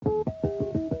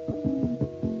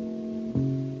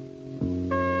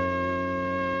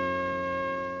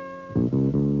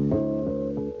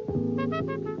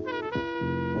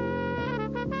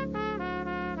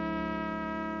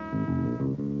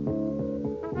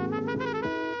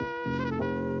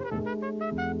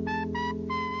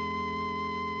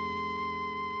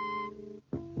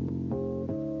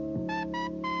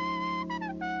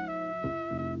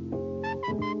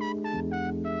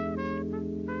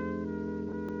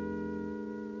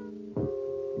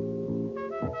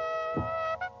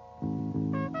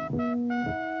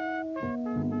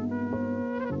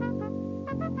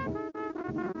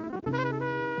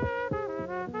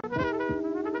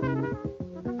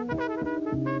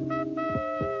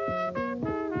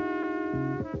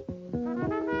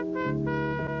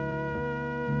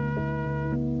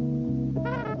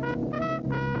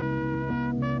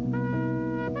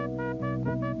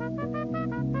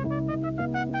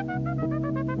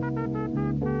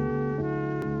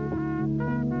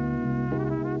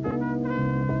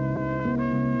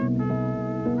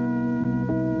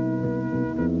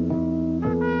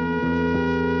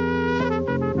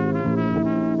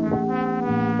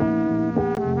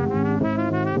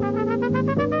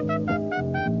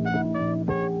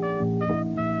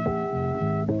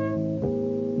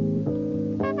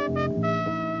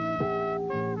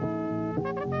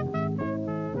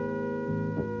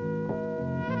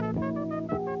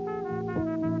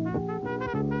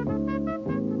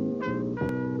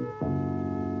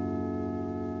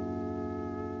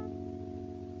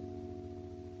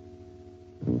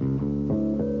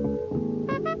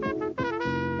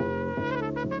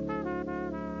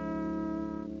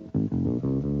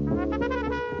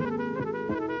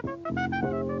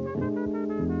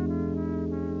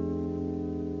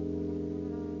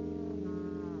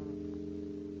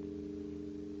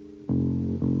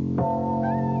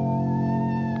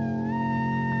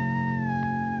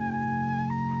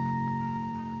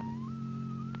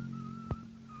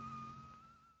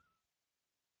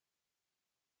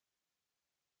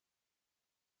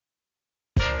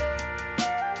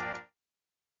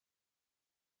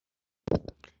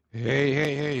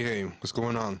Hey, what's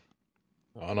going on?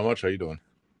 Not much. How you doing?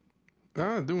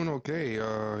 Doing okay.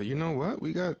 You know what?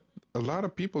 We got a lot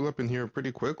of people up in here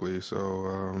pretty quickly.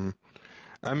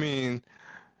 I mean,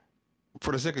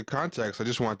 for the sake of context, I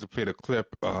just wanted to play the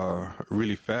clip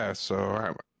really fast.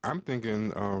 I'm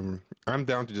thinking I'm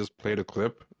down to just play the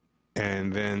clip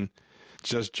and then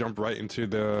just jump right into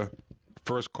the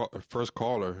first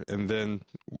caller, and then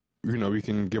we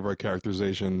can give our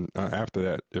characterization after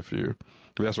that if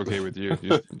that's okay with you.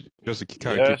 Just to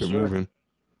kind of Yeah, keep it sure. moving.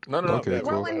 No. Okay, Yeah,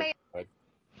 cool. go ahead. Go ahead.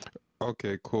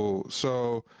 Okay, cool.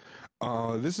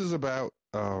 This is about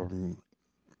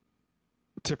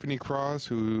Tiffany Cross,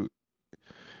 who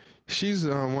she's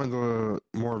one of the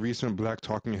more recent black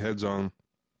talking heads on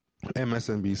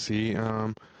MSNBC.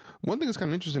 One thing that's kind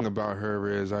of interesting about her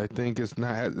is I think it's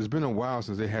been a while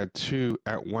since they had two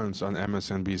at once on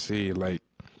MSNBC. Like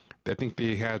I think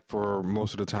they had for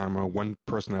most of the time a one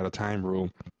person at a time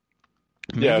rule.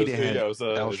 Yeah, Maybe they had it was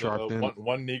Al one Sharpton.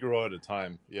 one Negro at a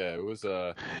time. Yeah, it was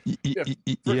yeah, Yeah,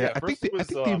 yeah. First it I was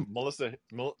think they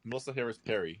Melissa Harris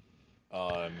Perry,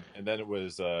 and then it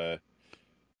was uh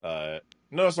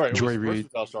no, sorry, it was Joy first Reid.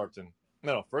 was Al Sharpton.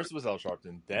 No, first it was Al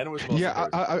Sharpton. Then it was Melissa Yeah,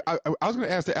 Harris Perry. I was going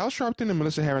to ask, did Al Sharpton and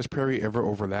Melissa Harris Perry ever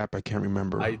overlap? I can't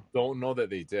remember. I don't know that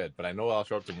they did, but I know Al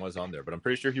Sharpton was on there. But I'm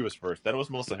pretty sure he was first. Then it was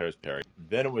Melissa Harris Perry.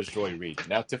 Then it was Joy Reid.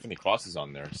 Now Tiffany Cross is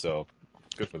on there, so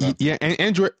good for them. Yeah, and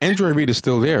Android Reid is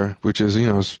still there, which is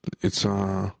it's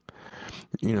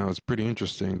pretty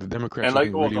interesting. The Democrats, And I like,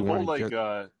 think, well, really want to get.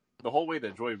 the whole way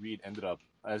that Joy Reid ended up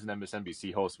as an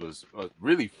MSNBC host was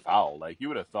really foul. Like you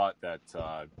would have thought that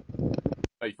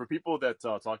like for people that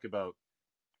talk about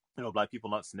black people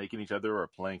not snaking each other or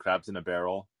playing crabs in a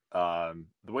barrel,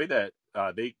 the way that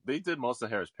they did Melissa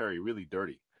Harris Perry really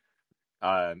dirty.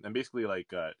 And basically,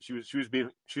 like she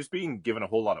was being given a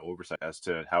whole lot of oversight as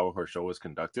to how her show was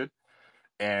conducted.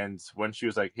 And when she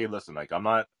was like, "Hey, listen, like I'm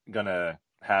not gonna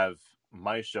have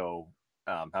my show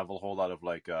have a whole lot of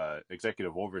like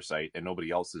executive oversight and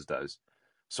nobody else's does,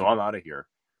 so I'm out of here."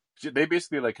 They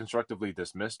basically like constructively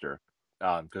dismissed her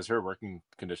because her working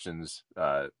conditions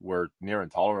were near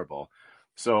intolerable.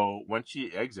 So when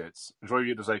she exits, Joy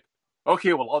Reid was like,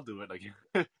 "Okay, well I'll do it. Like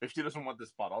if she doesn't want this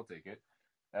spot, I'll take it."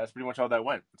 That's pretty much how that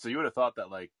went. So you would have thought that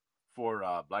like for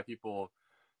black people,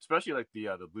 especially like the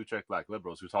blue check black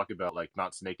liberals who talk about like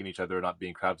not snaking each other, not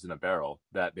being crabs in a barrel,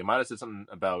 that they might have said something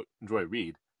about Joy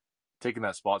Reid taking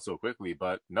that spot so quickly,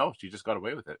 but no, she just got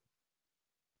away with it.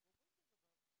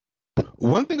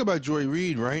 One thing about Joy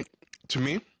Reid, right, to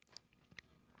me,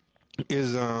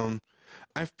 is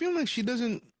I feel like she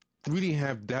doesn't really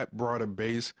have that broad a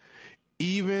base,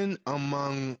 even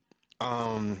among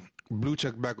blue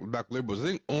check black liberals. I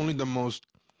think only the most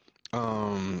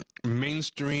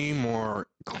mainstream or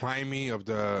climby of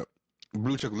the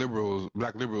blue check liberals,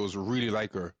 black liberals, really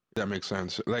like her. If that makes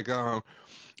sense. Like I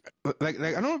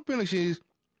don't feel like she's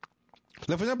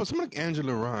like, for example, someone like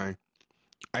Angela Rye,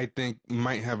 I think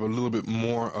might have a little bit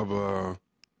more of a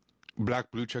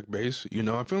black blue check base.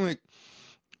 I feel like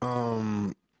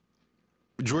um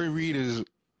Joy Reid is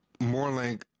more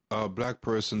like a black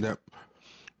person that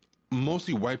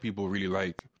mostly white people really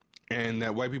like, and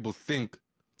that white people think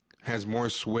has more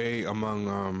sway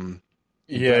among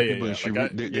black people than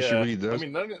that she Yeah. really I does.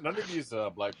 mean, none of these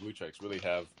black blue checks really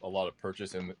have a lot of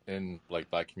purchase in like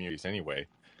black communities anyway.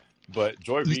 But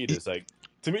Joy Reid is like,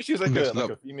 to me, she's Next like level.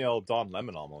 a female Don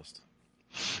Lemon almost.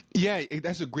 Yeah,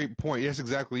 that's a great point. That's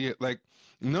exactly it. Like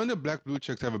none of the black blue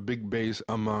checks have a big base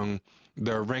among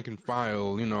the rank and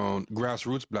file,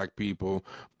 grassroots black people.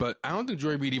 But I don't think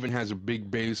Joy Reid even has a big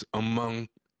base among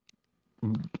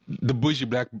the bougie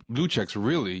black blue checks.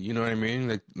 Really, you know what I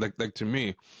mean? Like to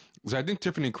me, so I think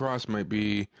Tiffany Cross might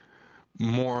be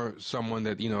more someone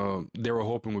that they were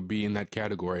hoping would be in that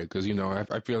category because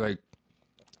I feel like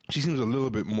she seems a little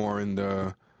bit more in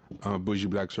the bougie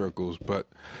black circles. But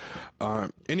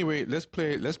anyway, let's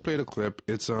play the clip.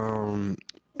 It's one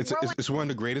of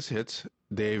the greatest hits.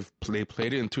 They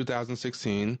played it in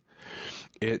 2016.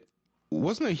 It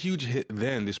wasn't a huge hit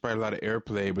then, despite a lot of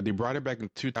airplay, but they brought it back in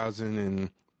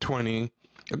 2020.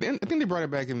 I think they brought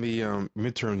it back in the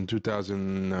midterm in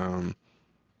 2018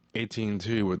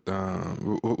 too.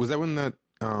 Was that when that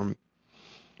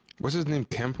what's his name,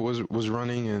 Kemp was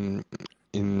running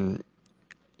in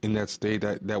in that state,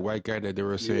 that white guy that they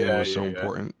were saying Yeah, was so yeah, yeah.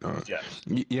 important. Yes.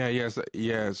 Yeah, yes,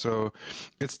 yeah. So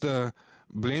it's the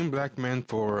blame black men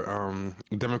for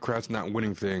Democrats not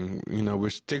winning thing,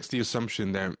 which takes the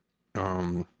assumption that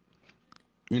um,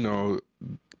 you know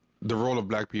the role of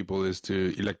black people is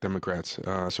to elect Democrats.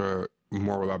 So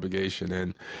moral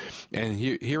obligation, and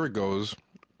here it goes.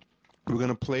 We're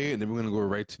gonna play it, and then we're gonna go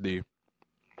right to the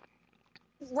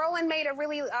Roland made a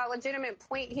really legitimate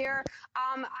point here.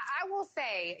 I will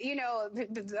say,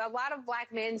 a lot of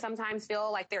black men sometimes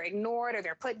feel like they're ignored or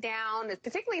they're put down,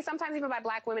 particularly sometimes even by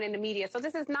black women in the media. So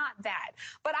this is not that.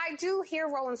 But I do hear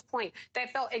Roland's point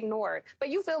that felt ignored. But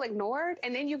you feel ignored,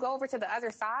 and then you go over to the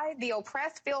other side. The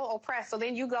oppressed feel oppressed. So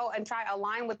then you go and try to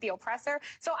align with the oppressor.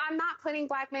 So I'm not putting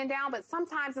black men down, but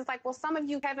sometimes it's like, well, some of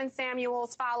you Kevin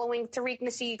Samuels following Tariq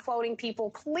Nasheed quoting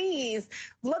people, please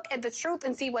look at the truth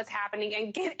and see what's happening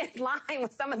and get in line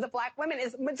with some of the black women.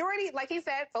 Is majority, like he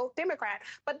said, vote Democrat.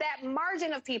 But that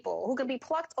margin of people who can be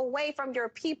plucked away from your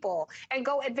people and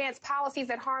go advance policies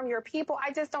that harm your people,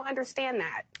 I just don't understand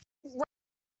that.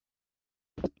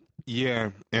 Yeah,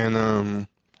 and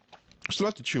there's a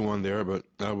lot to chew on there, but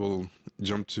I will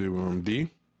jump to D.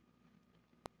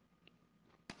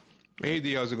 Hey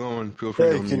D, how's it going? Feel free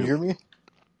to Hey, can you unmute. hear me?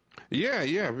 Yeah,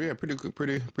 pretty good,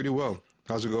 pretty well.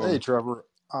 How's it Hey, going? Trevor.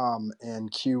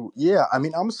 And Q. Yeah, I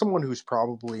mean, I'm someone who's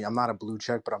probably, I'm not a blue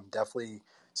check, but I'm definitely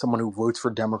someone who votes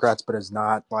for Democrats, but is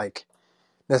not like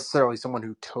necessarily someone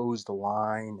who toes the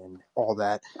line and all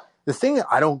that. The thing that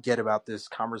I don't get about this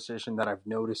conversation that I've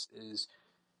noticed is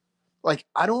like,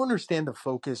 I don't understand the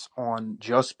focus on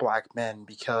just black men,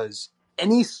 because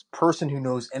any person who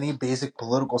knows any basic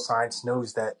political science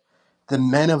knows that the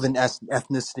men of an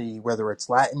ethnicity, whether it's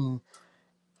Latin,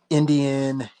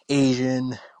 Indian,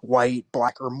 Asian, white,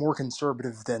 black, are more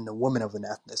conservative than the women of an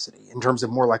ethnicity in terms of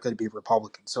more likely to be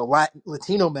Republican. So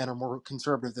Latino men are more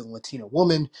conservative than Latino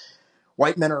women.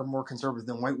 White men are more conservative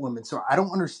than white women. So I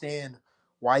don't understand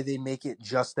why they make it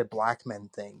just a black men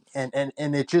thing. And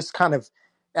it just kind of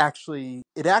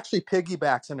it actually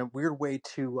piggybacks in a weird way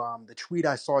to the tweet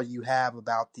I saw you have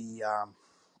about the,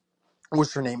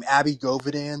 what's her name? Abby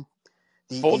Govidan,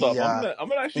 Hold up, the I'm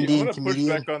Indian gonna push comedian.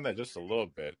 back on that just a little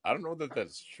bit. I don't know that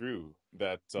that's true.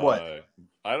 What?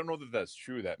 I don't know that that's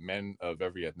true that men of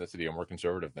every ethnicity are more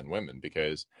conservative than women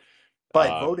because By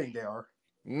uh, voting, they are.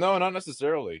 no, not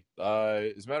necessarily.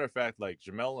 As a matter of fact, like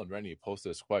Jamel and Rennie post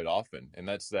this quite often, and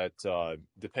that's that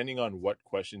depending on what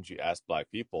questions you ask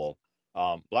black people,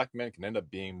 black men can end up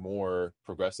being more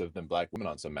progressive than black women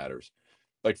on some matters.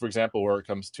 Like for example, where it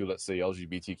comes to let's say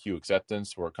LGBTQ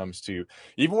acceptance, where it comes to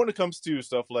even when it comes to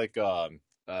stuff like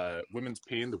women's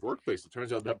pay in the workplace, it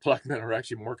turns out that black men are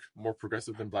actually more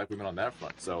progressive than black women on that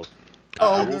front. So I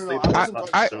Oh, will no, no, say I that I that's wasn't not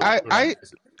talking. I necessarily I true. I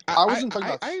I wasn't talking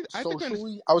about I think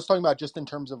socially. I was talking about just in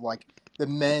terms of like the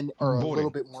men are a little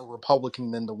voting. bit more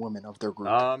Republican than the women of their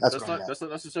group. That's what I meant. That's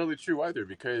not necessarily true either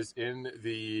because in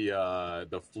the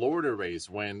Florida race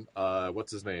when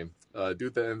what's his name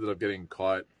dude that ended up getting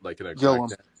caught like in a Gillum.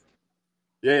 crackdown,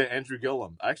 yeah, Andrew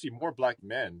Gillum, actually more black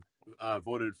men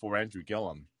voted for Andrew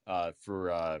Gillum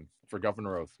for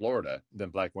governor of Florida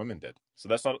than black women did, so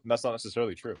that's not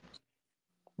necessarily true.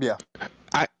 Yeah.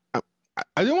 I I,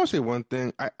 I do want to say one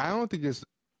thing. I don't think it's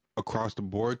across the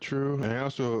board true, and I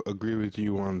also agree with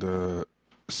you on the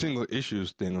single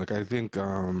issues thing. Like I think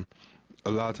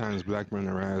a lot of times black men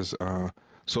are as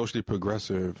socially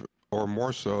progressive or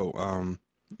more so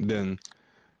than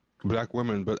black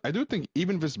women. But I do think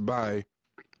even if it's by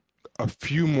a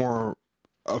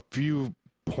few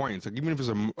points, like even if it's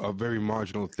a very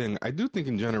marginal thing, I do think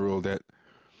in general that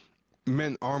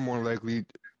men are more likely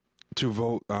to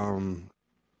vote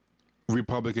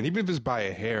Republican, even if it's by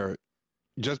a hair,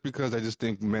 just because I just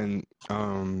think men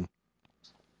kind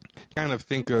of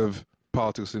think of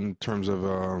politics in terms of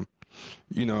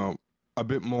you know a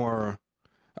bit more.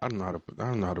 I don't know how to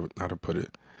put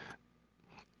it.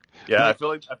 Yeah,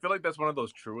 Like I feel like that's one of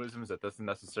those truisms that doesn't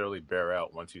necessarily bear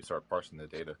out once you start parsing the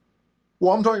data.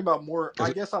 Well, I'm talking about more. is I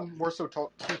it, guess I'm more so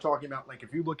talking about like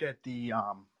if you look at the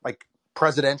like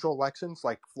presidential elections,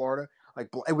 like Florida, like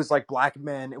it was like black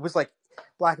men. It was like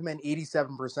black men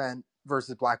 87%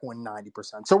 versus black women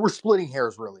 90%. So we're splitting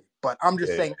hairs really. But I'm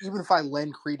just Yeah, saying, even if I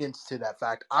lend credence to that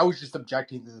fact, I was just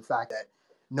objecting to the fact that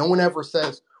no one ever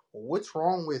says, well, what's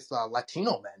wrong with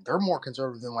Latino men? They're more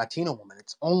conservative than Latino women.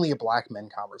 It's only a black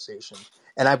men conversation.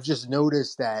 And I've just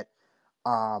noticed that.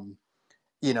 Um,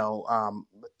 you know,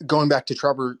 going back to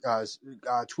Trevor's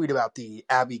tweet about the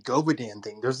Abby Govidan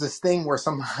thing, there's this thing where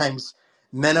sometimes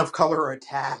men of color are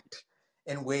attacked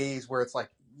in ways where it's like,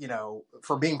 you know,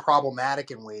 for being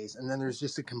problematic in ways, and then there's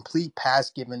just a complete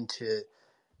pass given to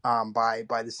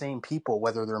by the same people,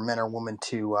 whether they're men or women,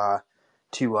 to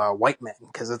white men,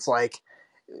 because it's like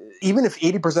even if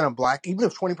 80% of black, even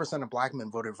if 20% of black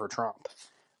men voted for Trump,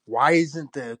 why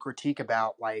isn't the critique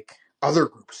about like other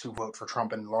groups who vote for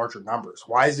Trump in larger numbers?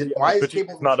 yeah. Why The is critique cable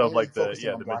is news not of only like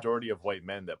focusing on the black majority people? of white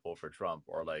men that vote for Trump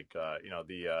or like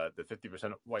the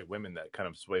 50% white women that kind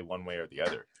of sway one way or the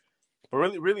other. But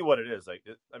really, what it is, like,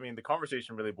 I mean, the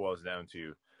conversation really boils down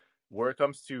to where it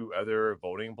comes to other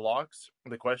voting blocks.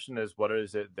 The question is, what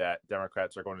is it that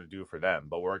Democrats are going to do for them?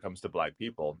 But where it comes to black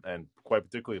people, and quite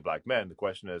particularly black men, the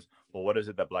question is, well, what is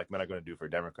it that black men are going to do for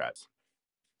Democrats?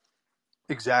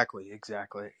 Exactly.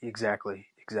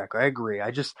 I agree.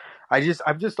 I've just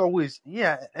always,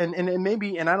 yeah, and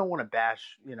maybe, and I don't want to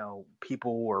bash,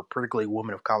 people or particularly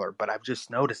women of color, but I've just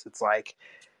noticed it's like,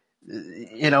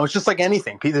 it's just like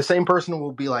anything. The same person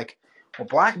will be like, well,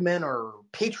 black men are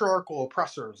patriarchal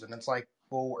oppressors, and it's like,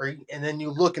 well, and then you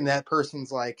look and that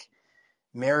person's like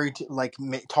married to, like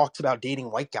talks about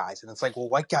dating white guys, and it's like, well,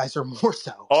 white guys are more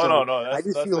so. Oh So no, I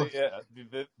just that's feel, like, yeah.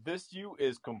 This U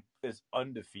is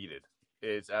undefeated.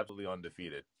 It's absolutely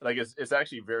undefeated. Like, it's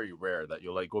actually very rare that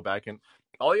you'll like go back and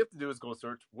all you have to do is go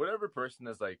search whatever person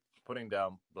is like putting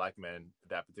down black men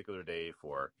that particular day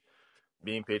for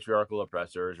being patriarchal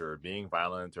oppressors or being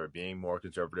violent or being more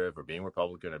conservative or being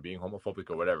Republican or being homophobic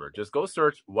or whatever. Just go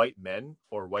search white men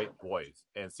or white boys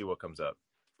and see what comes up.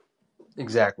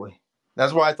 exactly.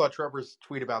 That's why I thought Trevor's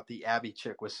tweet about the Abby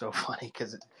chick was so funny,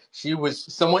 because she was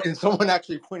someone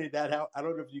actually pointed that out. I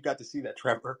don't know if you got to see that,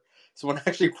 Trevor. Someone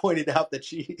actually pointed out that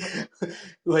she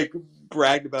like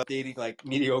bragged about dating like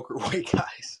mediocre white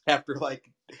guys after like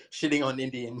shitting on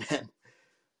Indian men.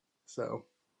 So,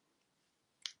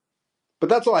 but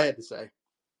that's all I had to say.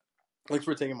 Thanks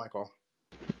for taking my call.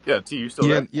 Yeah, T, you still Yeah,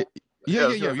 there? yeah, Yeah, I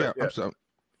was gonna say, yeah. yeah. I'm sorry.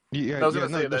 Yeah, I was yeah. gonna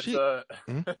No, say no, that's she.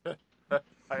 Mhm.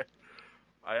 I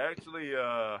I actually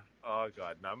oh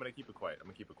god, no, I'm gonna keep it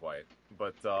quiet.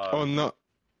 But Oh no,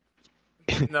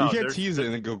 you no, can't tease it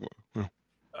and then go.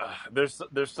 there's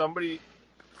somebody.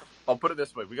 I'll put it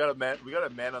this way: we got a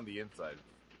man on the inside.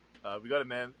 We got a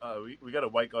man. We got a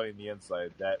white guy on the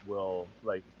inside that will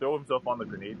like throw himself on the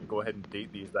grenade and go ahead and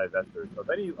date these divestors of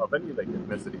any like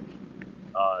ethnicity,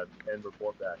 and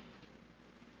report back.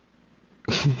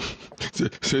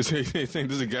 Saying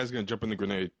this guy's gonna jump in the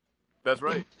grenade. That's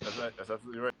right. That's right. That's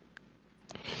absolutely right.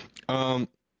 Um,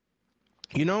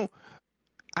 you know,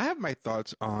 I have my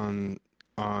thoughts on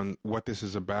what this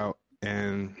is about,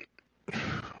 and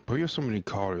but we have so many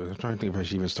callers. I'm trying to think if I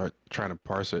should even start trying to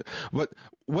parse it. But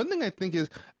one thing I think is,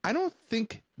 I don't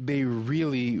think they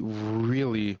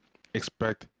really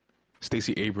expect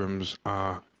Stacey Abrams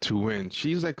to win.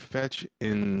 She's like Fetch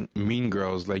in Mean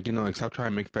Girls, like like stop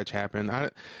trying to make Fetch happen.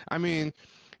 I mean,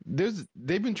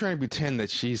 they've been trying to pretend that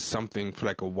she's something for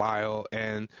like a while,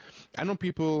 and I know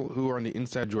people who are on the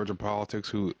inside Georgia politics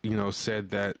who said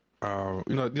that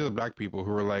these are black people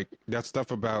who are like that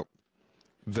stuff about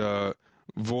the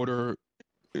voter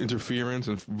interference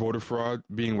and voter fraud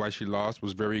being why she lost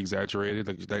was very exaggerated.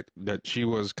 Like that she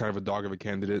was kind of a dog of a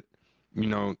candidate,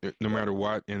 no matter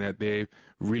what, and that they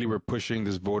really were pushing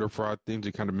this voter fraud thing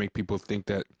to kind of make people think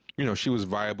that she was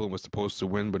viable and was supposed to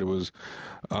win, but it was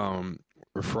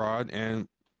fraud. And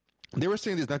they were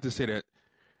saying this not to say that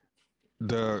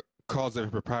the calls of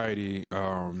impropriety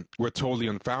were totally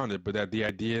unfounded, but that the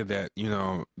idea that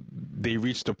they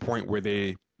reached a point where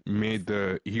they made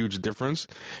the huge difference,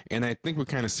 and I think we're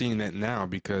kind of seeing that now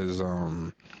because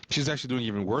she's actually doing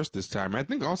even worse this time. I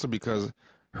think also because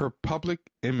her public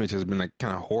image has been like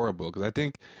kind of horrible, because I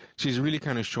think she's really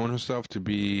kind of shown herself to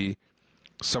be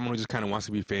someone who just kind of wants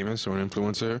to be famous or an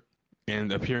influencer,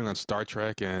 and appearing on Star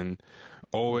Trek and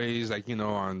always like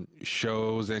on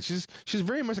shows, and she's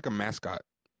very much like a mascot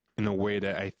in a way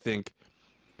that I think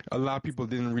a lot of people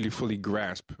didn't really fully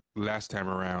grasp last time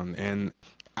around. And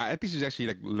I think she's actually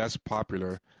like less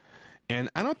popular. And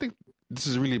I don't think this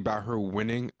is really about her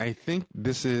winning. I think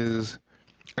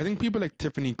people like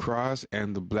Tiffany Cross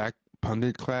and the black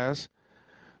pundit class,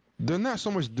 they're not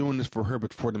so much doing this for her,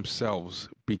 but for themselves,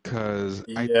 because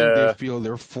I think they Yeah, feel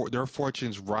their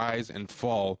fortunes rise and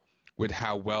fall with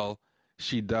how well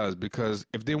she does. Because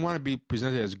if they want to be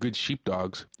presented as good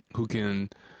sheepdogs who can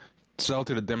sell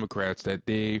to the Democrats that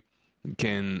they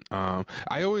can.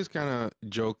 I always kind of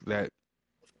joke that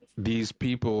these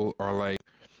people are like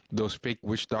those fake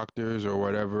witch doctors or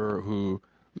whatever who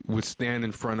would stand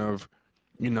in front of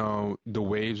the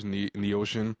waves in the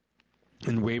ocean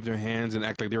and wave their hands and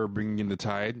act like they were bringing in the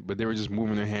tide, but they were just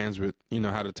moving their hands with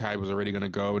how the tide was already going to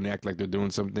go and act like they're doing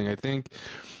something. I think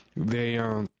they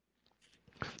don't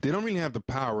really have the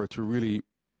power to really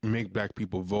make black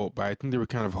people vote, but I think they were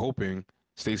kind of hoping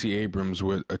Stacey Abrams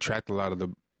would attract a lot of the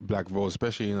black votes,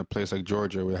 especially in a place like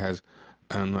Georgia where it has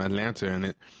Atlanta in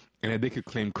it, and that they could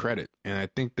claim credit. And I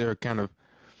think they're kind of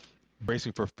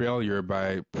bracing for failure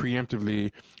by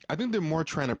preemptively. I think they're more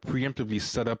trying to preemptively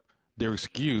set up their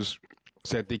excuse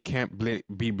so that they can't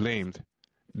be blamed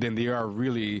than they are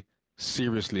really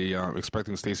seriously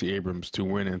expecting Stacey Abrams to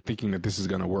win and thinking that this is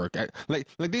gonna work. Like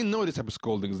they know this type of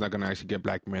scolding is not gonna actually get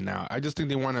black men out. I just think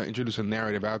they want to introduce a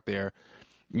narrative out there,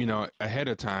 ahead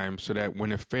of time, so that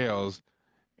when it fails,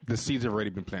 the seeds have already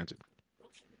been planted.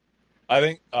 I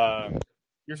think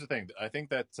here's the thing. I think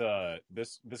that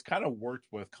this kind of worked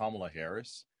with Kamala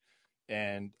Harris,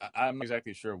 and I'm not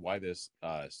exactly sure why this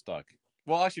stuck.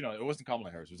 Well, actually, no, it wasn't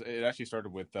Kamala Harris. It actually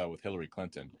started with Hillary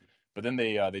Clinton, but then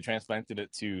they transplanted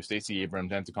it to Stacey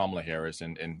Abrams and to Kamala Harris,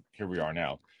 and here we are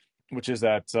now, which is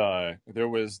that there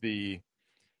was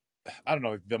I don't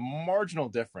know, the marginal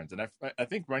difference, and I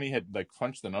think Rennie had like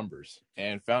crunched the numbers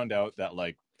and found out that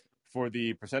like for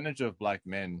the percentage of black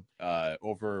men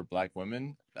over black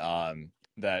women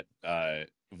that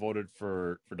voted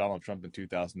for Donald Trump in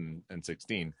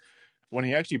 2016, when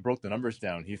he actually broke the numbers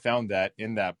down, he found that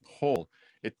in that poll,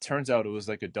 it turns out it was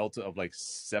like a delta of like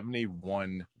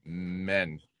 71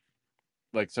 men,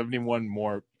 like 71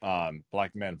 more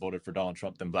black men voted for Donald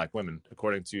Trump than black women,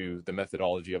 according to the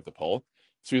methodology of the poll.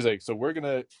 So he's like, so we're going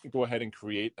to go ahead and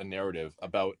create a narrative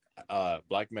about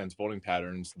black men's voting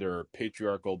patterns, their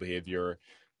patriarchal behavior,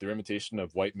 their imitation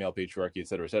of white male patriarchy, et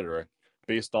cetera,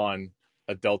 based on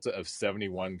a delta of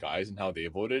 71 guys and how they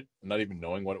voted, not even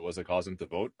knowing what it was that caused them to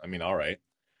vote. I mean, all right.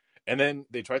 And then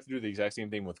they tried to do the exact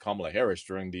same thing with Kamala Harris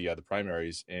during the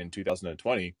primaries in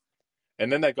 2020.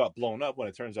 And then that got blown up when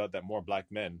it turns out that more black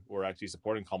men were actually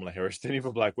supporting Kamala Harris than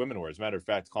even black women were. As a matter of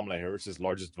fact, Kamala Harris's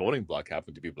largest voting bloc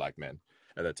happened to be black men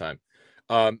at that time.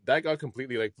 That got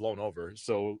completely like blown over.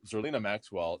 So Zerlina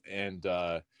Maxwell and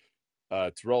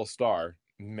Terrell Starr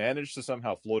managed to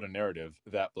somehow float a narrative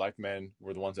that black men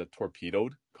were the ones that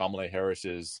torpedoed Kamala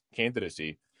Harris's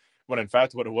candidacy, when in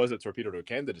fact what it was that torpedoed her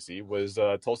candidacy was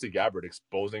Tulsi Gabbard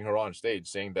exposing her on stage,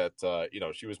 saying that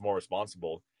she was more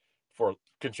responsible for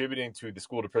contributing to the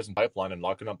school to prison pipeline and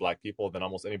locking up black people than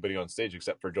almost anybody on stage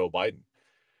except for Joe Biden.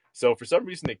 So for some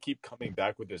reason they keep coming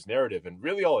back with this narrative, and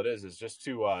really all it is just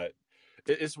to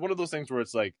it's one of those things where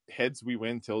it's like heads we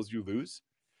win, tails you lose.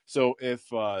 So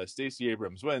if Stacey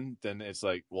Abrams win, then it's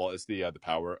like, well, it's the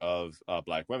power of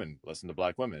black women. Listen to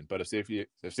black women. But if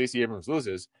Stacey Abrams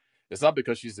loses, it's not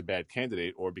because she's a bad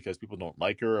candidate or because people don't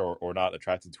like her or not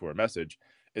attracted to her message.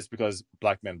 It's because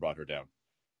black men brought her down.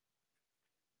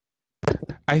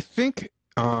 I think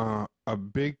a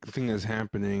big thing that's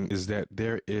happening is that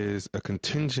there is a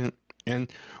contingent, and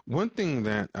one thing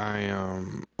that I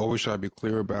always try to be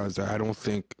clear about is that I don't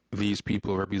think these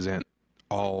people represent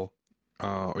all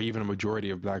or even a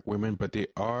majority of black women, but they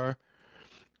are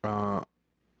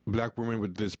black women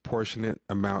with disproportionate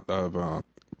amount of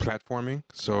platforming,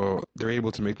 so they're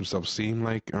able to make themselves seem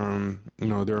like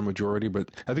they're a majority. But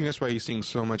I think that's why you're seeing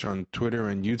so much on Twitter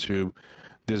and YouTube.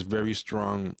 There's very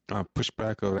strong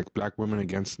pushback of like black women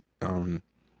against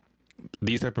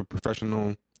these type of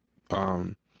professional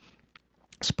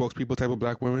spokespeople type of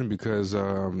black women, because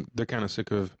they're kind of sick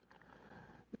of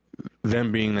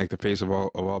them being like the face of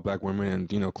all black women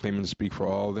and claiming to speak for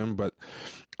all of them. But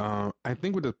I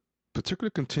think with the particular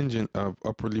contingent of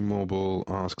upwardly mobile,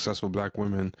 successful black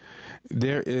women,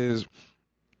 there is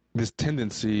this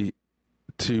tendency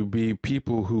to be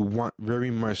people who want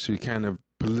very much to kind of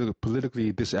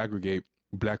politically disaggregate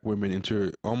black women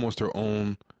into almost their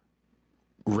own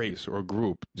race or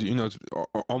group.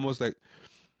 Almost like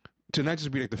to not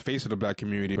just be like the face of the black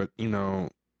community, but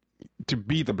to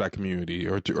be the black community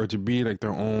or to be like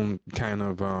their own kind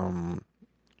of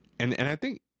and I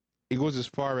think it goes as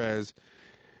far as,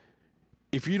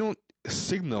 if you don't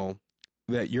signal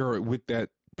that you're with that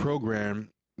program,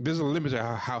 there's a limit to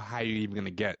how high you're even going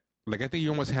to get. Like, I think you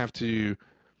almost have to,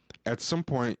 at some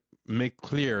point, make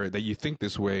clear that you think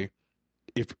this way,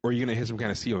 or you're going to hit some kind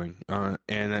of ceiling.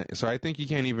 So I think you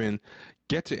can't even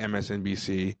get to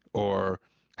MSNBC or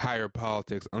higher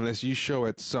politics unless you show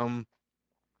at some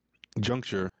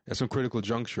critical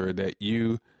juncture, that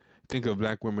you think of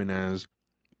black women as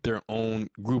their own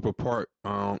group apart,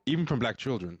 even from black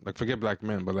children. Like, forget black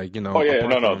men, but like Oh yeah,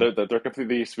 apart no, from. they're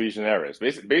completely sui generis.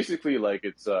 Basically, like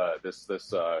it's this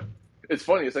it's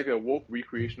funny. It's like a woke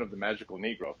recreation of the magical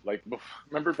Negro. Like,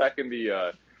 remember back in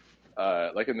the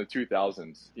like in the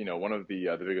 2000s, one of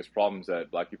the biggest problems that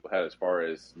black people had as far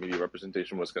as media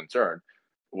representation was concerned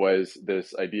was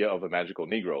this idea of a magical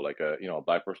Negro, like a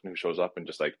black person who shows up and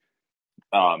just like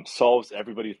solves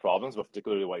everybody's problems, but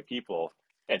particularly white people.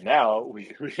 And now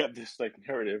we have this like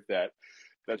narrative that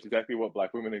that's exactly what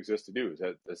black women exist to do,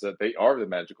 is that they are the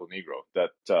magical Negro, that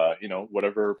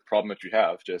whatever problem that you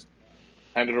have, just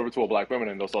hand it over to a black woman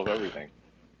and they'll solve everything.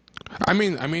 I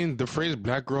mean, the phrase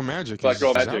 "black girl magic" Black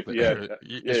girl is out magic, yeah, there.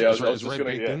 yeah. I was It's just right gonna,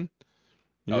 baked in.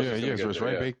 I was Yeah, just gonna yeah, so get it's there.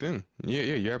 right Yeah. baked in. Yeah,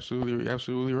 yeah, you're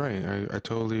absolutely right. I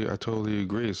totally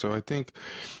agree. So I think,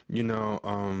 you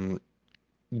know,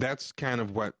 that's kind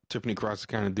of what Tiffany Cross is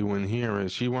kind of doing here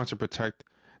is she wants to protect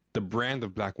the brand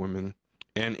of black women,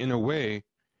 and in a way,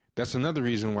 that's another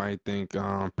reason why I think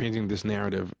painting this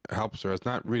narrative helps her. It's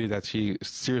not really that she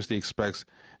seriously expects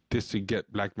this to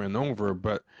get black men over,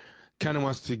 but kind of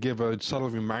wants to give a subtle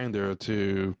reminder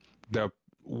to the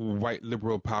white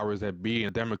liberal powers that be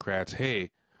and Democrats, hey,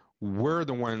 we're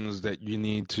the ones that you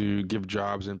need to give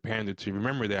jobs and pander to.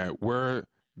 Remember that. We're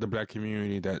the black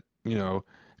community that,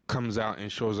 comes out and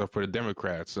shows up for the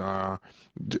Democrats. They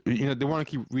want to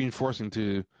keep reinforcing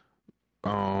to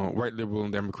white liberal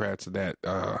and Democrats that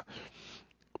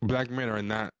black men are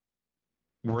not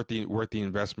worth the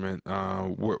investment.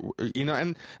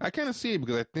 And I kind of see it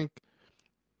because I think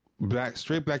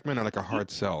straight black men are like a You,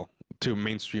 hard sell to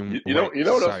mainstream you know white you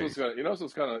know what else was society.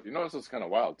 kind of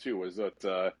wild too was that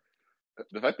the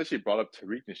fact that she brought up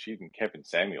Tariq Nasheed and Kevin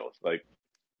Samuels. Like,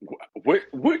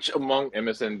 which among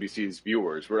MSNBC's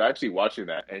viewers were actually watching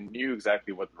that and knew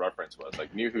exactly what the reference was?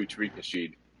 Like, knew who Tariq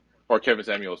Nasheed or Kevin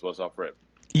Samuels was off rip.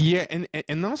 Yeah,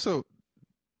 and also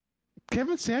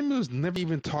Kevin Samuels never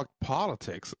even talked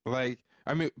politics. Like,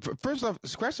 I mean, first off,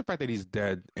 scratch the fact that he's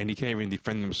dead and he can't even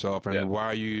defend himself. Yeah. And why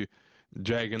are you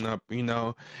dragging up,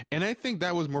 And I think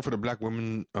that was more for the black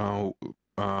women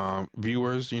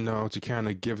viewers, to kind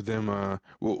of give them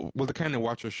to kind of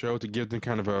watch a show to give them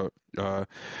kind of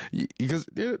because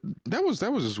that was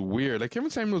just weird. Like Kevin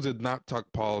Samuels did not talk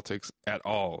politics at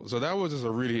all, so that was just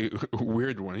a really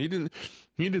weird one. He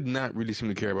did not really seem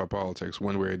to care about politics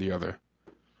one way or the other.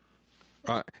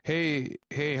 Hey,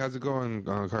 how's it going,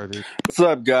 Karthik? What's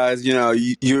up, guys? You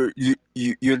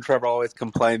and Trevor always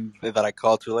complain that I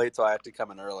call too late, so I have to come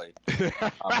in early.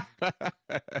 Um,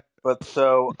 but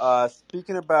so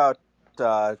speaking about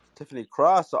Tiffany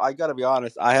Cross, so I got to be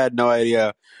honest, I had no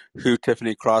idea who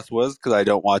Tiffany Cross was because I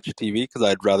don't watch TV because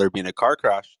I'd rather be in a car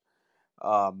crash.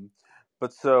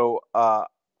 But so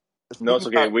No, speaking it's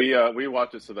okay. about We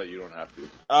watch it so that you don't have to.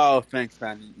 oh, thanks,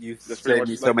 man. You That's pretty saved much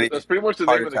me so many that's pretty much the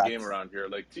heart name of the game attacks. around here.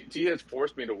 Like T has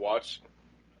forced me to watch.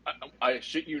 I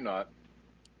shit you not.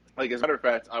 Like, as a matter of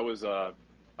fact, I was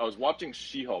watching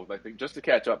She-Hulk, like just to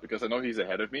catch up because I know he's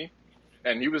ahead of me,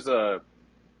 and he was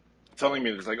telling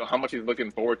me just like how much he's looking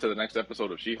forward to the next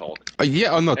episode of She-Hulk,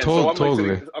 Yeah, oh no, and so I'm like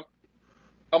totally.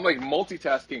 I'm like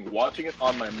multitasking, watching it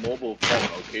on my mobile phone.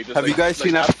 Okay, just Have you guys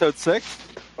seen episode 6?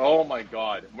 oh my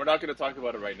god, we're not going to talk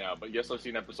about it right now, but yes, I've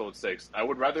seen episode 6. I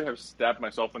would rather have stabbed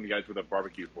myself in the eyes with a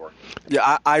barbecue fork.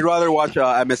 Yeah, I'd rather watch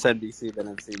MSNBC than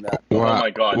have seen that. Oh Well, my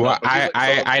god, no! well, But he's like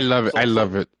I love it. I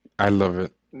love it. I love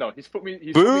it. no, he's put me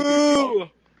through She-Hulk. Boo!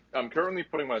 I'm currently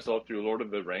putting myself through Lord of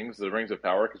the Rings of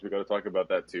Power, because we got to talk about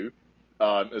that too.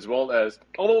 As well as,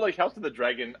 although like House of the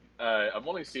Dragon, I've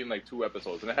only seen like 2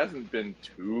 episodes, and it hasn't been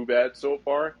too bad so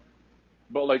far.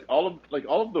 But like all of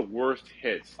the worst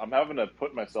hits, I'm having to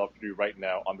put myself through right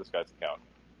now on this guy's account.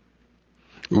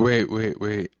 Wait.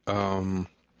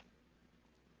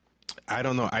 I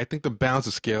don't know. I think the balance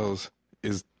of scales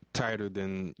is tighter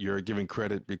than you're giving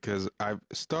credit because I've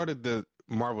started the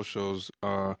Marvel shows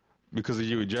because of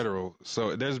you in general.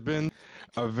 So there's been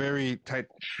a very tight.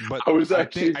 But I was I think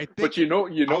actually, I but think I I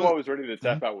was. was ready to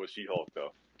tap out with She-Hulk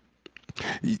though.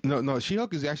 No.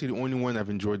 She-Hulk is actually the only one I've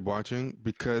enjoyed watching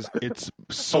because it's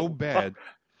so bad.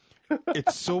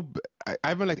 It's so. I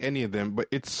haven't liked any of them, but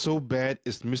it's so bad.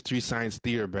 It's Mystery Science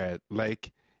Theater bad. Like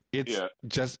it's Yeah.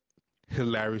 just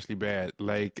hilariously bad.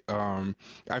 Like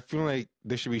I feel like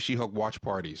there should be She-Hulk watch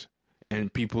parties,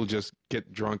 and people just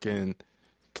get drunk and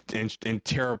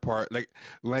tear apart. Like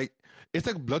it's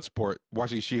like blood sport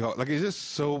watching She-Hulk. Like it's just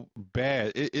so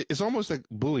bad. It's almost like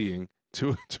bullying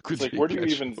to It's like, critique that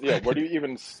show. where do you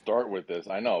even start with this?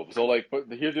 I know. So like, but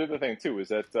here's the other thing too, is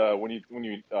that when you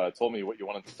told me what you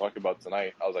wanted to talk about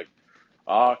tonight, I was like,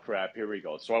 ah, crap, here we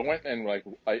go. So I went and like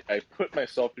I put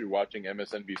myself through watching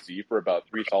MSNBC for about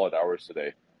 3 solid hours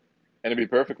today. And to be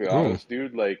perfectly Oh, honest,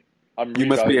 dude, like I'm You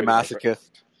must be a reevaluating masochist.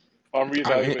 I'm I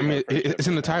reevaluating my mean friendship it's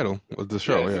in right the now. title of the Yeah,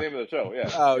 show. it's the Yeah. name of the show. Yeah,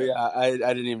 Oh yeah. yeah,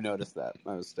 I didn't even notice that.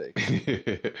 My mistake.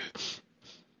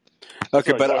 Okay,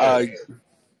 Sorry, but go ahead.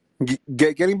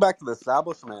 getting back to the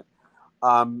establishment.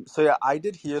 So yeah, I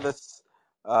did hear this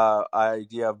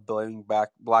idea of blaming back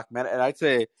black men, and I'd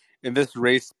say in this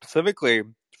race specifically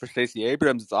for Stacey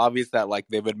Abrams, it's obvious that like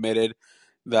they've admitted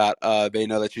that they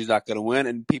know that she's not going to win,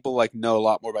 and people like know a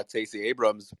lot more about Stacey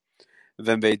Abrams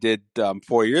than they did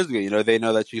 4 years ago. You know, they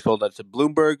know that she sold out to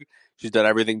Bloomberg. She's done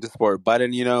everything to support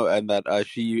Biden. You know, and that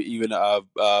she even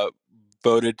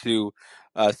voted to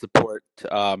voted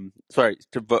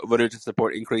to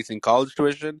support increasing college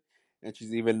tuition and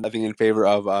she's even, I think, in favor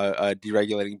of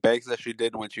deregulating banks, as she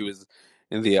did when she was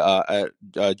in the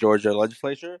Georgia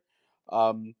legislature.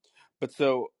 Um,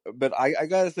 but I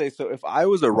gotta say, so if I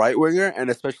was a right winger, and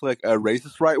especially like a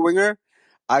racist right winger,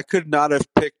 I could not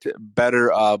have picked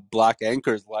better black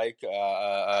anchors like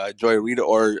Joy Reid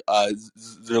or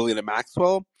Zerlina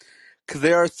Maxwell, because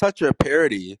they are such a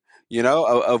parody,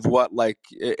 of what like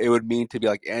it would mean to be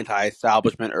like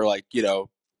anti-establishment, or like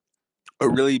or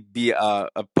really be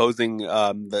opposing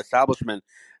the establishment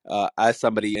as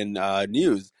somebody in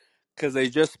news, because they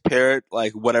just parrot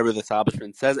like whatever the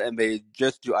establishment says, and they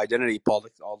just do identity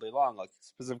politics all day long. Like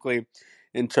specifically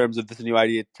in terms of this new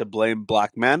idea to blame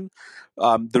black men.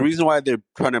 The reason why they're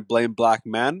trying to blame black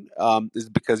men is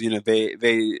because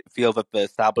they feel that the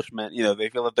establishment, they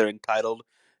feel that they're entitled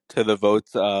to the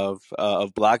votes of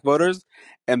black voters,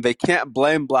 and they can't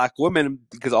blame black women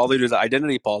because all they do is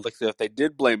identity politics. So if they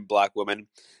did blame black women,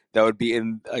 that would be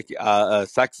in like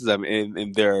sexism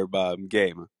in their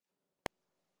game.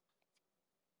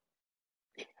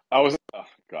 Oh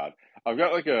God, I've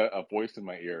got like a voice in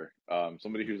my ear.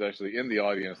 Somebody who's actually in the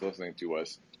audience listening to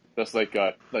us. That's like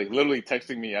literally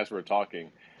texting me as we're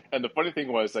talking. And the funny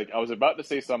thing was, like, I was about to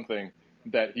say something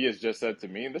that he has just said to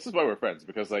me, and this is why we're friends,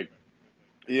 because like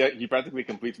he practically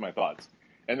completes my thoughts.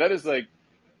 And that is like,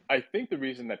 I think the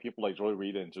reason that people like Joy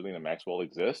Reid and Juliana Maxwell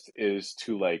exist is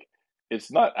to like, it's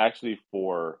not actually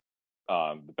for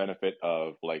the benefit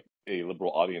of like a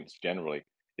liberal audience generally.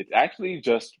 It's actually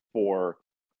just for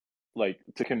like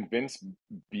to convince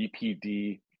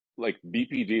BPD, like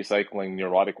BPD cycling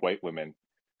neurotic white women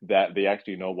that they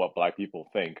actually know what black people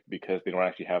think because they don't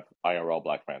actually have IRL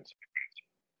black friends.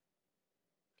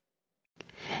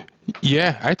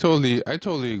 Yeah, I totally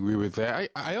agree with that.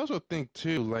 I also think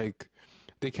too, like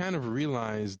they kind of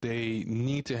realize they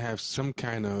need to have some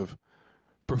kind of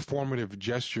performative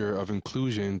gesture of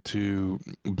inclusion to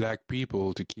black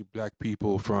people to keep black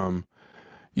people from,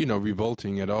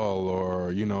 revolting at all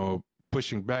or,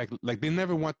 pushing back. Like they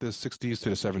never want the 60s to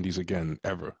the 70s again,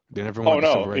 ever. They never Oh want the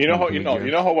civil no, rights movement to come again.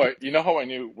 you know how I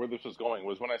knew where this was going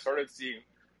was when I started seeing,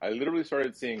 I literally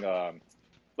started seeing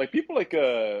like people like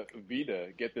Vida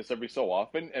get this every so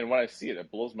often, and when I see it, it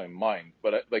blows my mind.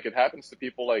 But like it happens to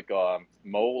people like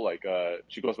Mo, like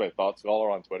she goes by Thought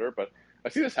Scholar on Twitter. But I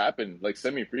see this happen like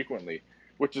semi frequently,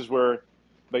 which is where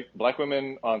like black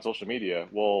women on social media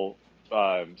will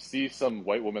see some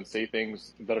white woman say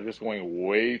things that are just going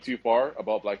way too far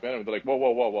about black men, and they're like, whoa,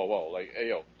 whoa, whoa, whoa, whoa, like, hey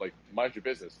yo, like mind your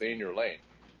business, stay in your lane.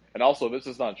 And also, this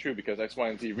is not true because X, Y,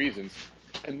 and Z reasons.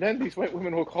 And then these white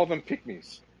women will call them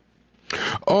pygmies.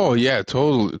 Oh yeah,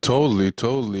 totally, totally,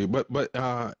 totally. But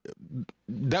that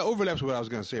overlaps with what I was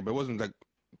gonna say, but it wasn't like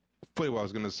fully what I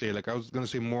was gonna say. Like I was gonna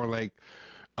say more like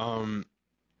um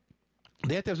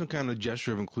they have to have some kind of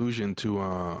gesture of inclusion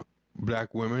to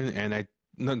black women and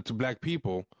not to black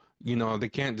people. They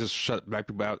can't just shut black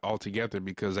people out altogether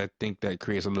because I think that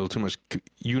creates a little too much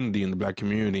unity in the black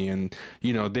community. And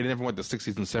they never want the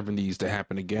 60s and 70s to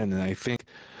happen again. And I think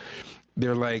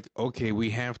they're like, okay, we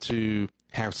have to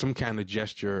have some kind of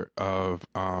gesture of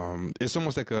it's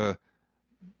almost like a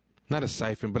not a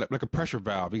siphon, but like a pressure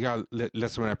valve. You gotta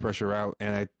let some of that pressure out.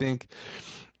 And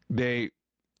they,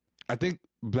 I think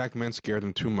black men scare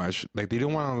them too much. Like they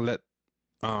don't want to let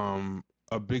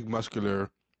a big muscular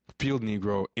field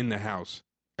Negro in the house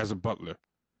as a butler,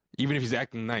 even if he's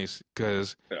acting nice,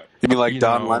 because Yeah. You mean like you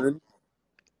Don know, Lemon?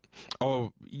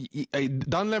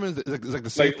 Don Lemon is like the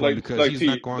safe one because Like he's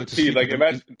not going to T sleep like with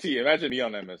them. imagine me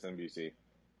on MSNBC.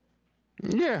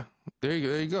 Yeah, there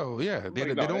you go. Yeah, they Like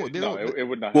they no, don't they no, don't. it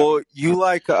would not Well, happen. you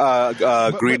like But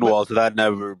Greenwald, so that'd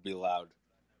never be allowed.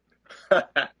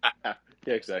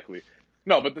 Yeah, exactly.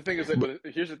 No, but the thing is that, but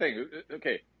but here's the thing.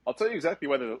 Okay, I'll tell you exactly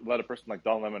why they let a person like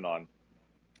Don Lemon on,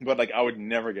 but like I would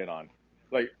never get on.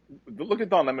 Like look at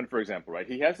Don Lemon for example, right?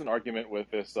 He has an argument with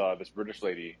this British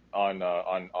lady on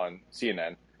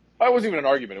CNN. It wasn't even an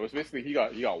argument. It was basically he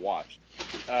got watched.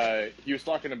 He was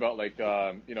talking about like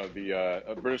the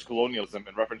British colonialism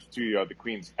in reference to the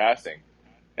Queen's passing,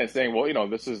 and saying, well,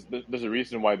 there's a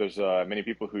reason why there's many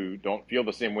people who don't feel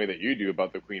the same way that you do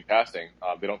about the Queen passing.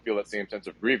 They don't feel that same sense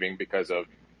of grieving because of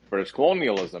British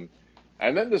colonialism.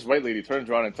 And then this white lady turns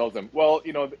around and tells them, well,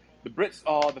 the Brits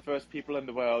are the first people in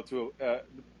the world to.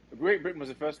 Great Britain was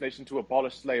the first nation to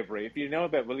abolish slavery. If you know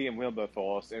about William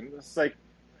Wilberforce, and it's like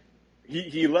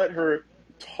he let her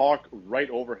talk right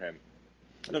over him.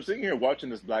 And I'm sitting here watching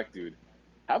this black dude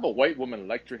have a white woman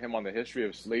lecture him on the history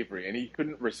of slavery, and he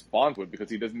couldn't respond to it because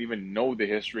he doesn't even know the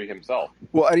history himself.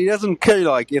 Well, and he doesn't care.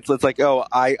 Like it's like, oh,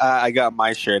 I got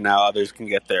my share now. Others can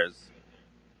get theirs.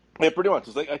 Yeah, pretty much.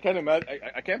 It's like I can't imagine.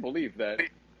 I can't believe that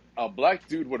a black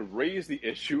dude would raise the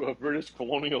issue of British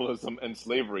colonialism and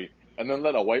slavery, and then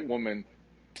let a white woman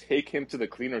take him to the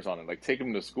cleaners on it, like take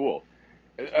him to school.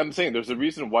 I'm saying there's a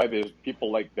reason why there's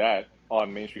people like that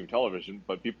on mainstream television,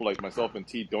 but people like myself and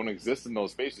T don't exist in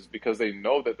those spaces because they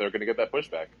know that they're going to get that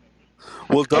pushback.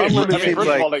 Well, Don Lemon seems First of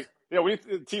like all, like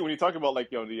T, when you talk about like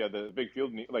the big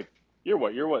field, like you're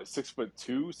what 6'2",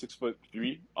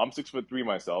 6'3". I'm 6'3"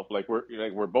 myself. Like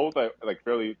we're both like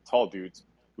fairly tall dudes.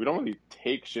 We don't really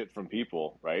take shit from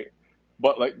people, right?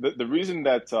 But like the reason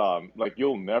that like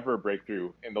you'll never break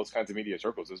through in those kinds of media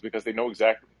circles is because they know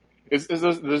exactly.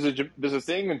 There's a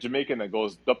saying in Jamaican that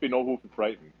goes "Duppy know who to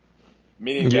frighten,"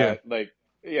 meaning Yeah. that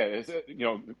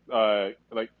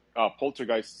like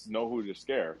poltergeists know who to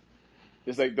scare.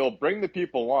 It's like they'll bring the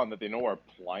people on that they know are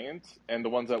pliant and the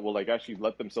ones that will like actually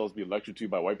let themselves be lectured to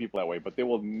by white people that way, but they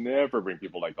will never bring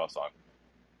people like us on.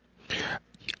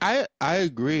 I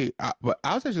agree, but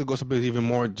I was actually go something even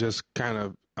more just kind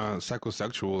of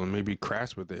psychosexual and maybe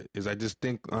crass with it. Is I just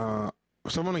think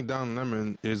someone like Don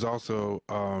Lemon is also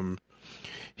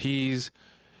he's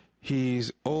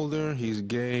he's older, he's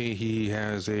gay, he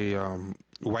has a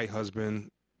white husband.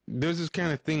 There's this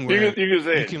kind of thing where You can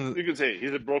say you it. can You can say it.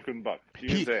 He's a broken buck. You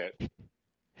can he say it.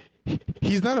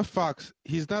 he's not a fox.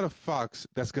 He's not a fox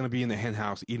that's gonna be in the hen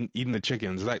house eating the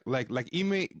chickens. Like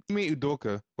Ime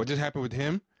Udoka. What just happened with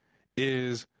him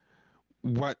is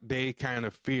what they kind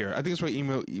of fear. I think that's why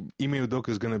Ime Udoka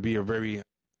is going to be a very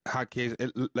hot case.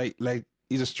 Like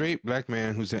he's a straight black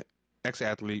man who's an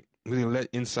ex-athlete who's been let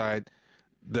inside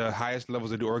the highest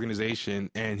levels of the organization,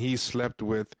 and he slept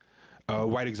with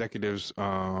white executives'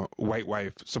 white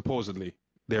wife. Supposedly,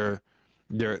 they're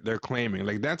they're claiming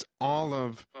like that's all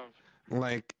of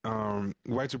like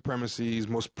white supremacy's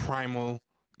most primal,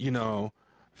 you know,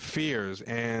 fears,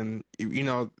 and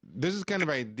this is kind of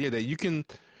idea that you can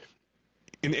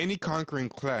in any conquering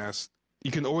class,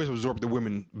 you can always absorb the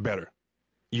women better.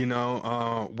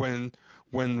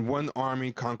 When one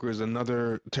army conquers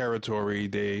another territory,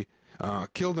 they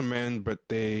kill the men, but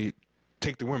they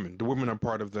take the women. The women are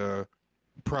part of the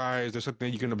prize. There's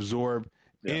something you can absorb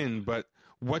Yeah. in. But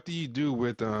what do you do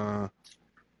with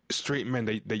straight men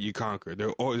that you conquer?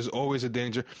 There's always a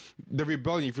danger. The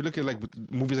rebellion. If you look at like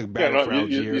movies like Yeah, Battle no, for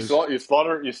Algiers,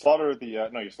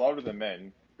 you slaughter the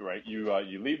men, right?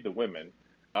 You leave the women.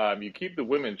 You keep the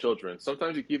women children.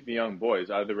 Sometimes you keep the young boys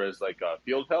either as like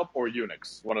field help or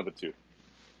eunuchs, one of the two.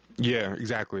 yeah,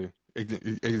 exactly.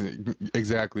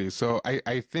 Exactly. So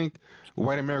I think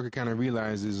white America kind of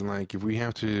realizes like if we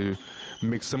have to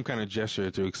make some kind of gesture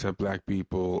to accept black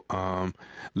people,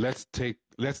 let's take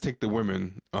the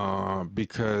women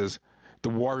because the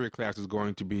warrior class is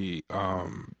going to be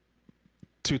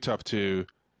too tough to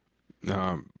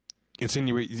um,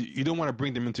 insinuate. You don't want to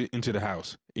bring them into the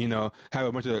house. Have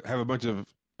a bunch of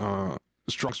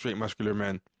strong, straight, muscular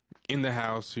men in the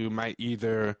house who might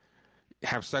either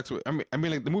have sex with. I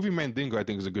mean, like the movie Mandingo, I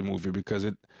think is a good movie because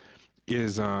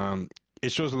is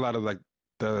it shows a lot of like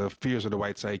the fears of the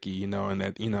white psyche, and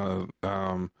that and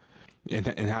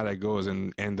how that goes,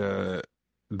 and the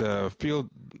field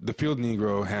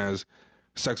Negro has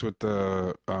sex with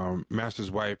the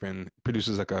master's wife and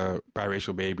produces like a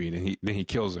biracial baby, and then he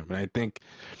kills him, and I think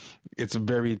it's a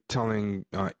very telling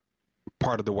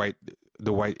part of the white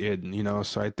id,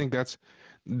 So I think that's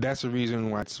the reason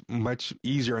why it's much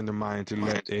easier in the mind to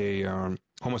let a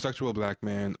homosexual black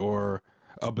man or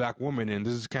a black woman in.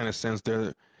 This is kind of sense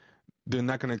they're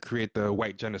not going to create the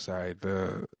white genocide,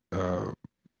 the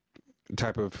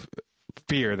type of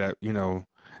fear that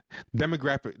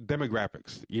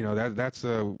demographics. That's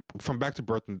from back to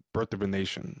birth of a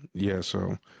nation. Yeah.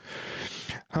 So,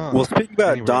 Well, speaking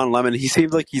about anyway, Don Lemon, he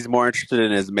seems like he's more interested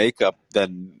in his makeup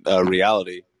than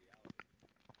reality.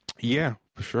 yeah,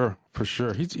 for sure.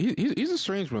 He's a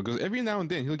strange one because every now and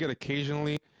then he'll get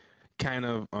occasionally kind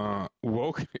of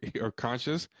woke or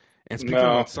conscious and speak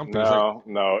about something.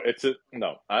 It's like,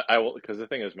 No. I will, because the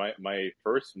thing is, my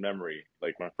first memory,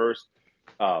 like my first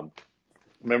um,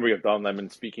 memory of Don Lemon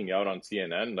speaking out on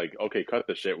CNN, like, okay, cut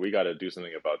the shit, we got to do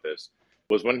something about this,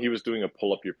 was when he was doing a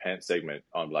pull up your pants segment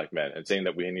on black men and saying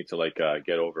that we need to like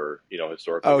get over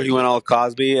historical Oh, he went racism. all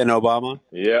Cosby and Obama?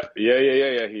 Yeah.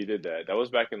 He did that. That was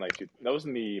back in that was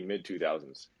in the mid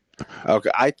 2000s. Okay.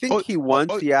 I think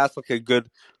oh, he asked like a good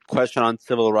question on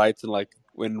civil rights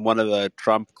in one of the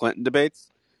Trump Clinton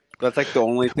debates. That's like the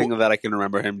only thing well, that I can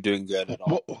remember him doing good at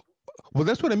all. well,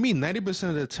 that's what I mean. 90%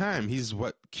 of the time, he's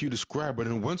what Q described, but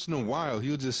then once in a while,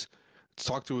 he'll just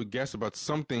talk to a guest about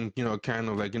something, kind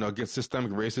of like, against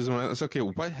systemic racism. It's okay.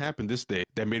 What happened this day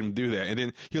that made him do that? And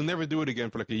then he'll never do it again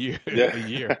for like a year. Yeah. A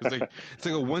year. It's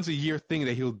like a once a year thing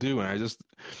that he'll do, and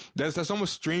that's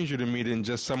almost stranger to me than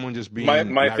just someone just my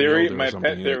being my Larry theory, Elder or my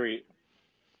something. pet theory.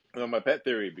 No, my pet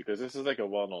theory, because this is like a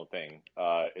well-known thing,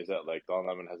 is that like Don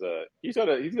Lemon has a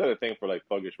thing for like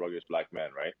thuggish, ruggish black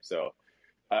men, right? So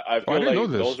I Oh, I feel didn't know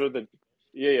like this.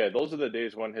 those are the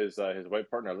days when his white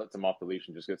partner lets him off the leash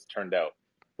and just gets turned out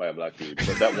by a black dude.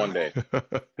 That one day.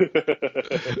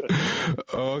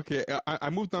 Okay, I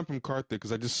moved on from Karthik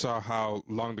because I just saw how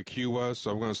long the queue was,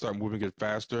 so I'm going to start moving it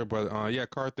faster. But yeah,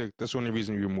 Karthik, that's the only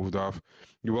reason you moved off.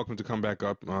 You're welcome to come back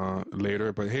up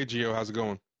later. But hey, Gio, how's it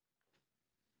going?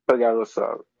 Guys, what's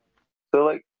up? So,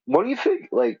 like, what do you think?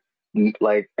 Like,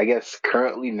 I guess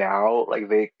currently now, like,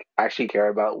 they actually care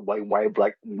about white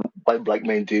black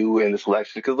men do in this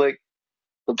election? Because, like,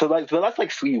 for the last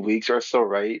like 3 weeks or so,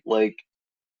 right? Like,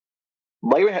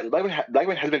 black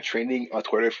man has been trending on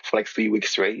Twitter for like 3 weeks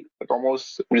straight, like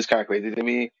almost, which is kind of crazy to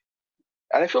me.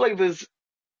 And I feel like there's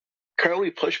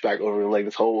currently pushback over like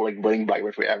this whole like blaming black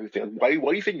men for everything. Why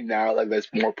do you think now like there's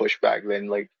more pushback than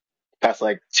like past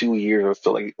like 2 years or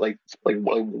so? Why do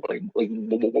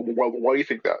you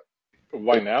think that?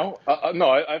 Why now? No,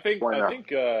 Why not? I think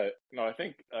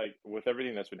with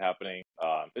everything that's been happening,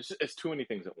 it's too many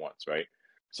things at once, right?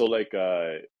 So like,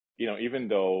 even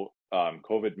though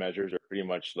COVID measures are pretty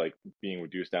much like being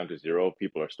reduced down to zero,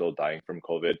 people are still dying from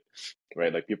COVID,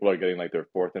 right? Like people are getting like their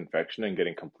fourth infection and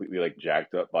getting completely like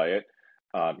jacked up by it.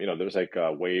 There's like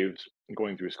waves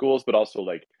going through schools, but also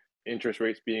like interest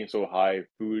rates being so high,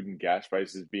 food and gas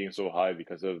prices being so high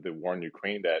because of the war in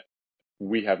Ukraine that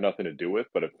we have nothing to do with,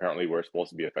 but apparently we're supposed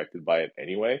to be affected by it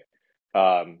anyway.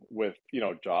 With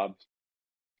jobs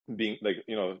being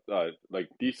like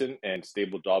decent and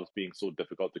stable jobs being so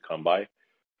difficult to come by,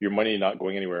 your money not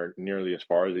going anywhere nearly as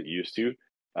far as it used to.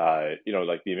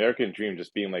 Like the American dream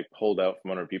just being like pulled out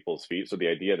from under people's feet. So the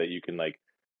idea that you can like,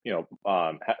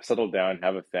 settle down,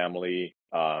 have a family,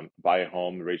 buy a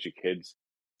home, raise your kids,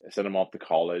 send them off to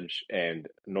college, and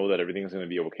know that everything's going to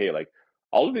be okay. Like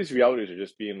all of these realities are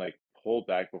just being like pulled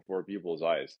back before people's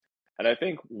eyes. And I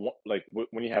think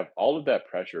when you have all of that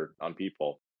pressure on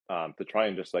people to try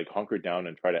and just like hunker down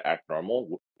and try to act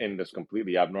normal in this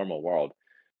completely abnormal world.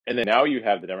 And then now you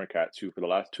have the Democrats who, for the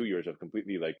last 2 years, have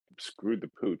completely like screwed the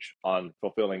pooch on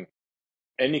fulfilling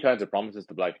any kinds of promises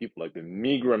to black people, like the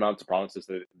meager amounts of promises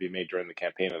that they made during the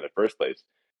campaign in the first place.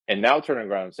 And now turning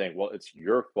around and saying, well, it's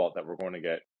your fault that we're going to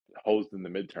get hosed in the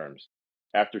midterms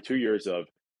after 2 years of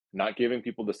not giving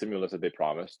people the stimulus that they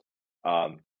promised,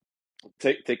 um,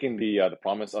 taking the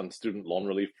promise on student loan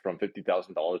relief from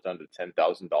 $50,000 down to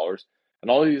 $10,000, and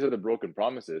all of these are the broken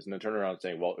promises, and then turn around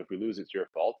saying, "Well, if we lose, it's your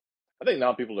fault." I think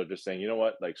now people are just saying, "You know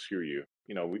what? Like, screw you.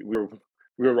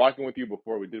 We were rocking with you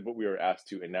before. We did what we were asked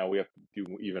to, and now we have to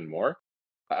do even more."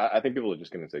 I think people are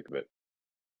just getting sick of it.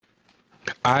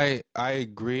 I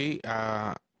agree.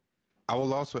 I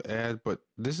will also add, but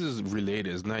this is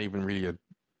related. It's not even really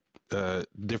a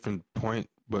different point,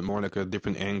 but more like a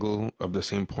different angle of the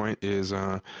same point. Is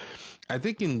I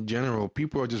think in general,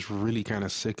 people are just really kind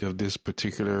of sick of this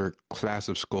particular class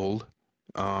of scold.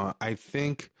 I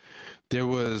think there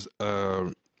was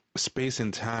a space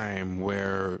and time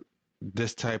where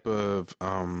this type of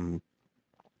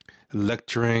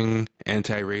lecturing,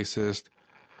 anti-racist,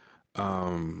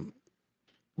 um,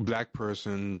 black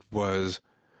person was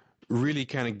really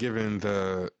kind of given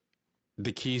the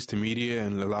keys to media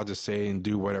and allowed to say and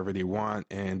do whatever they want,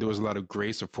 and there was a lot of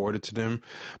grace afforded to them.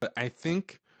 But I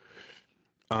think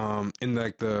in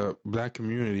like the black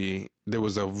community, there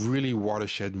was a really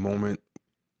watershed moment.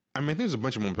 I mean, I think there's a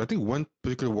bunch of moments, but I think one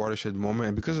particular watershed moment,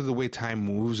 and because of the way time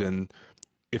moves and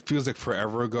it feels like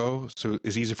forever ago, so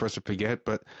it's easy for us to forget.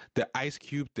 But the Ice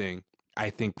Cube thing, I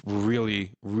think,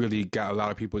 really, really got a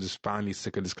lot of people just finally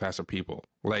sick of this class of people.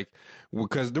 Like,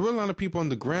 because there were a lot of people on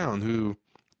the ground who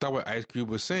thought what Ice Cube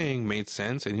was saying made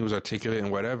sense and he was articulate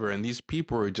and whatever, and these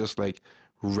people were just like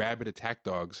rabid attack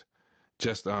dogs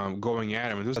just going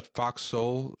at him. And there was that Fox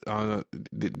Soul. Either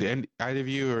of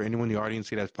you or anyone in the audience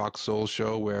see that Fox Soul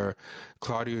show where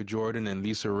Claudia Jordan and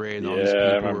Lisa Ray and all these Yeah,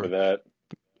 I people remember were, that.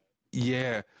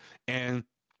 yeah, and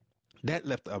that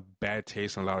left a bad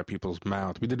taste in a lot of people's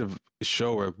mouths. We did a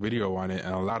show or a video on it,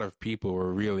 and a lot of people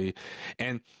were really,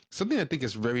 and something I think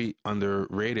is very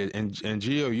underrated. And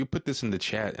Gio, you put this in the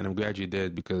chat, and I'm glad you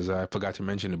did because I forgot to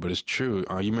mention it, but it's true.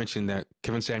 You mentioned that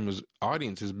Kevin Samuel's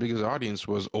audience, his biggest audience,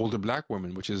 was older black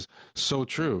women, which is so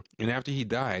true. And after he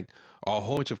died, a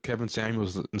whole bunch of Kevin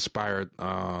Samuel's inspired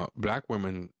black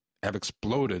women have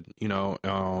exploded,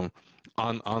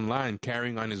 online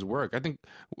carrying on his work. I think,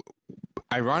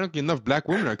 ironically enough, black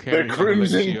women are The carrying on the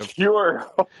legacy Crimson of,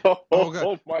 Cure. oh God,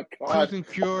 Oh my God. Crimson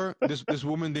Cure. This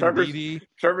woman named Dee Trevor's Dee.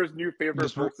 Trevor's new favorite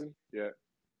This wo- person. Yeah.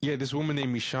 yeah, this woman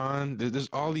named Michonne. There's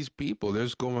all these people.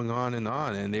 There's going on,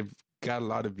 and they've got a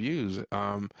lot of views.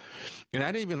 And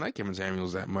I didn't even like Kevin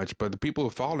Samuels that much, but the people who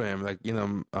follow him, like,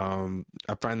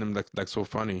 I find them like so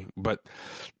funny. But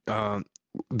um,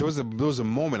 there was a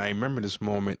moment, I remember this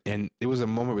moment, and it was a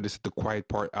moment where they said the quiet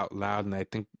part out loud, and I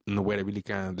think in a way that really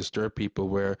kind of disturbed people,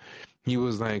 where he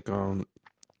was like,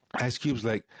 Ice Cube's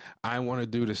like, I want to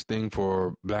do this thing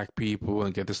for black people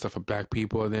and get this stuff for black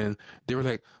people. And then they were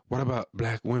like, what about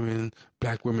black women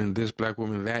this, black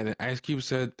women that? And Ice Cube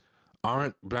said,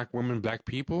 aren't black women black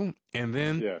people? And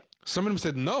then Yeah. some of them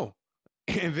said no.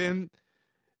 And then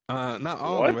not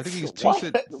all of them. I What? think these two What?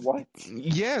 said What?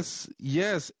 yes,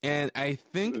 yes. And I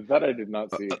think That I did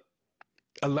not see.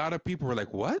 a lot of people were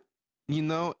like, "What?"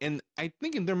 And I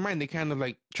think in their mind they kind of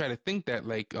like try to think that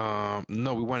like,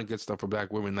 no, we want to get stuff for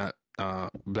black women, not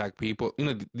black people.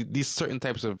 These certain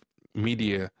types of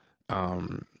media,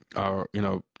 are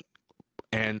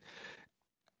and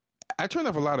I turned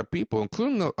off a lot of people,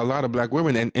 including a lot of black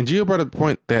women. And Gio brought up the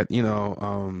point that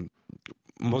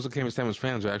most of Kevin Samuels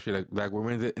fans are actually like black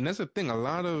women, and that's the thing. A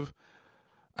lot of,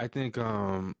 I think,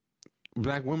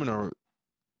 black women are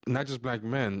not just black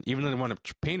men, even though they want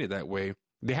to paint it that way,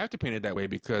 they have to paint it that way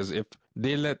because if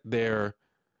they let their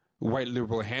white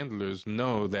liberal handlers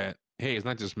know that, hey, it's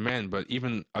not just men, but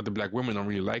even other black women don't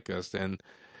really like us, then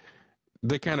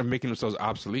they're kind of making themselves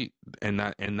obsolete and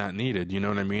not needed. You know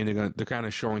what I mean? They're kind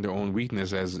of showing their own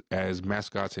weakness as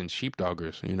mascots and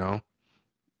sheepdoggers.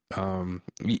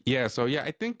 Yeah. So yeah,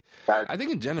 That I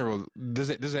think in general, there's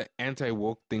an anti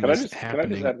woke thing Can I that's just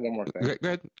happening. add one more thing? Go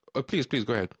ahead. Oh, please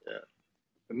go ahead. Yeah.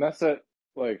 And that's that.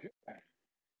 Like,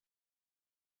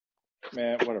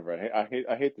 man, whatever. I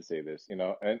hate to say this, you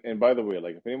know. And by the way,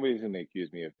 like, if anybody's gonna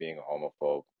accuse me of being a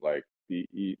homophobe, like,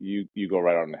 you go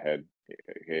right on the head.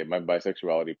 Okay, my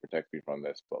bisexuality protects me from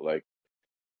this, but like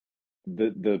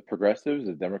the progressives,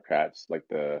 the Democrats, like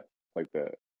the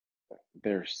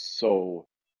they're so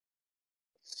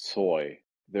soy.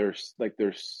 They're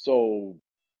so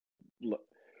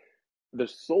they're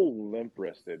so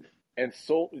limp-wristed and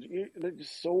they're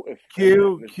just so effeminate.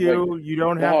 Q, And it's like, Q, you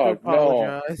don't have to dog, no,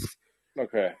 apologize.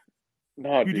 okay,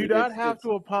 no, You do dude, not it's have it's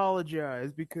to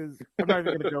apologize because I'm not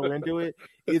even going to go into it.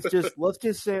 It's just, let's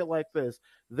just say it like this.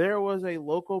 There was a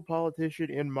local politician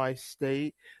in my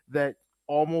state that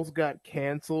almost got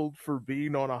canceled for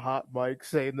being on a hot mic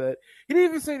saying that he didn't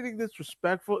even say anything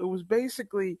disrespectful. It was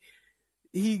basically,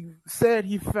 he said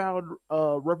he found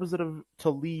Representative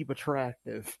Tlaib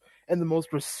attractive and the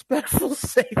most respectful,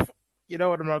 safe. You know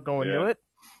what? I'm not going to yeah. it.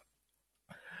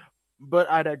 But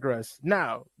I digress.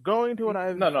 Now, going to what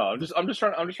I've No, no, I'm just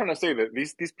trying to say that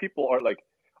these people are like,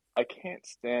 I can't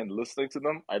stand listening to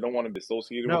them. I don't want to be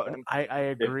associated with no, them. I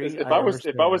If agree. if I I was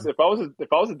if I was understand. if I was a,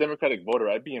 if I was a Democratic voter,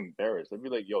 I'd be embarrassed. I'd be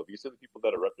like, yo, these are the people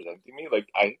that are representing me. Like,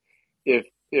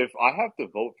 if I have to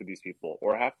vote for these people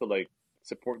or I have to like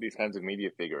support these kinds of media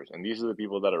figures, and these are the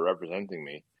people that are representing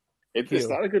me, it's Q.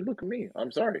 not a good look at me.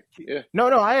 I'm sorry. Yeah, No,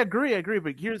 no, I agree. I agree.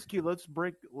 But here's Q. Let's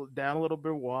break down a little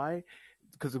bit why,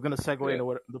 because I'm going to segue yeah. into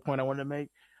what the point I wanted to make.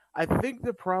 I think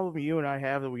the problem you and I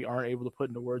have that we aren't able to put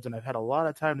into words, and I've had a lot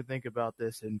of time to think about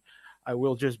this, and I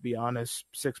will just be honest,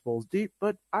 six bowls deep,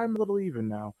 but I'm a little even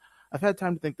now. I've had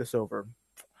time to think this over.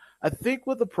 I think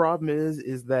what the problem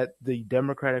is that the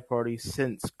Democratic Party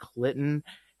since Clinton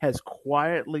has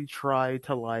quietly tried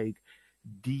to like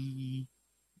de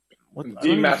what am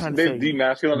I trying to They say?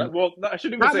 demasculine. Well, no, I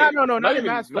shouldn't even Not say not it. no no Not not even,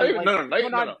 not emasculate even, like no, no, no no,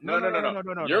 not no, no no, no no, no no, no no. no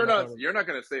no no no You're no not, no you're not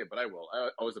gonna say it, but I will.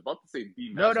 I was about to say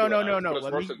no no demasculinize, no but no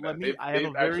it's worse than let that. me I have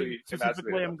a They've very actually specific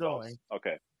way emasculated I'm themselves. going.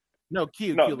 Okay. No,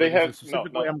 No, they like there's a have no,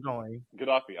 specific way no. I'm going.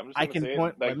 Gaddafi. I'm just I gonna can say it.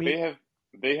 point let Like me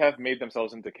they have made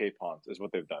themselves into capons, is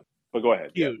what they've done. But go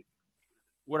ahead. Yeah. Q.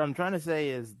 What I'm trying to say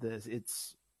is this: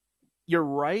 it's you're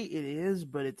right, it is,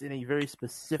 but it's in a very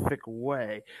specific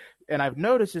way. And I've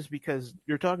noticed this because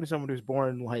you're talking to someone who's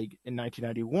born like in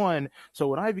 1991. So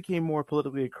when I became more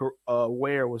politically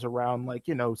aware was around like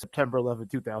September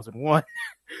 11th, 2001.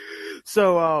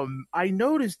 So I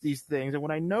noticed these things, and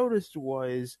what I noticed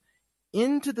was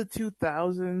into the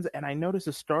 2000s, and I noticed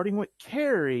it starting with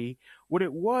Kerry. What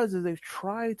it was is they've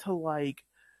tried to like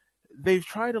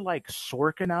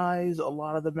Sorkinize a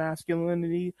lot of the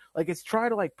masculinity. Like it's tried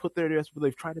to like put but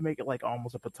they've tried to make it like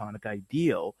almost a platonic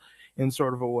ideal in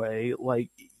sort of a way. Like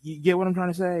you get what I'm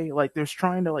trying to say? Like there's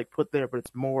trying to like put there, but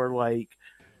it's more like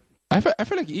I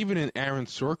feel like even in Aaron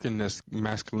Sorkin's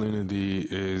masculinity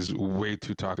is way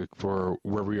too toxic for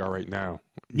where we are right now.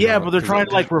 You Yeah, know, but they're because trying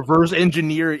to like reverse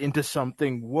engineer it into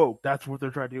something woke. That's what they're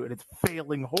trying to do, and it's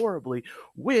failing horribly,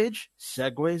 which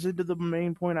segues into the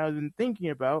main point I've been thinking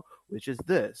about, which is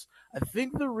this. I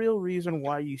think the real reason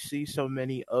why you see so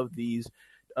many of these,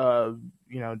 uh,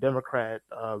 Democrat,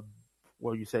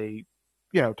 what you say,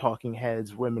 talking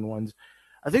heads, women ones,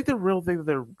 I think the real thing that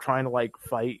they're trying to like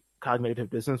fight cognitive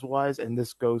dissonance wise, and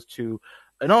this goes to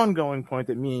an ongoing point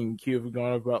that me and Q have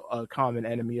gone about a common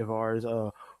enemy of ours,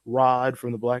 Rod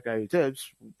from the Black Guy Who Tips.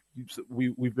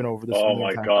 We've been over this a Oh million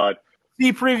my times. God!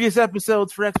 See previous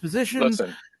episodes for exposition.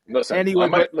 Listen. Anyway,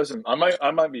 but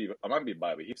I might be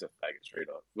bi, but he's a faggot straight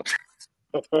up.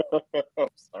 I'm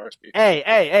sorry.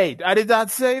 hey! I did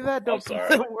not say that. I'm Don't put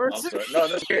sorry. the words I'm in. sorry. No,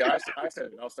 that's okay. I said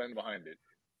it. I'll stand behind it.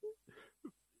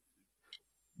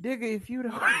 Nigga, if you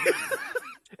don't.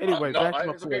 Anyway, No, back to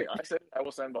my it's okay. point. I said it. I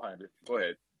will stand behind it. Go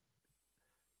ahead.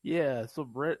 Yeah, so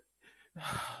Brett,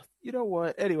 you know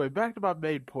what? Anyway, back to my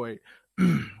main point.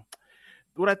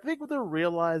 What I think what they're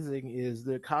realizing is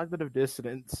the cognitive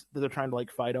dissonance that they're trying to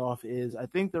like fight off is I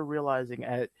think they're realizing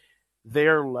at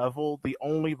their level the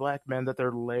only black men that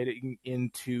they're letting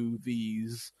into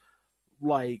these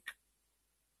like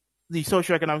the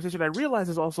socioeconomic situation I realize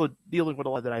is also dealing with a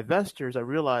lot of the divestors. I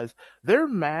realize they're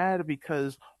mad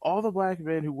because all the black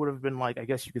men who would have been like, I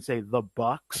guess you could say the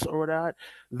bucks or whatnot,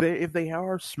 if they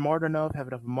are smart enough, have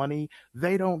enough money,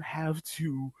 they don't have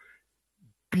to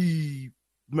be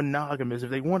monogamous. If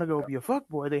they want to go be a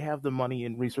fuckboy, they have the money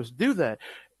and resources to do that.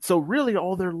 So really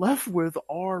all they're left with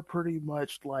are pretty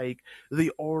much like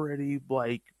the already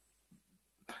like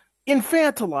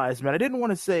infantilized man. I didn't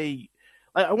want to say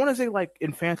I want to say like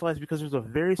infantilized because there's a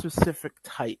very specific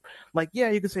type. Like, yeah,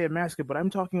 you could say emasculate, but I'm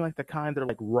talking like the kind that are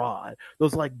like Rod.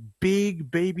 Those like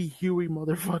big baby Huey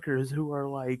motherfuckers who are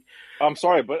like I'm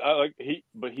sorry, but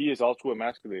he is also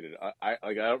emasculated. I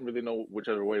don't really know which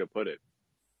other way to put it.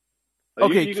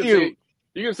 okay, You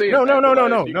can say No, no, no, no,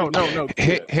 infantilized. no, no, no, no.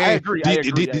 hey, Yeah. I hey, agree. I do, do,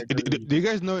 agree. I do, agree. do you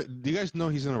guys know? Do you guys know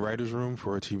he's in a writer's room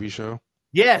for a TV show?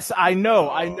 Yes, I know.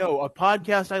 I Uh, know. A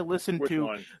podcast I listened which to.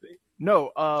 one?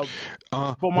 No,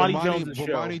 Bomani Jones' show.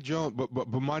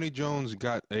 Bomani Jones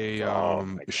got a Oh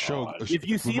my show. God. If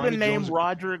you see the Bomani name Jones.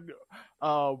 Roderick,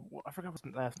 I forgot what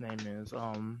his last name is.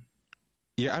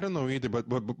 Yeah, I don't know either, but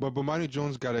Bomani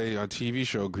Jones got a TV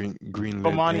show greenlit, and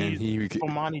Bomani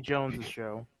Bomani Jones'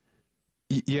 show.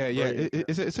 yeah, Right.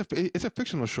 it's a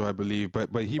fictional show, I believe, but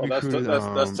he Oh, recruited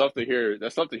that's tough to hear.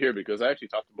 That's tough to hear because I actually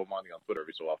talk to Bomani on Twitter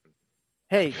every so often.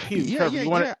 Hey, Q, Trevor, you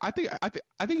want to? I think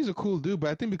he's a cool dude,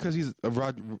 but I think because he's a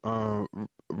Rod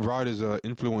is a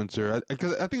influencer,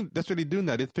 because I think that's what they're doing.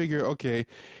 That they figure, okay,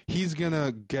 he's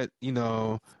gonna get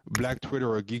Black Twitter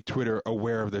or Geek Twitter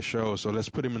aware of the show, so let's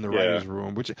put him in the Yeah, writers'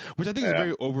 room, which I think is a yeah.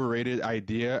 very overrated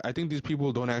idea. I think these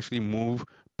people don't actually move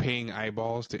paying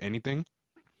eyeballs to anything,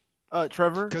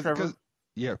 Trevor. because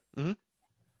yeah.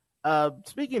 Mm-hmm.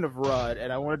 Speaking of Rod,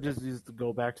 and I want to just to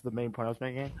go back to the main point I was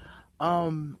making.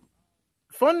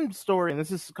 Fun story, and this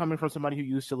is coming from somebody who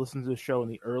used to listen to the show in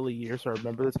the early years, so I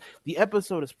remember this. The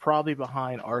episode is probably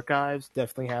behind archives,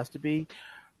 definitely has to be,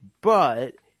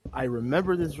 but I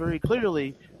remember this very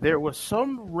clearly. There was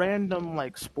some random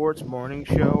like sports morning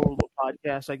show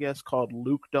podcast, I guess, called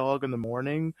Luke Dog in the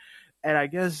Morning, and I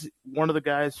guess one of the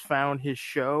guys found his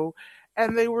show,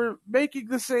 and they were making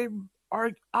the same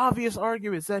obvious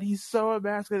arguments that he's so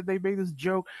emasculated. They made this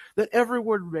joke that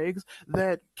everyone makes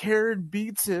that Karen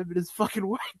beats him and his fucking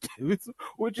white dudes,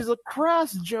 which is a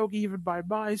crass joke even by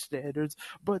my standards,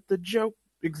 but the joke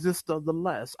exists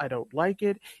nonetheless. I don't like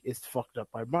it. It's fucked up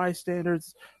by my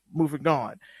standards. Moving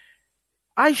on.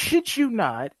 I shit you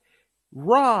not.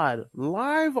 Rod,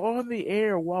 live on the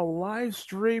air while live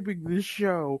streaming this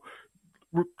show,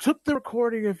 took the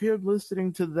recording of him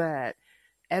listening to that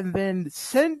and then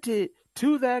sent it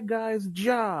to that guy's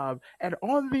job and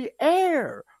on the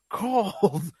air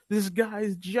called this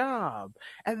guy's job.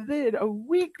 And then a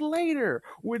week later,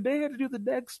 when they had to do the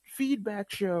next feedback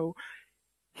show,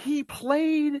 he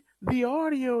played the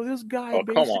audio. This guy Oh,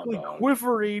 come on, basically dog.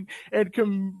 quivering and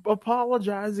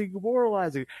apologizing,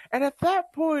 moralizing. And at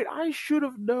that point, I should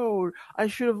have known. I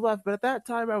should have left. But at that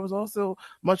time, I was also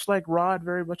much like Rod,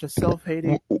 very much a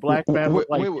self-hating black man with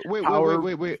like power I'm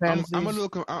a fantasies.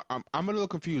 little I'm a little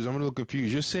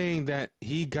confused. You're saying that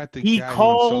he got the He guy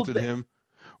who insulted called. him.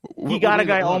 He got a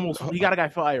guy Hold almost. on. He got a guy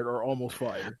fired or almost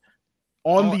fired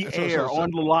on Oh, the air,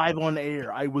 on the live on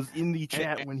air. I was in the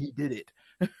chat when he did it.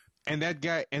 And that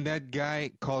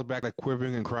guy called back like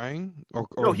quivering and crying, No,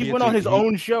 or he he had went on to his he.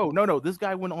 own show. No, this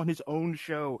guy went on his own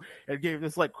show and gave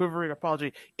this like quivering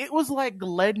apology. It was like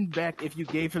Glenn Beck if you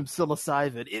gave him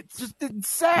psilocybin. It's just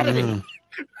insanity. Mm.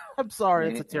 I'm sorry,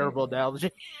 it's a terrible Mm-mm.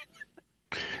 analogy.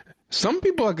 Some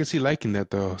people I can see liking that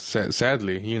though.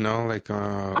 Sadly, I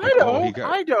oh, he don't.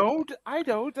 got. I don't. I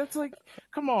don't. That's like,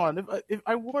 come on. If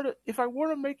I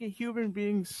want to make a human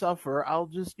being suffer, I'll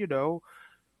just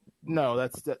no.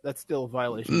 That's still a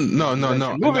violation of human No, no, no,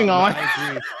 convention. no, Moving no. on. I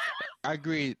agree. I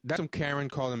agree. That's some Karen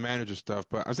calling manager stuff,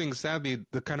 but I think sadly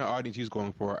the kind of audience he's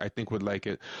going for, I think would like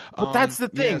it. But that's the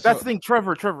Yeah. thing. That's So the thing,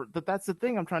 Trevor. That's the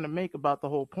thing I'm trying to make about the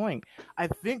whole point. I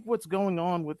think what's going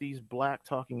on with these black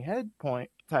talking head point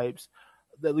types,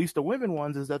 at least the women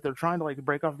ones, is that they're trying to like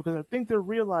break off because I think they're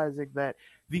realizing that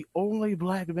the only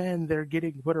black men they're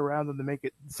getting put around them to make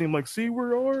it seem like, see, we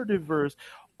are diverse,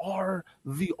 are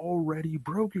the already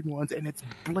broken ones, and it's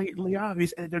blatantly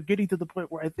obvious. And they're getting to the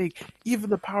point where I think even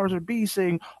the powers that be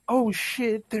saying, "Oh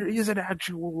shit, there is an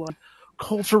actual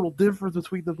cultural difference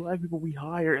between the black people we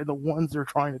hire and the ones they're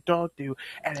trying to talk to,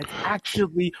 and it's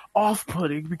actually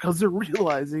off-putting because they're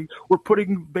realizing we're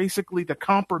putting basically the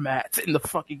compromats in the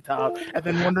fucking top, and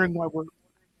then wondering why we're.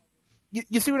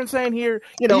 You see what I'm saying here?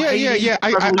 yeah, yeah, Hating yeah.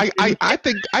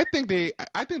 revolution. I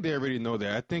think they already know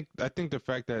that. I think the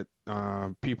fact that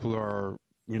people are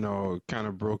kind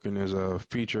of broken is a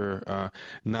feature,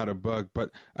 not a bug.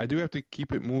 But I do have to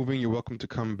keep it moving. You're welcome to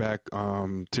come back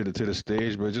to the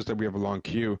stage, but it's just that we have a long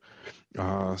queue.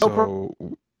 Uh, No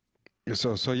problem.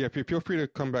 so so yeah, feel free to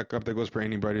come back up. That goes for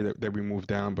anybody that we move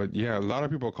down. But yeah, a lot of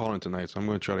people are calling tonight, so I'm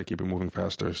going to try to keep it moving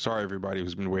faster. Sorry, everybody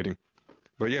who's been waiting.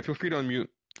 But yeah, feel free to unmute,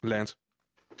 Lance.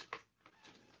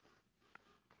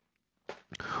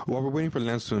 While we're waiting for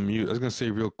Lance to unmute, I was going to say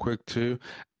real quick too.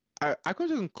 I come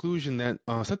to the conclusion that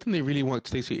something they really want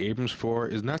Stacey Abrams for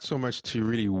is not so much to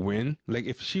really win. Like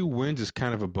if she wins, it's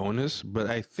kind of a bonus.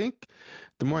 But I think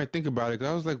the more I think about it, 'cause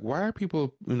I was like, why are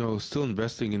people, still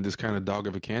investing in this kind of dog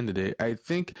of a candidate? I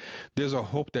think there's a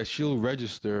hope that she'll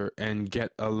register and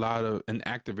get and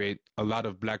activate a lot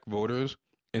of black voters,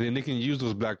 and then they can use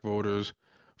those black voters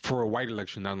for a white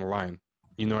election down the line.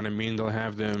 You know what I mean? They'll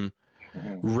have them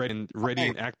ready Hey,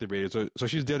 and activated. So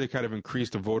she's there to kind of increase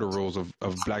the voter rolls of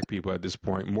black people at this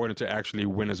point, more than to actually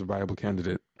win as a viable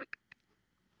candidate.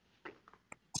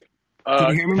 can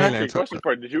you hear me Hey now? Actually, Lance. question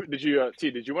for you. Did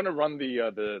you want to run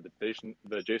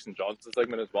the Jason Johnson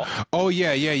segment as well? Oh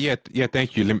yeah.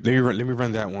 Thank you. Let me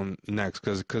run that one next,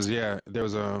 because yeah, there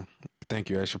was a. Thank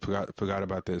you. I should forgot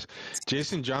about this.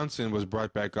 Jason Johnson was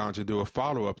brought back on to do a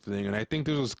follow up thing, and I think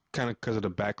this was kind of because of the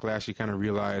backlash. He kind of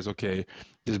realized, okay,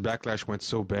 this backlash went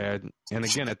so bad, and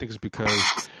again, I think it's because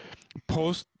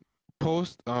post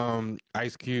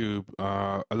Ice Cube,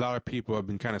 a lot of people have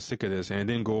been kind of sick of this, and it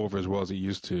didn't go over as well as it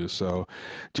used to. So,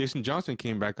 Jason Johnson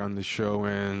came back on the show,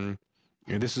 and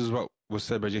this is what was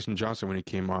said by Jason Johnson when he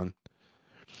came on.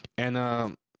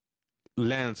 And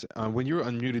Lance, when you were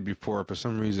unmuted before, for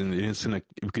some reason it didn't seem like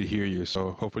we could hear you.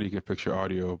 So hopefully you can fix your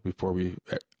audio before we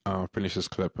finish this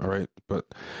clip. All right, but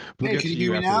we'll Hey, get can to you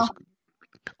hear you me after now? this.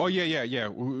 Oh yeah.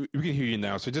 We can hear you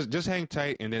now. So just hang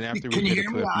tight, and then after we Can you play the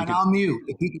hear me? clip, you And can. I'll mute.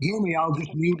 If you can hear me, I'll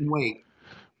just mute and wait.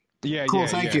 Yeah, Cool, yeah,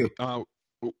 thank yeah.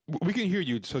 you. We can hear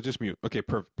you, so just mute. Okay,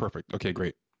 perfect. Okay,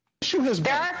 great. Issue has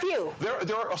There been are a few.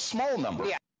 there are a small number.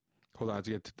 Yeah. Hold on,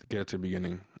 to get to the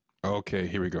beginning. Okay,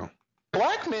 here we go.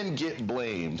 Black men get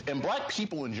blamed, and black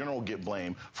people in general get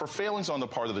blamed for failings on the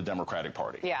part of the Democratic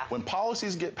Party. Yeah. When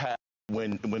policies get passed,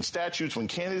 when statutes, when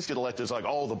candidates get elected, it's like,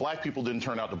 oh, the black people didn't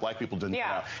turn out, the black people didn't turn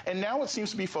out. And now it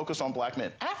seems to be focused on black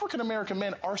men. African American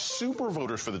men are super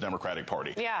voters for the Democratic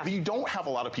Party. Yeah. You don't have a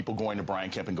lot of people going to Brian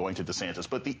Kemp and going to DeSantis,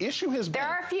 but the issue has been... There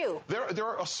are a few. There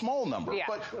are a small number, Yeah.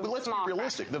 but let's be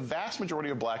realistic. The vast majority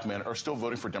of black men are still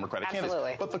voting for Democratic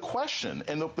candidates. But the question,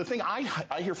 and the thing I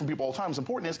hear from people all the time is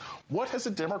important, is what has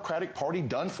the Democratic Party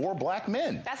done for black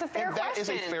men? That's a fair question. That is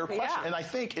a fair question. Yeah. And I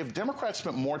think if Democrats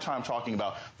spent more time talking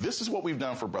about this is what we've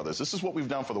done for brothers, this is what we've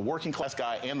done for the working class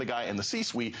guy and the guy in the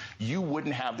C-suite, you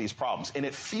wouldn't have these problems. And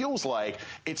it feels like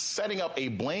it's setting up a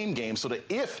blame game so that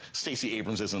if Stacey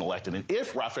Abrams isn't elected and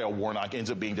if Raphael Warnock ends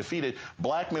up being defeated,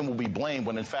 black men will be blamed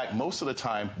when in fact most of the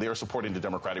time they are supporting the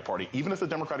Democratic Party, even if the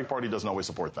Democratic Party doesn't always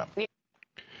support them.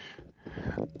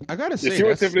 I gotta You say, see what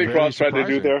that's Tiffany very Cross tried to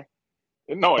do surprising.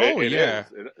 there? No, Oh it yeah.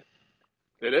 is.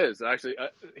 It is actually.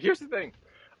 Here's the thing.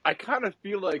 I kind of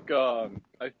feel like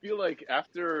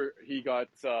after he got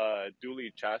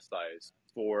duly chastised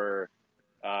for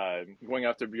going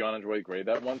after Breonna Joy Gray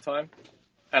that one time,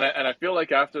 And I feel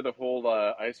like after the whole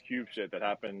Ice Cube shit that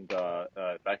happened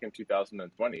back in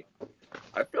 2020,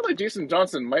 I feel like Jason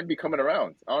Johnson might be coming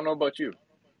around. I don't know about you.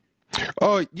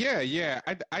 Oh yeah, yeah.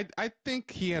 I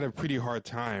think he had a pretty hard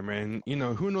time, and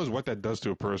who knows what that does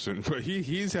to a person. But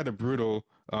he's had a brutal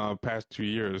past 2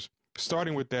 years.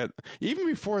 Starting with that, even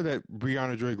before that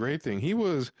Breonna Joy Gray thing, he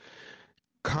was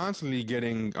constantly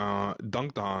getting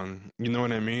dunked on. You know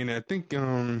what I mean? I think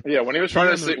Yeah, when he was he trying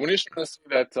to on say the when he was trying to say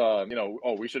that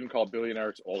oh, we shouldn't call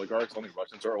billionaires oligarchs, only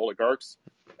Russians are oligarchs,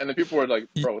 and then people were like,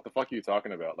 bro, what the fuck are you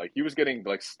talking about? Like he was getting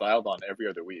like styled on every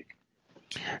other week.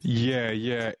 Yeah,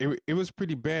 yeah, it was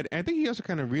pretty bad. I think he also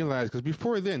kind of realized because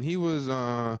before then he was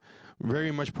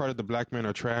very much part of the Black Men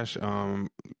Are Trash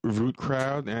root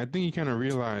crowd, and I think he kind of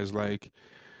realized like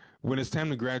when it's time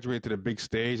to graduate to the big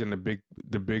stage and the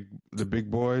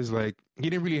big boys, like he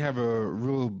didn't really have a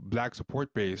real black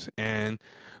support base, and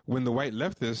when the white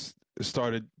leftists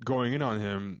started going in on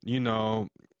him,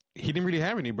 he didn't really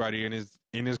have anybody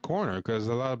in his corner because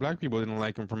a lot of black people didn't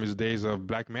like him from his days of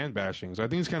black man bashing. So I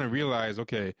think he's kind of realized,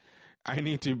 okay, I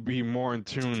need to be more in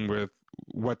tune with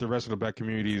what the rest of the black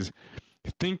community is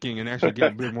thinking and actually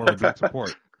get a bit more of a black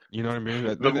support. You know what I mean?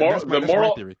 The That's my the that's my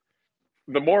moral theory.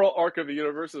 the moral arc of the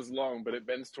universe is long, but it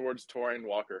bends towards Torian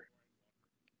Walker.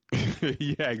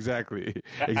 Yeah, exactly,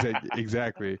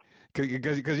 exactly.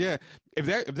 Because yeah, if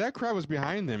that crowd was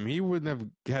behind him, he wouldn't have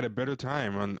had a better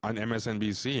time on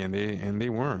MSNBC, and they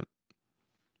weren't.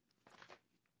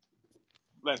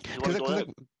 Lance, did you want to Because go because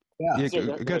ahead? Yeah. yeah, Sorry, go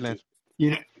go ahead, ahead, Lance.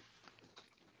 Chief.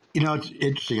 You know, it's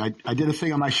interesting. I did a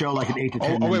thing on my show, like an 8 to Oh,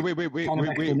 10 oh, minute wait, kind of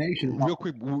wait, wait. explanation.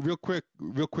 Real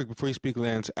quick before you speak,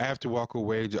 Lance. I have to walk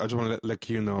away. I just want to let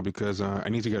you know because I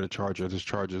need to get a charger. This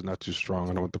charger is not too strong.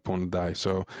 I don't want the phone to die.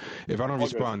 So if I don't All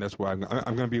good. respond, that's why I'm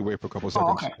going to be away for a couple of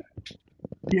Oh, seconds. okay.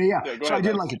 Yeah. Yeah, go So I ahead,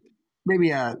 did Lance. like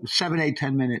maybe a 7, 8,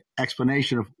 10 minute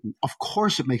explanation of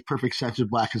course, it makes perfect sense with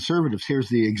black conservatives. Here's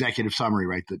the executive summary,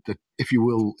 right? That if you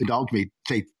will indulge me,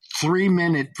 say 3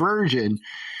 minute version,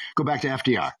 go back to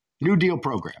FDR, New Deal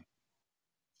program.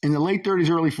 In the late 30s,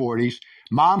 early 40s,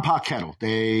 Ma and Pa Kettle,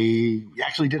 they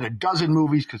actually did a dozen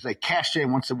movies because they cashed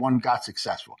in once the one got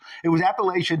successful. It was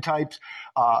Appalachian types,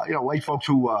 white folks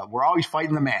who were always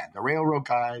fighting the man, the railroad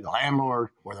guy, the landlord,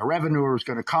 or the revenuer was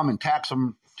going to come and tax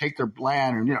them, take their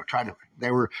land, and they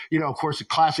were, of course, a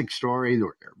classic story. They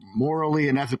were morally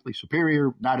and ethically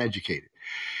superior, not educated.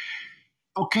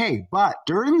 Okay, but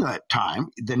during that time,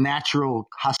 the natural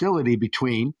hostility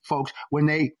between folks, when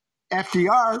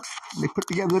FDR, they put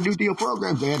together the New Deal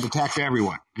programs, they had to tax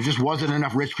everyone. There just wasn't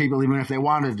enough rich people, even if they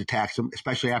wanted to tax them,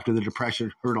 especially after the Depression,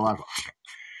 hurt a lot of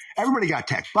everybody got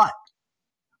taxed. But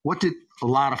what did a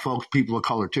lot of folks, people of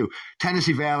color too,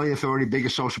 Tennessee Valley Authority,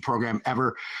 biggest social program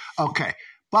ever. Okay,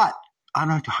 but on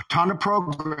a ton of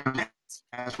programs,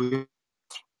 as we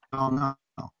all know,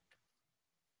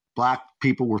 black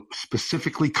people were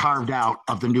specifically carved out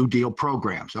of the New Deal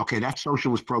programs. Okay, that's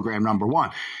socialist program number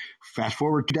one. Fast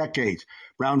forward 2 decades,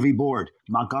 Brown v. Board,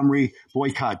 Montgomery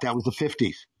boycott, that was the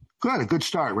 50s. Good, a good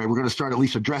start, right? We're going to start at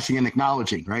least addressing and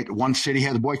acknowledging, right? One city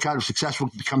had a boycott, was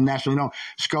successful, become nationally known.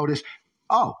 SCOTUS.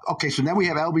 Oh, okay, so then we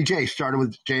have LBJ, started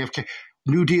with JFK.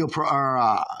 New Deal,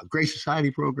 Great Society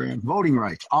program, voting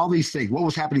rights, all these things. What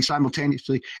was happening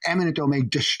simultaneously? Eminent domain,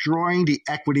 destroying the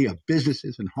equity of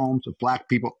businesses and homes of black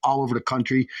people all over the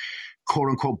country, quote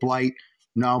unquote blight.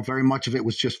 No, very much of it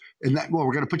was just, we're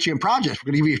going to put you in projects.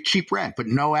 We're going to give you cheap rent, but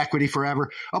no equity forever.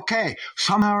 Okay,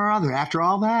 somehow or other, after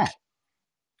all that,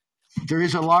 there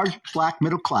is a large black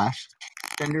middle class.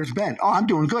 Then there's Ben. Oh, I'm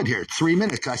doing good here. 3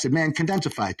 minutes. I said, man,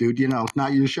 condensify, dude. It's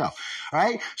not your show. All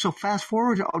right. So fast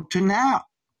forward to now.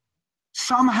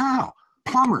 Somehow,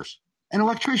 plumbers and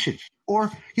electricians,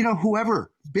 or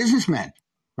whoever, businessmen,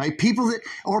 right? People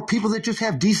that just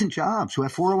have decent jobs, who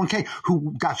have 401k,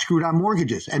 who got screwed on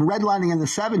mortgages and redlining in the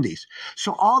 70s.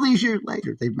 So all these years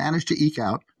later, they've managed to eke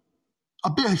out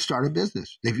start a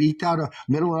business. They've eked out a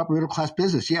upper middle class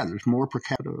business. Yeah, there's more per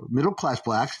capita middle class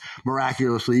blacks,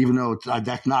 miraculously, even though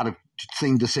that's not a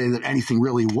thing to say that anything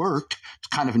really worked. It's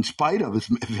kind of in spite of,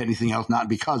 if anything else, not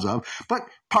because of, but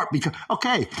part because.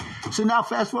 Okay, so now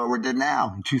fast forward to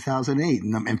now, in 2008,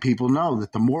 and people know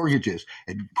that the mortgages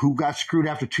and who got screwed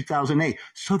after 2008.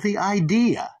 So the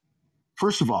idea,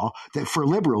 first of all, that for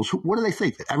liberals, what do they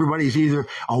think? That everybody's either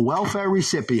a welfare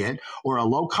recipient or a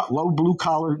low blue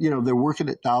collar, they're working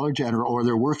at Dollar General or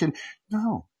they're working.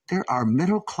 No, there are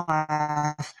middle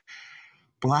class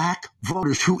black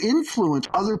voters who influence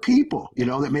other people,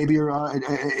 that maybe are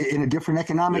in a different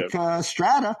economic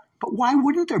strata. But why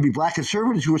wouldn't there be black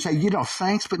conservatives who would say,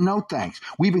 thanks, but no thanks?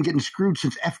 We've been getting screwed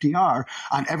since FDR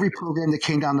on every program that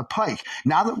came down the pike.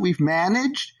 Now that we've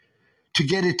managed to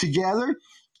get it together.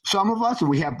 Some of us,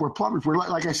 we're plumbers, we're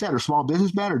like I said, or small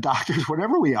businessmen or doctors,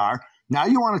 whatever we are. Now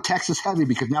you want to Texas heavy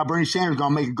because now Bernie Sanders is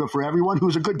going to make it good for everyone,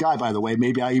 who's a good guy, by the way.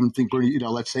 Maybe I even think Bernie,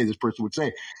 let's say this person would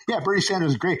say, yeah, Bernie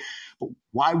Sanders is great. But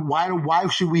why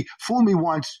should we fool me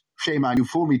once? Shame on you.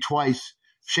 Fool me twice.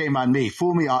 Shame on me.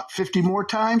 Fool me 50 more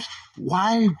times.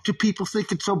 Why do people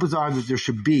think it's so bizarre that there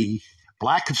should be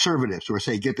black conservatives who are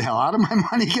saying, get the hell out of my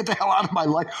money, get the hell out of my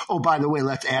life? Oh, by the way,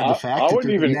 let's add the fact that I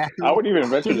wouldn't even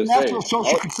venture there's a to say. natural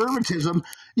social conservatism,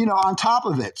 on top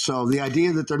of it. So the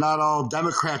idea that they're not all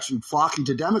Democrats and flocking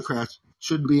to Democrats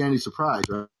shouldn't be any surprise,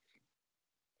 right?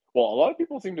 Well, a lot of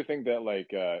people seem to think that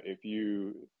if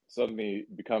you suddenly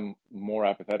become more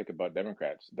apathetic about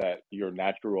Democrats, that your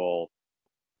natural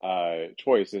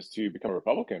choice is to become a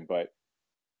Republican. But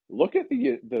look at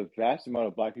the vast amount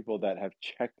of black people that have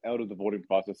checked out of the voting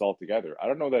process altogether. I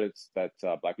don't know that it's that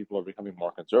black people are becoming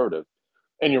more conservative.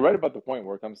 And you're right about the point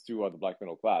where it comes to the black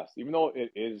middle class. Even though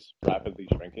it is rapidly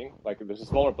shrinking, like there's a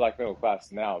smaller black middle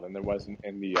class now than there was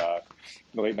in the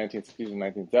late 1960s and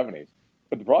 1970s.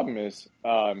 But the problem is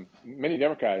many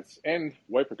Democrats and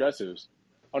white progressives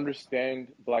understand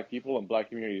black people and black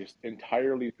communities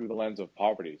entirely through the lens of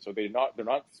poverty. So they're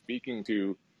not speaking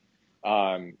to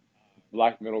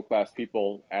black middle class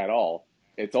people at all.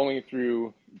 It's only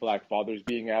through black fathers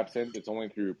being absent. It's only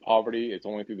through poverty. It's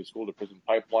only through the school to prison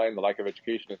pipeline, the lack of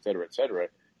education, et cetera, et cetera.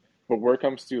 But where it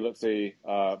comes to, let's say,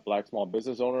 black small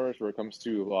business owners, where it comes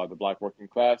to the black working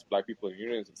class, black people in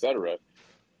unions, et cetera,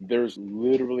 there's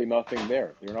literally nothing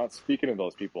there. You're not speaking to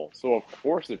those people. So, of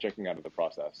course, they're checking out of the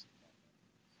process.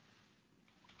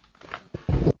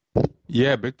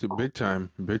 Yeah, big time.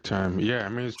 Yeah, I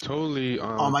mean it's totally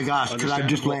Oh my gosh! Could I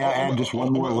just understandable. add just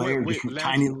one more layer, just a Lance,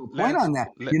 tiny little point on that?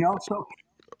 So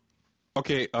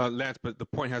okay, Lance, but the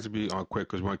point has to be quick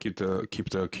because we want to keep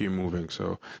the queue moving.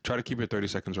 So try to keep it 30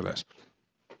 seconds or less.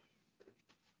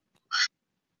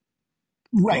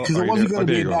 right, because Are it you there? wasn't going Oh, to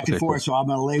there be you a go. back and Okay, cool. forth, so I'm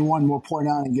going to lay one more point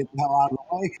on and get the hell out of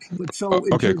the way. But so,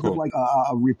 in Okay, terms of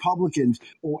cool. Republicans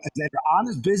that are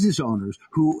honest business owners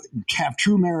who have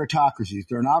true meritocracies,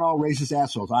 they're not all racist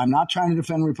assholes. I'm not trying to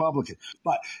defend Republicans,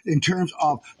 but in terms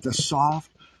of the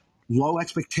soft, low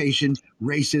expectation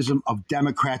racism of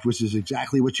Democrats, which is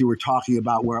exactly what you were talking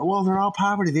about, where, well, they're all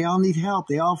poverty, they all need help,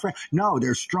 no,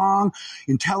 they're strong,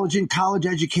 intelligent, college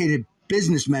educated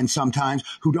businessmen sometimes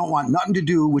who don't want nothing to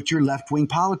do with your left wing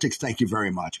politics. Thank you very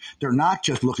much. They're not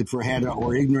just looking for a handout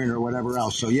or ignorant or whatever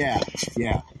else. So yeah.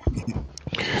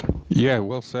 Yeah,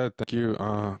 well said. Thank you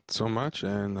so much.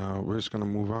 And we're just going to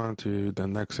move on to the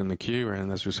next in the queue.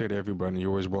 And as we say to everybody, you're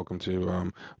always welcome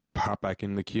to hop back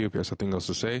in the queue if you have something else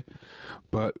to say.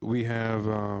 But we have,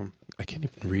 I can't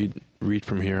even read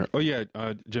from here. Oh, yeah,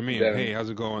 Jameen. Hey, how's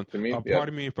it going?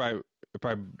 Pardon me if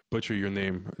I butcher your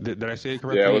name. Did I say it Yeah,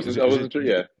 correctly? I wasn't sure.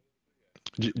 Yeah,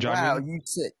 Wow, Jameen?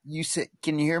 you said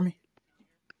can you hear me?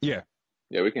 Yeah.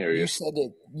 yeah, we can hear you. You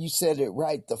said it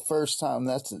right the first time.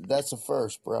 That's a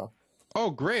first, bro. Oh,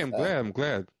 great. I'm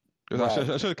glad. I should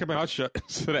Right. have kept my mouth shut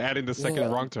instead of adding the second Yeah.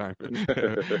 wrong time.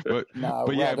 Nah,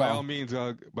 but yeah, right on.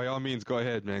 by all means, go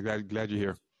ahead, man. Glad you're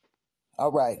here.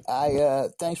 All right. I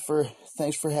thanks for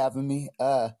having me.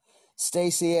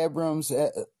 Stacey Abrams,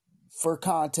 for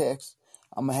context,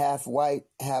 I'm a half white,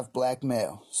 half black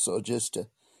male. So just to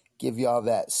give y'all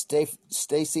that.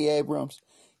 Stacey Abrams,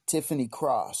 Tiffany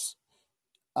Cross.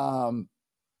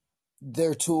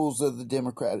 They're tools of the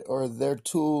Democrat, or they're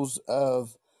tools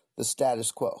of the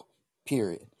status quo,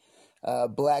 period.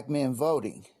 Black men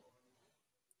voting.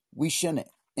 We shouldn't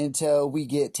until we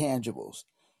get tangibles.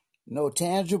 No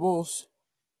tangibles,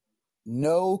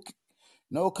 no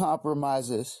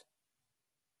compromises,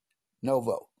 no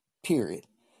vote, period.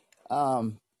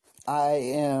 I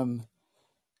am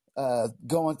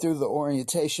going through the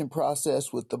orientation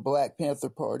process with the Black Panther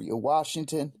Party of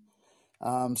Washington.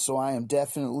 So I am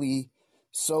definitely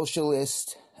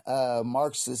socialist,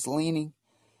 Marxist leaning.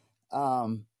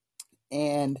 And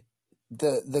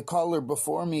the caller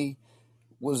before me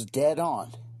was dead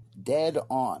on.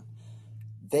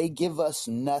 They give us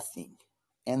nothing,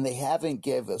 and they haven't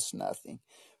give us nothing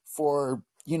for,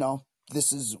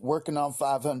 this is working on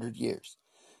 500 years.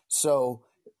 So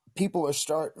people are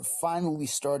finally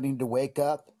starting to wake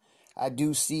up. I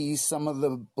do see some of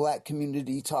the black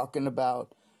community talking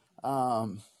about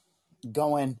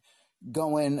going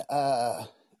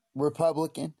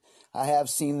Republican. I have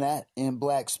seen that in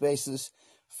black spaces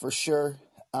for sure.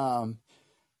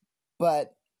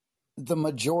 But the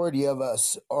majority of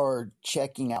us are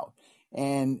checking out,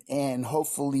 and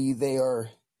hopefully they are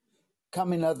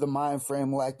coming out of the mind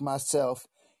frame like myself.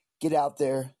 Get out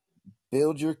there,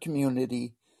 build your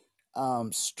community,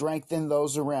 strengthen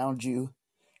those around you,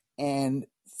 and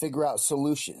figure out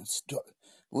solutions.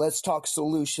 Let's talk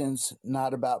solutions,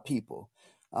 not about people.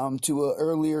 To an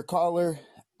earlier caller,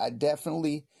 I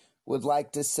definitely would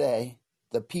like to say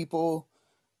the people,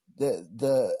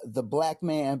 the black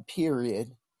man,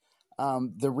 period.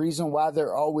 The reason why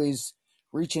they're always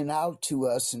reaching out to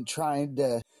us and trying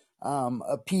to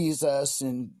appease us,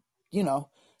 and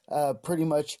pretty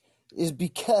much is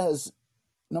because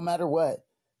no matter what,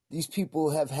 these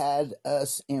people have had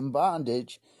us in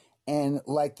bondage. And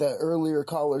like the earlier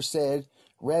caller said,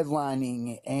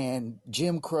 redlining and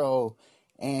Jim Crow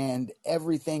and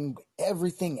everything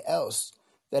else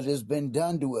that has been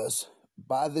done to us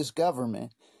by this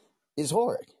government is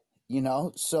horrid,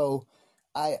 So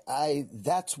I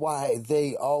that's why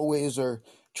they always are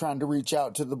trying to reach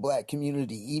out to the black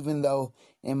community, even though,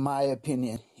 in my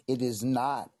opinion, it is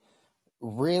not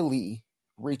really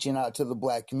reaching out to the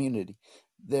black community.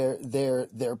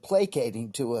 They're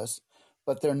placating to us,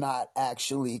 but they're not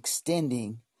actually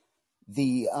extending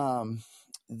the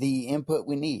input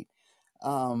we need,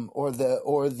 or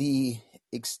the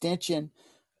extension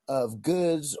of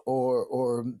goods,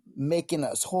 or making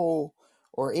us whole,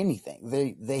 or anything.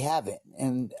 They haven't,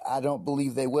 and I don't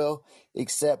believe they will,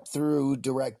 except through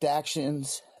direct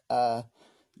actions.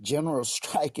 General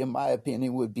strike, in my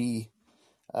opinion, would be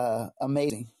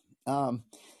amazing.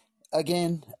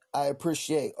 Again, I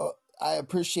appreciate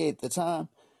the time.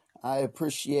 I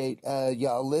appreciate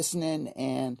y'all listening,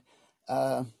 and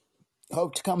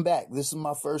hope to come back. This is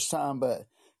my first time, but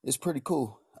it's pretty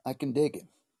cool. I can dig it.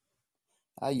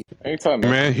 Anytime,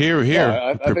 man. Man, here, No, here.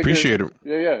 I think you're, Appreciate it.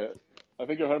 yeah. I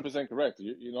think you're 100% correct.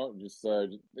 Just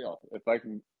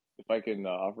if I can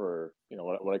offer,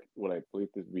 what I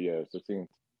believe to be a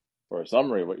succinct or a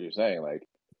summary of what you're saying, like,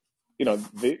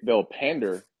 they'll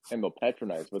pander and they'll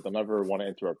patronize, but they'll never want to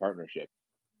enter a partnership.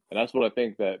 And that's what I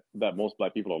think that most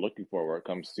black people are looking for when it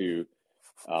comes to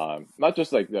not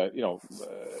just like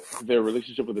their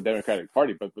relationship with the Democratic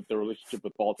Party, but their relationship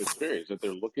with politics. Period. That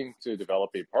they're looking to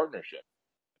develop a partnership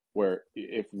where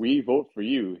if we vote for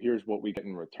you, here's what we get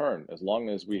in return, as long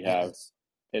as we have Yes.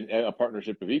 a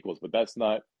partnership of equals. But that's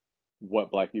not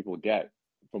what black people get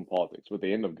from politics. What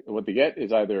they get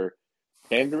is either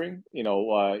pandering, you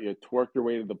twerk your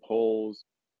way to the polls,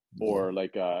 Yeah. or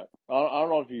like I don't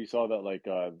know if you saw that, like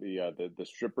the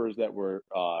strippers that were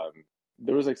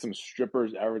there was like some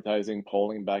strippers advertising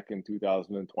polling back in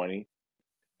 2020.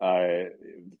 Uh,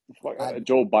 I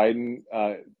Joe Biden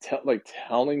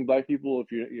telling black people,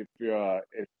 if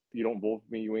you don't vote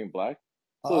for me, you ain't black.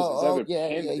 So oh yeah,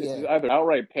 yeah, it's yeah. either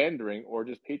outright pandering or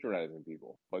just patronizing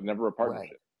people, but never a Right.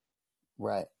 partnership.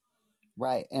 Right.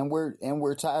 Right. And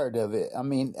we're tired of it. I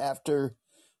mean, after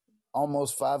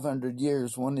almost 500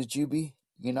 years, wouldn't it you be?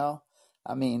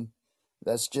 I mean,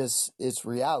 that's just, it's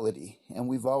reality, and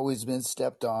we've always been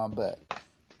stepped on.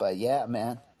 But yeah,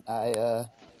 man,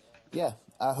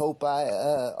 I hope I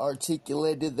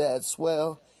articulated that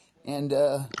swell, and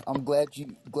I'm glad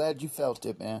you felt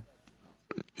it, man.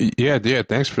 Yeah, yeah.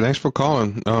 Thanks for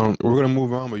calling. We're gonna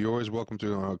move on, but you're always welcome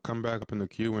to come back up in the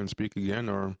queue and speak again,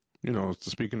 or to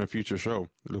speak in a future show.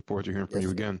 Look forward to hearing from Yes,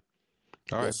 you sir. again.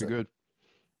 All right, Yes, be sir. good.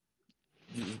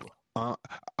 You as well. Uh,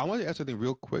 I want to ask something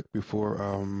real quick before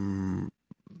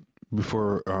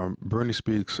Bernie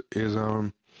speaks. Is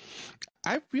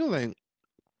I feel like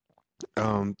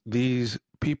these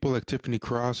people like Tiffany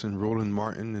Cross and Roland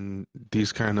Martin and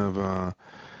these kind of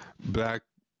black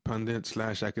pundits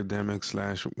slash academics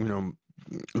slash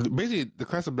basically the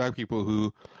class of black people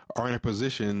who are in a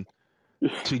position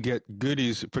to get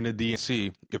goodies from the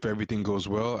DNC if everything goes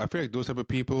well. I feel like those type of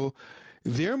people,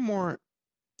 they're more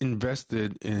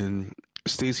invested in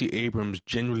Stacey Abrams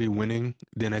generally winning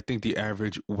than I think the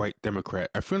average white Democrat.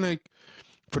 I feel like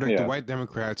for like the Yeah, white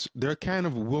Democrats, they're kind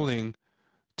of willing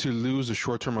to lose a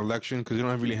short-term election because they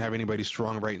don't really have anybody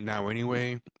strong right now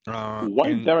anyway.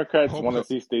 white In Democrats hopes want to of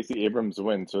see Stacey Abrams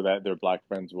win so that their black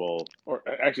friends will, or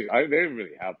actually, they don't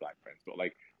really have black friends, but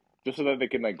like just so that they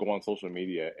can like go on social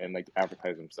media and like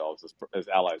advertise themselves as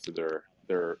allies to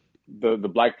the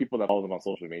black people that follow them on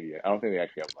social media. I don't think they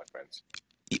actually have black friends.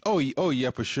 oh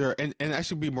yeah, for sure. And I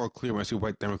should be more clear when I say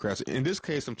white Democrats. In this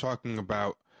case, I'm talking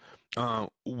about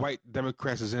white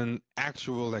Democrats as in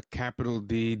actual like capital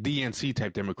D DNC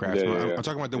type Democrats. Yeah, No, yeah, I'm, yeah, I'm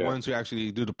talking about the yeah. ones who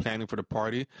actually do the planning for the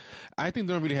party. I think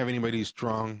they don't really have anybody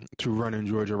strong to run in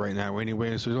Georgia right now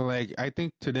anyway. So they're like, I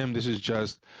think to them this is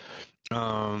just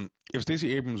if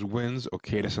Stacey Abrams wins,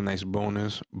 okay, that's a nice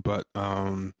bonus. But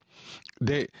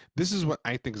they this is what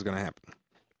I think is gonna happen.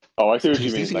 Oh, I see what To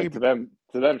you mean. Stacey Like Abrams,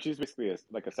 to them, she's basically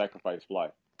like a sacrifice fly.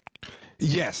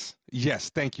 Yes, yes,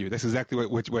 thank you. That's exactly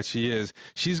what she is.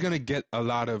 She's gonna get a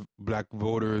lot of black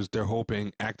voters. They're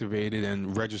hoping activated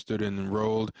and registered and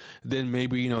enrolled. Then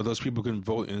maybe those people can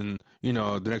vote in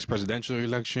the next presidential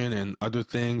election and other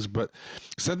things. But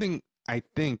something I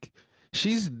think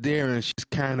she's there and she's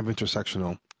kind of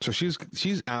intersectional. So she's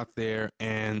out there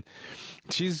and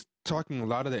she's talking a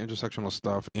lot of the intersectional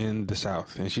stuff in the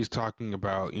South, and she's talking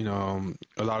about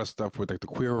a lot of stuff with like the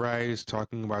queer rights,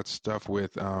 talking about stuff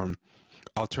with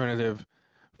alternative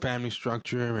family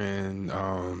structure and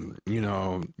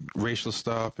racial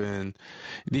stuff and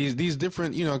these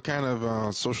different kind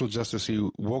of social justice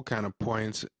woke kind of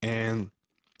points. And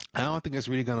I don't think it's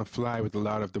really going to fly with a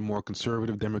lot of the more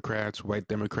conservative Democrats, white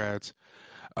Democrats,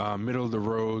 middle of the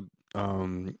road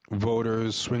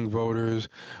voters, swing voters.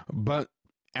 But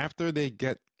after they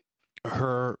get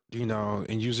her,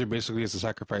 and use her basically as a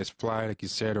sacrifice fly, like you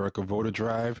said, or like a voter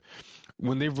drive,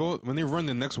 when they run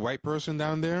the next white person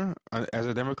down there as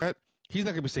a Democrat, he's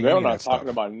not gonna be saying They're any of not that talking stuff.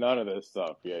 about none of this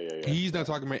stuff. Yeah, yeah, yeah. He's not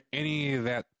talking about any of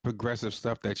that progressive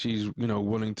stuff that she's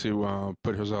willing to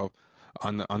put herself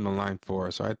on the line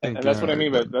for. So I think And that's what I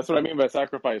mean. that, But that's what I mean by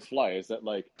sacrifice fly. Is that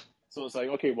like? So it's like,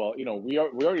 okay, well, we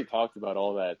already talked about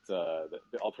all that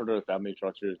the alternative family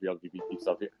structures, the LGBT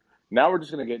stuff. Here. Now we're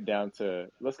just gonna get down to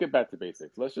let's get back to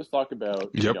basics. Let's just talk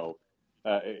about yep,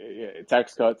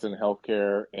 tax cuts and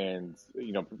healthcare and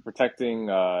protecting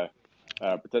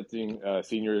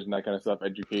seniors and that kind of stuff,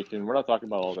 education. We're not talking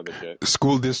about all that other shit.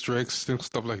 school districts,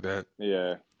 stuff like that.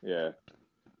 Yeah, yeah.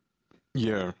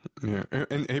 Yeah, yeah.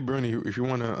 And hey, Bernie, if you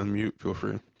want to unmute, feel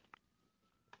free.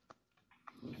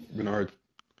 Bernard.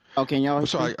 Oh, can y'all I'm hear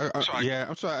sorry. me? Yeah,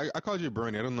 I'm sorry. I called you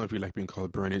Bernie. I don't know if you like being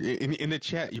called Bernie. In the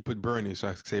chat, you put Bernie, so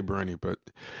I say Bernie. But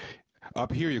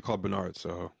up here, you call Bernard.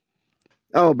 So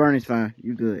Oh, Bernie's fine.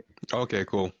 You good. okay,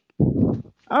 cool.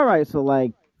 All right. So,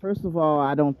 like, first of all,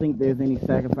 I don't think there's any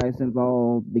sacrifice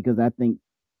involved because I think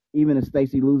even if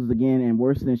Stacey loses again and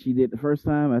worse than she did the first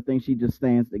time, I think she just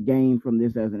stands to gain from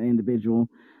this as an individual.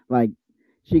 Like,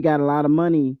 she got a lot of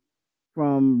money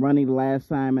from running the last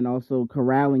time and also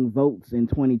corralling votes in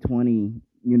 2020,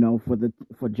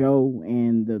 for Joe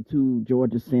and the two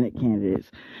Georgia Senate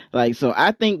candidates. Like, so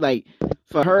I think, like,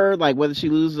 for her, like, whether she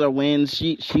loses or wins,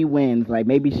 she wins. Like,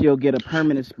 maybe she'll get a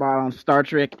permanent spot on Star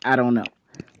Trek. I don't know.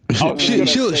 I was just She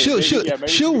gonna And she'll say she'll maybe she'll yeah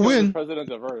maybe she she'll becomes the win.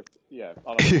 president of Earth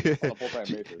on a full time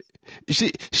she, basis.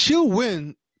 she'll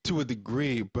win to a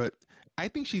degree, but I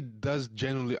think she does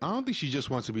generally. I don't think she just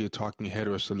wants to be a talking head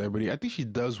or a celebrity. I think she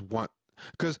does want,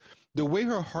 because the way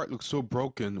her heart looked so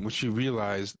broken when she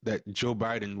realized that Joe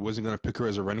Biden wasn't going to pick her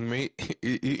as a running mate.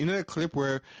 You know that clip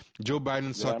where Joe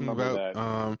Biden's Yeah, I talking remember about, that.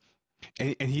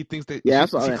 and he thinks that yeah, I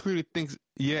saw she that. clearly thinks,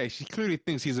 yeah, she clearly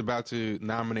thinks he's about to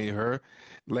nominate her.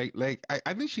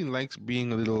 I think she likes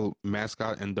being a little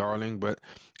mascot and darling, but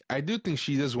I do think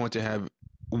she does want to have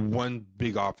one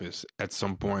big office at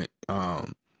some point,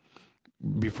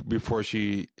 before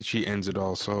she ends it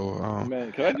all. So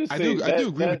Man, can I just say I do that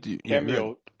agree with you. Yeah, good.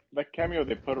 that cameo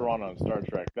they put her on Star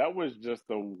Trek, that was just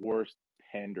the worst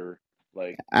pander.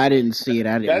 Like I didn't see it.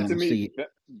 I didn't that want to to me, see it.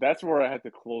 that's where I had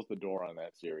to close the door on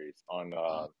that series on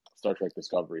Star Trek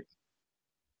Discovery.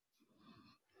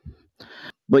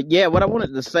 But yeah, what I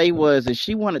wanted to say was if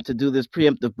she wanted to do this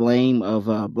preemptive blame of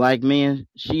black men,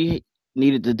 she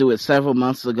needed to do it several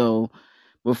months ago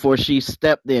before she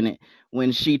stepped in it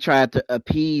when she tried to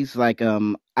appease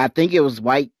I think it was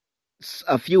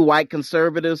a few white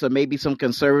conservatives or maybe some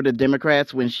conservative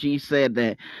Democrats when she said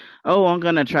that, oh, I'm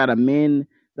gonna try to mend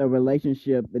the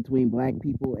relationship between black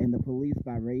people and the police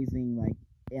by raising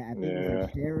yeah, I think it was Yeah,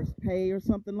 sheriff's pay or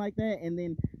something like that. And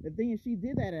then the thing is she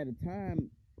did that at a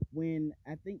time when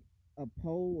I think a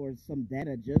poll or some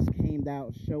data just came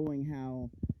out showing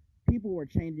how people were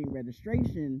changing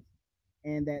registrations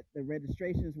and that the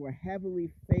registrations were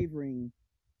heavily favoring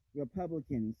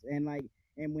Republicans.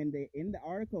 And when they in the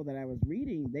article that I was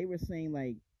reading, they were saying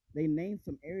they named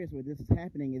some areas where this is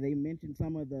happening, and they mentioned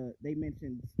they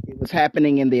mentioned it was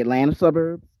happening in the Atlanta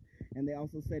suburbs, and they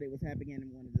also said it was happening in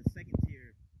one of the second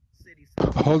tier cities.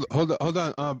 Hold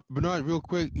on, Bernard, real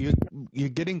quick. You're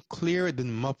getting clear,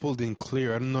 then muffled and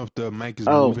clear. I don't know if the mic is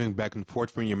Oh, moving back and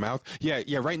forth from your mouth. Yeah,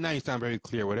 yeah. Right now you sound very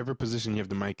clear. Whatever position you have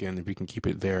the mic in, if you can keep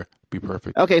it there, be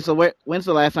perfect. okay. So when's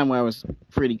the last time where I was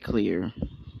pretty clear?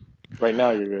 right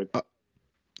now you're good. Uh,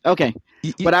 Okay.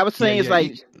 What I was yeah, saying is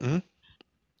yeah. Mhm.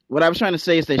 what I was trying to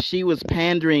say is that she was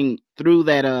pandering through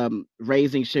that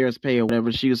raising shares pay or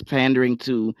whatever. She was pandering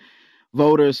to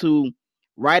voters who,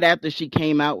 right after she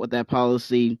came out with that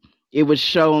policy, it was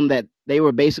shown that they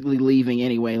were basically leaving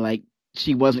anyway. Like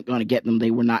she wasn't going to get them;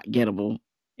 they were not gettable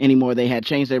anymore. They had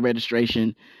changed their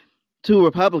registration, two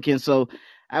Republicans. So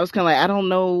I was kind of like, I don't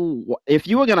know if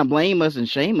you were gonna blame us and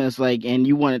shame us, like, and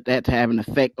you wanted that to have an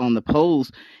effect on the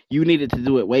polls, you needed to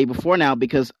do it way before now,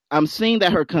 because I'm seeing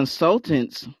that her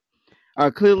consultants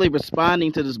are clearly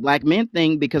responding to this black men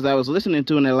thing, because I was listening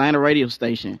to an Atlanta radio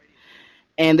station,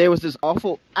 and there was this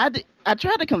awful. I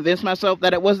tried to convince myself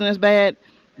that it wasn't as bad,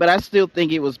 but I still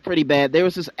think it was pretty bad. There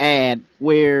was this ad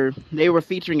where they were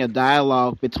featuring a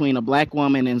dialogue between a black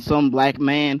woman and some black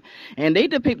man, and they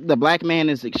depict the black man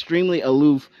as extremely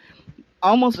aloof,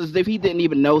 almost as if he didn't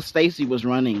even know Stacey was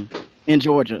running in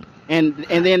Georgia. And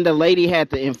then the lady had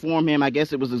to inform him. I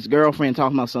guess it was his girlfriend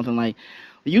talking about something like,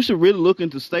 "You should really look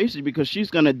into Stacey because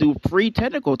she's gonna do free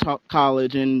technical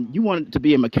college, and you want to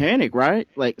be a mechanic, right?"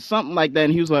 Like something like that.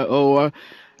 And he was like, "Oh,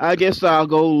 I guess I'll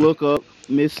go look up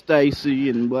Miss Stacey."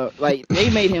 And like they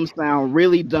made him sound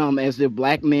really dumb, as if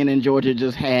black men in Georgia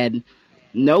just had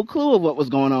no clue of what was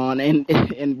going on, and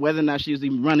and whether or not she was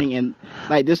even running. And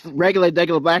like this regular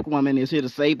black woman is here to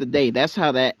save the day. That's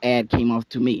how that ad came off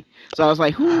to me. So I was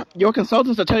like, "Who? Your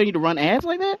consultants are telling you to run ads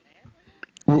like that?"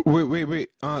 Wait.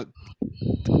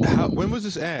 When was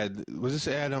this ad? Was this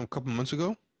ad a couple months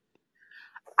ago?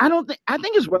 I don't think. I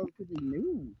think it's relatively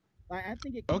new. Like I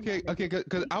think it came out Okay. maybe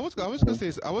Because 6 I was months gonna ago.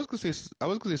 say I was gonna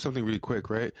say something really quick,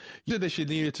 right? You said that she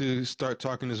needed to start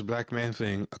talking this black man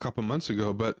thing a couple months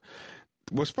ago, but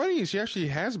what's funny is she actually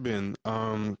has been.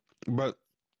 But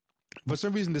for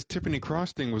some reason, this Tiffany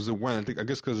Cross thing was the one. I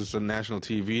guess because it's a national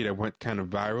TV that went kind of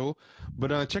viral.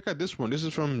 But check out this one. This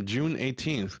is from June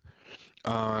 18th.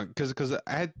 Because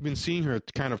I had been seeing her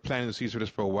kind of planting the seeds for this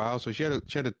for a while. So she had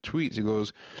a tweet. She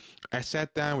goes, "I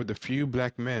sat down with a few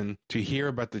black men to hear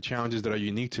about the challenges that are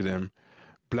unique to them.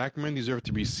 Black men deserve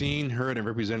to be seen, heard, and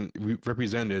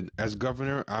represented. As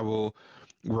governor, I will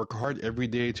work hard every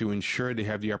day to ensure they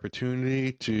have the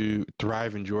opportunity to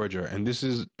thrive in Georgia." And this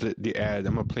is the ad.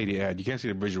 I'm gonna play the ad. You can't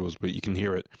see the visuals, but you can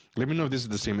hear it. Let me know if this is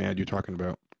the same ad you're talking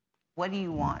about. What do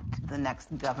you want the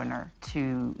next governor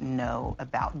to know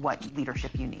about what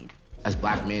leadership you need? As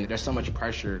black men, there's so much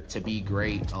pressure to be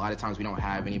great. A lot of times we don't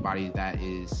have anybody that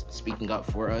is speaking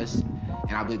up for us,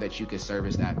 and I believe that you could serve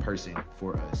as that person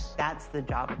for us. That's the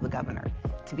job of the governor,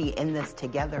 to be in this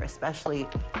together, especially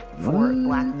for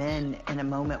black men in a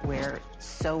moment where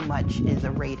so much is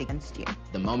arrayed against you.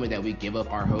 The moment that we give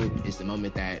up our hope is the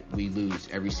moment that we lose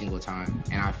every single time,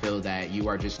 and I feel that you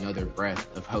are just another breath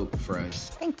of hope for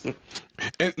us. Thank you.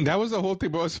 And that was the whole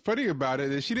thing. But what's funny about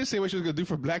it is she didn't say what she was gonna do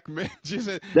for black men. She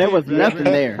said, There "Hey, was black nothing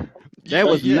men." there. There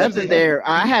was Yeah, nothing there.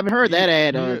 I haven't heard that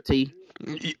ad, yeah, T.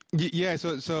 yeah.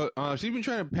 So she's been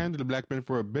trying to pander to black men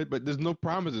for a bit, but there's no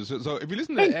promises. So if you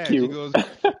listen to the Thank ad, she you. goes,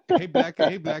 hey black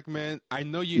man, I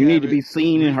know you You need have to it. be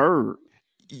seen and heard.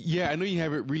 Yeah, I know you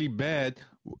have it really bad.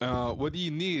 What do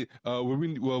you need?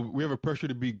 We have a pressure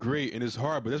to be great, and it's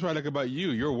hard. But that's what I like about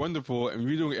you. You're wonderful, and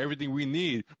you're doing everything we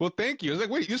need. Well, thank you. It's like,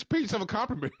 wait, you just paid yourself a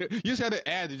compliment. You just had to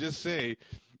add to just say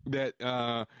that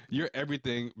you're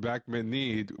everything black men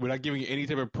need without giving any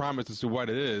type of promise as to what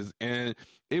it is. And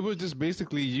it was just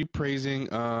basically you praising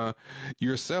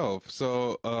yourself.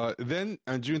 So then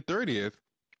on June 30th,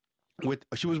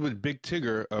 she was with Big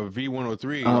Tigger of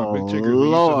V103. Oh Big Tigger, who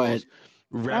used to Lord. host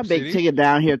Rap That big City. ticket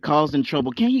down here causing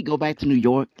trouble. Can't he go back to New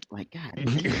York? Like, God damn.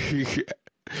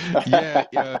 Yeah.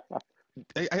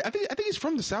 I think he's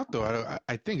from the South though.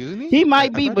 I think, isn't he? He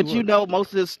might I be, thought he but you was. know,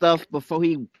 most of his stuff before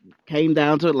he came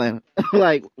down to Atlanta,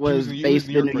 like, was He was based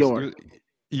New in York New first. York.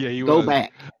 Yeah, he Go was.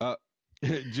 back. Uh,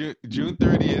 June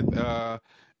 30th,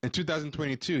 in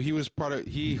 2022, he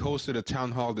hosted a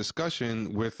town hall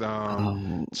discussion with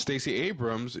Oh, Stacey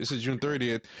Abrams. This is June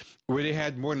 30th, where they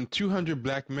had more than 200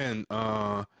 black men,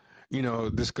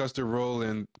 discuss their role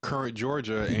in current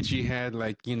Georgia, and she had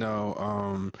an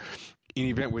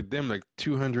event with them, like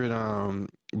 200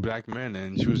 black men,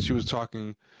 and she was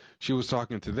talking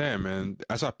to them, and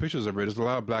I saw pictures of it. There's a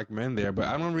lot of black men there, but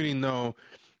I don't really know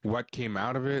what came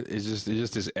out of it. It's just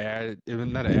this ad,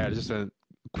 even not an ad, it's just a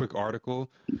quick article.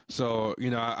 So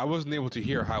I wasn't able to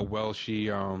hear how well she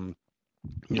I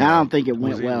don't think it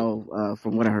was went able. well,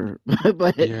 from what I heard.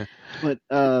 but Yeah. but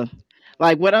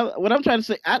like what I'm trying to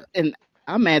say, and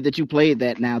I'm mad that you played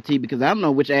that now, T, because I don't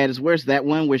know which ad is worse, that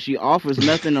one where she offers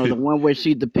nothing, or the one where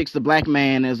she depicts the black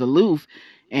man as aloof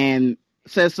and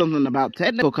says something about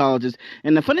technical colleges.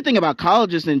 And the funny thing about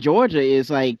colleges in Georgia is,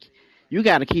 like, you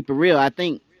got to keep it real. I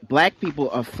think black people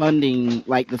are funding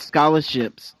like the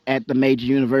scholarships at the major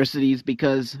universities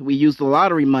because we use the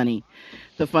lottery money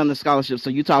to fund the scholarships. So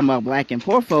you talking about black and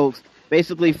poor folks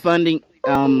basically funding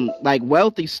like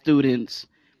wealthy students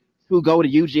who go to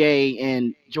UGA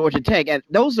and Georgia Tech. And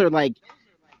those are like,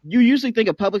 you usually think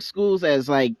of public schools as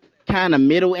like kind of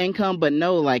middle income, but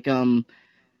no, like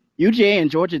UGA and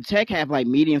Georgia Tech have like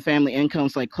median family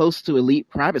incomes like close to elite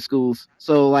private schools.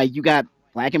 So like you got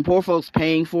black and poor folks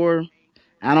paying for,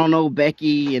 I don't know,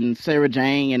 Becky and Sarah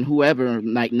Jane and whoever,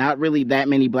 like not really that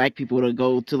many black people to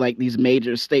go to like these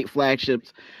major state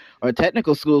flagships or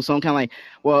technical schools. So I'm kind of like,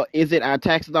 well, is it our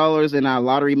tax dollars and our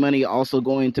lottery money also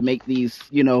going to make these,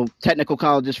 technical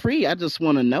colleges free? I just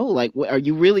want to know, like, are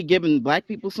you really giving black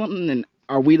people something, and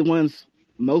are we the ones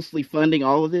mostly funding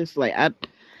all of this? Like,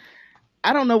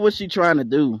 I don't know what she's trying to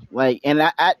do. Like, and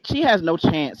she has no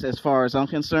chance as far as I'm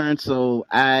concerned. So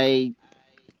I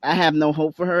have no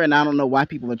hope for her, and I don't know why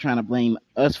people are trying to blame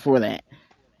us for that.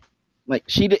 Like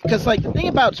she did, because like the thing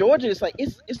about Georgia is like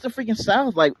it's the freaking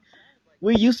South. Like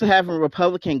we're used to having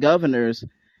Republican governors.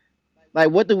 Like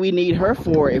what do we need her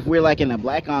for if we're like in a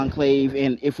black enclave,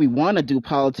 and if we want to do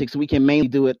politics, we can mainly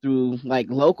do it through like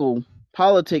local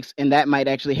politics, and that might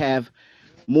actually have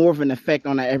more of an effect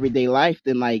on our everyday life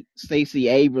than like Stacey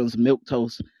Abrams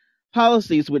milquetoast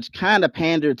policies, which kind of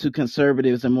pander to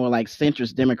conservatives and more like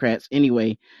centrist Democrats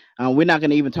anyway. We're not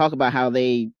going to even talk about how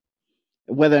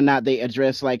whether or not they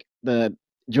address like the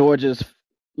Georgia's,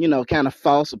 kind of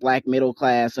false black middle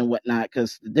class and whatnot,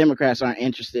 because the Democrats aren't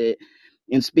interested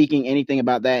in speaking anything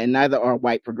about that, and neither are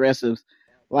white progressives.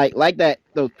 Like that,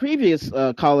 those previous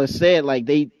callers said, like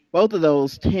they both of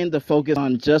those tend to focus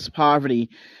on just poverty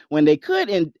when they could,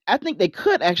 and I think they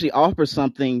could actually offer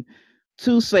something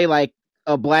to say like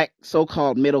a black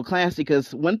so-called middle class,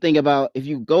 because one thing about if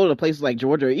you go to places like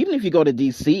Georgia, or even if you go to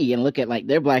DC and look at like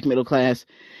their black middle class,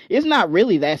 it's not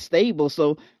really that stable.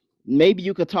 So maybe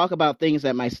you could talk about things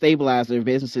that might stabilize their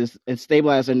businesses and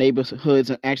stabilize their neighborhoods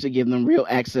and actually give them real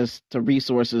access to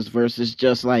resources versus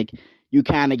just like you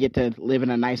kind of get to live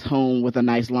in a nice home with a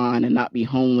nice lawn and not be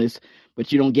homeless,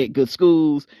 but you don't get good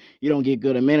schools, you don't get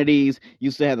good amenities,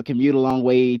 you still have to commute a long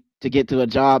way to get to a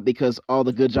job because all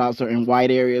the good jobs are in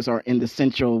white areas or in the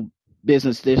central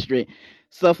business district,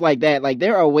 stuff like that. Like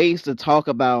there are ways to talk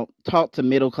to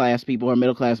middle class people or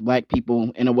middle class black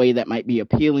people in a way that might be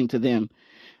appealing to them.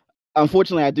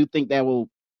 Unfortunately, I do think that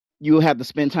you'll have to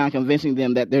spend time convincing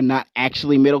them that they're not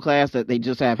actually middle class, that they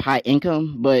just have high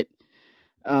income. But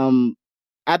um,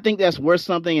 I think that's worth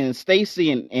something. And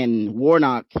Stacey and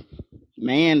Warnock,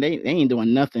 man, they ain't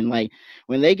doing nothing. Like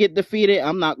when they get defeated,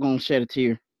 I'm not gonna shed a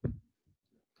tear.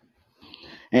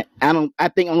 And I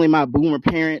think only my boomer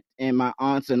parent and my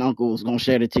aunts and uncles gonna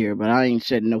shed a tear, but I ain't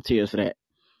shedding no tears for that.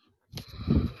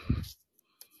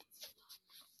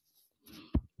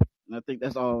 And I think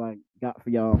that's all I got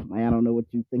for y'all. Like, I don't know what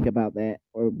you think about that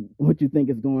or what you think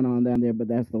is going on down there, but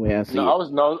that's the way I No, see it. I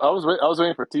was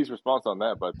waiting for T's response on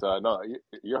that, but no,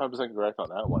 you're 100% correct on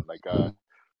that one. Like,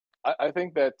 I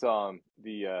think that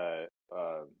the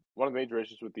one of the major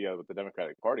issues with the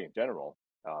Democratic Party in general,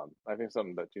 I think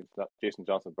something that Jason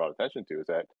Johnson brought attention to is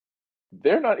that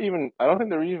they're not even. I don't think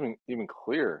they're even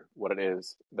clear what it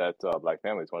is that black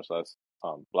families, much less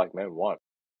black men, want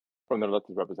from their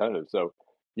elected representatives. So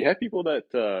you have people that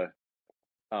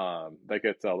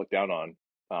gets looked down on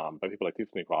by people like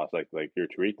Tiffany Cross, like your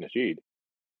Tariq Nasheed.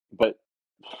 But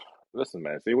listen,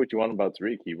 man, say what you want about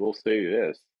Tariq, he will say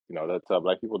this. You know that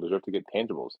black people deserve to get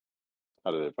tangibles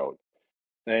out of their vote.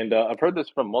 And I've heard this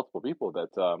from multiple people that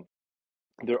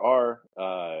there are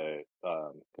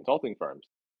consulting firms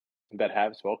that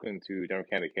have spoken to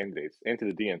Democratic candidates and to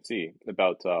the DNC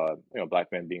about black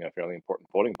men being a fairly important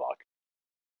voting bloc,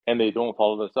 and they don't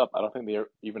follow this up. I don't think they're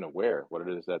even aware what it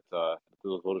is that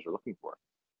those voters are looking for.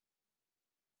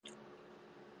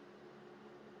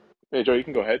 Hey, Joe, you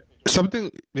can go ahead. Something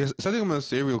I'm gonna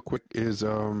say real quick is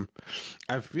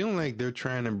I feel like they're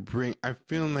trying to bring. I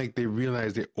feel like they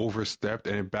realized they overstepped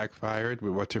and it backfired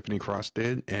with what Tiffany Cross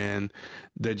did, and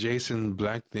the Jason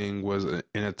Black thing was an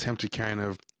attempt to kind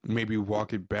of maybe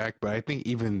walk it back. But I think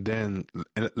even then,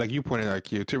 like you pointed out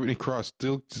here, Tiffany Cross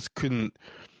still just couldn't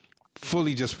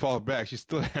fully just fall back. She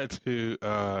still had to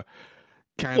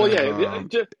kind Well, of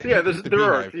hit the there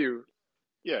are a beehive. few.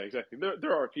 Yeah, exactly.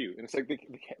 There are a few, and it's like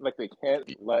they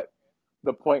can't let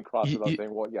the point cross without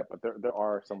saying, well, yeah, but there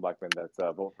are some black men that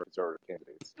vote for conservative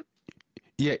candidates.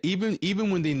 Yeah,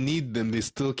 even when they need them, they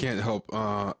still can't help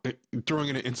throwing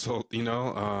in an insult. Even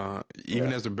Yeah.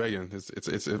 as they're begging,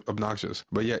 it's obnoxious.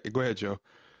 But yeah, go ahead, Joe.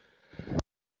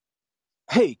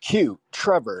 Hey, Q,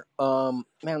 Trevor. Man,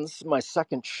 this is my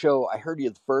second show. I heard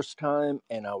you the first time,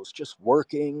 and I was just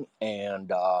working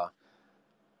and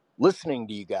listening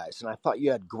to you guys, and I thought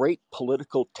you had great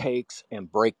political takes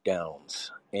and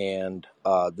breakdowns. And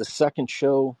the second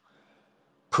show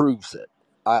proves it.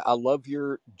 I love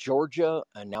your Georgia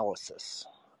analysis.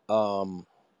 I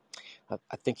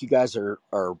think you guys are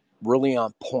really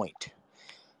on point.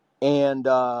 And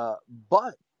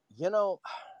but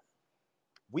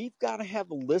we've got to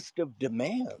have a list of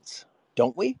demands,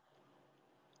 don't we?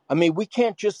 I mean, we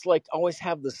can't just like always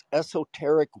have this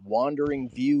esoteric wandering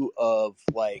view of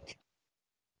like,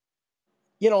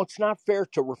 it's not fair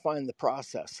to refine the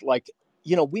process. Like,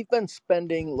 we've been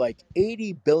spending like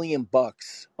 $80 billion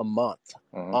a month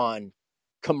on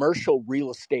commercial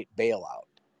real estate bailout.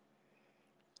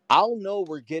 I'll know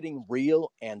we're getting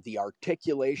real and the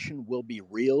articulation will be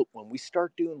real when we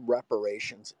start doing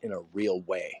reparations in a real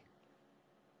way.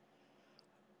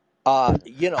 At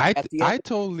the I end.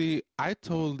 totally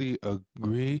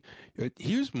agree.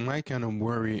 Here's my kind of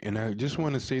worry, and I just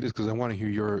want to say this because I want to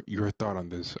hear your thought on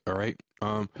this. All right,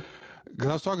 because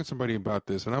I was talking to somebody about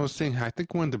this, and I was saying I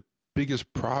think one of the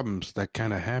biggest problems that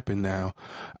kind of happen now.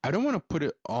 I don't want to put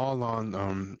it all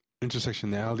on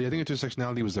intersectionality. I think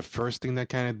intersectionality was the first thing that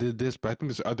kind of did this, but I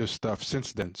think there's other stuff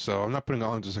since then. So I'm not putting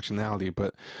all intersectionality,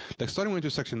 but like starting with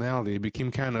intersectionality, it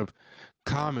became kind of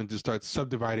common to start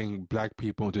subdividing black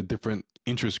people into different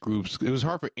interest groups. It was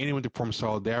hard for anyone to form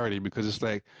solidarity because it's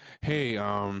like, hey,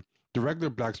 the regular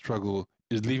black struggle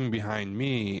is leaving behind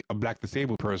me, a black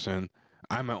disabled person.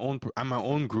 I'm my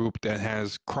own group that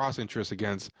has cross interests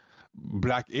against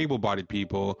black able-bodied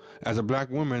people. As a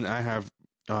black woman, I have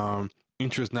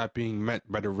interests not being met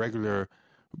by the regular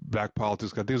black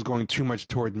politics. I think it's going too much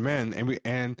toward men,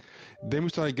 and then we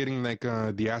started getting like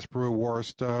diaspora war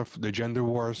stuff, the gender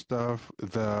war stuff,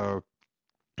 the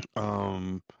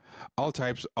um all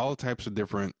types of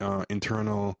different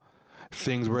internal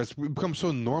things where it's become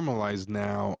so normalized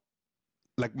now.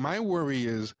 Like my worry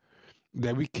is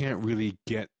that we can't really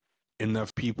get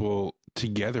enough people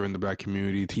together in the black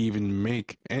community to even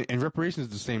make and reparations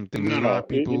is the same thing. There's a lot No, of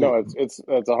people. it's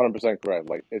 100% correct.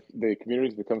 Like the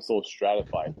communities become so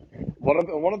stratified. One of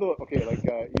the okay, like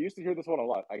you used to hear this one a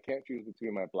lot. I can't choose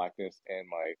between my blackness and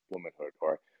my womanhood,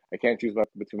 or I can't choose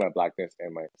between my blackness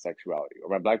and my sexuality, or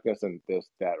my blackness and this,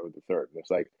 that, or the third. And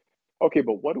it's like, okay,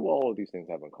 but what do all of these things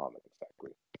have in common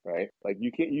exactly, right? Like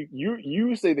you can't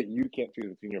you say that you can't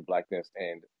choose between your blackness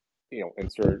and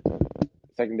insert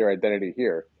secondary identity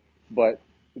here, but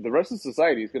the rest of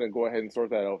society is going to go ahead and sort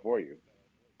that out for you.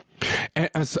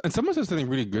 And someone said something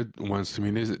really good once to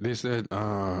me. They said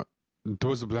there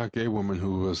was a black gay woman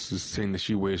who was saying that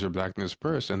she weighs her blackness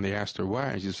first, and they asked her why.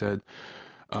 And she said,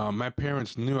 "My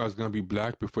parents knew I was going to be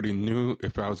black before they knew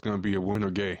if I was going to be a woman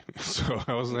or gay." So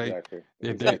I was like, Exactly.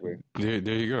 yeah, Exactly.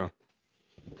 there you go.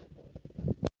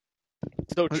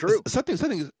 So true. Something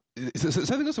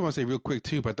else I want to say real quick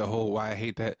too about the whole why I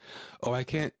hate that. Oh, I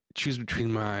can't choose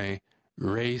between my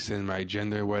race and my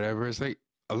gender, whatever. It's like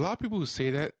a lot of people who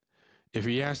say that. If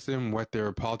you ask them what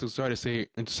their politics are, they say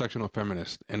intersectional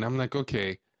feminist. And I'm like,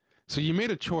 okay, so you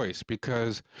made a choice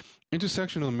because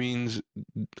intersectional means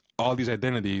all these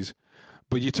identities,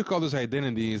 but you took all those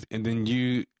identities and then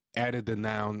you added the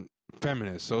noun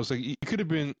feminist. So it's like you could have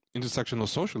been intersectional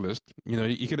socialist. You know,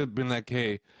 you could have been like,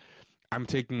 hey, I'm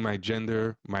taking my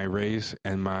gender, my race,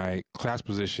 and my class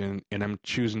position, and I'm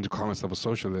choosing to call myself a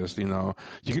socialist. You know,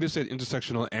 you could have said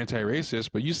intersectional anti-racist,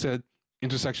 but you said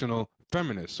intersectional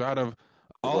feminist. So out of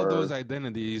all those Word.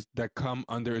 identities that come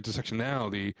under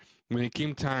intersectionality, when it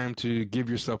came time to give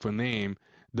yourself a name,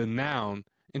 the noun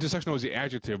intersectional was the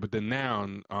adjective, but the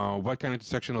noun, what kind of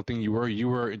intersectional thing you were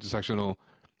intersectional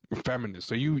feminist.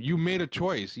 So you made a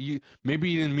choice. Maybe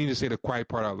you didn't mean to say the quiet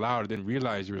part out loud. Didn't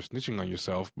realize you were snitching on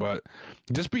yourself. But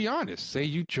just be honest. Say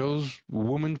you chose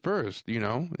woman first. You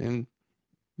know, and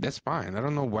that's fine. I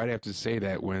don't know why they have to say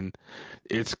that when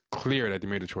it's clear that they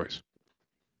made a choice.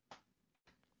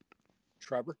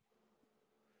 Trevor,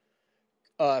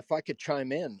 if I could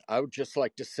chime in, I would just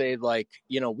like to say, like,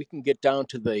 we can get down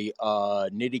to the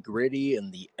nitty gritty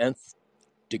and the nth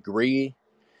degree,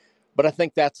 but I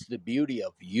think that's the beauty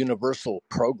of universal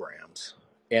programs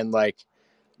and like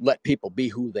let people be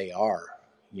who they are,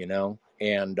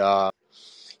 and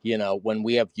when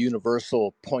we have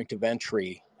universal point of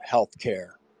entry,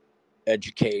 healthcare,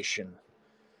 education,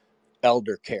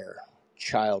 elder care,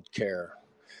 child care,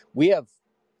 we have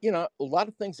a lot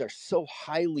of things are so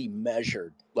highly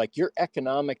measured. Like your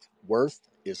economic worth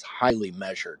is highly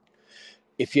measured.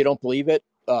 If you don't believe it,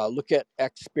 look at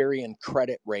Experian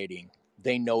credit rating.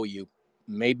 They know you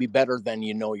maybe better than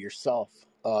you know yourself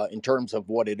in terms of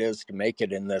what it is to make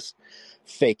it in this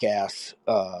fake ass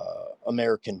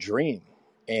American dream.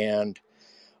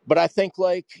 But I think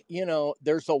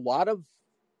there's a lot of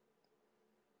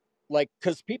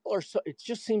because people are so, it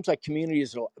just seems like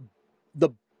communities the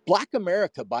Black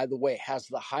America, by the way, has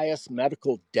the highest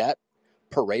medical debt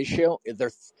per ratio.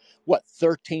 They're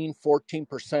 13,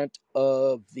 14%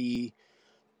 of the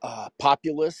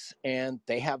populace, and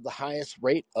they have the highest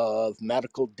rate of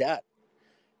medical debt.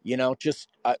 Just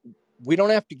we don't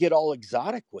have to get all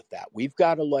exotic with that. We've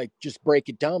got to like just break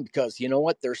it down, because you know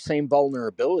what? Their same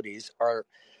vulnerabilities are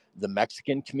the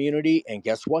Mexican community, and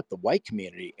guess what? The white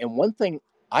community. And one thing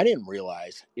I didn't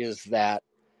realize is that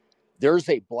there's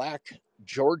a Black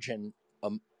Georgian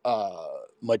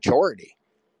majority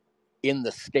in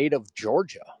the state of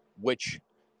Georgia, which,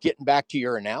 getting back to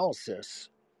your analysis,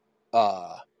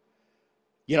 I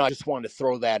just wanted to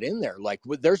throw that in there. Like,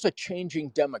 there's a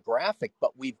changing demographic,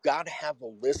 but we've got to have a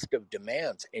list of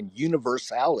demands, and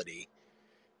universality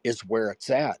is where it's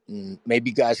at. And maybe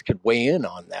you guys could weigh in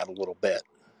on that a little bit.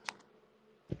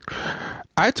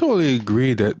 I totally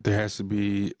agree that there has to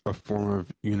be a form of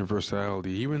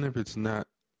universality, even if it's not.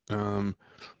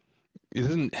 It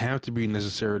doesn't have to be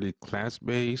necessarily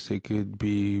class-based. It could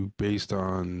be based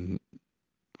on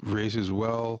race as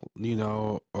well,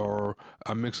 or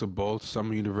a mix of both.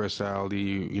 Some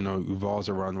universality, revolves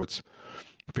around what's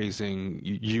facing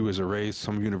you as a race.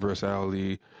 Some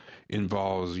universality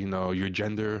involves, your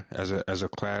gender as a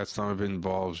class. Some of it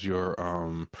involves your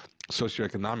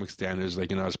socioeconomic standards.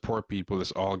 Like, as poor people,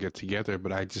 let's all get together.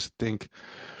 But I just think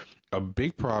a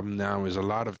big problem now is a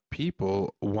lot of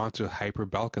people want to hyper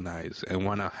balkanize and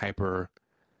want to hyper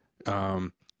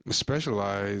um,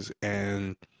 specialize,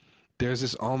 and there's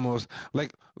this almost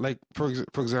like for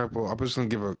example, I'm just gonna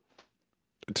give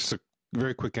just a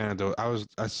very quick anecdote.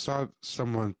 I saw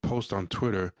someone post on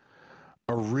Twitter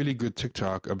a really good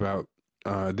TikTok about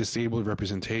disabled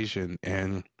representation,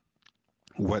 and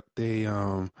what they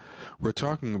were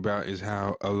talking about is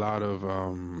how a lot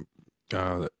of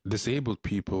disabled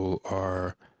people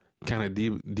are kind of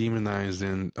demonized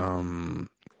in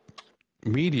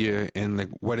media, and like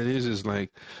what it is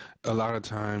like a lot of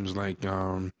times like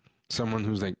someone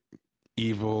who's like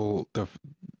evil,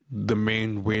 the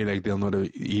main way like they'll know they're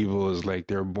evil is like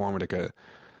they're born with like a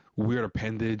weird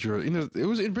appendage, or it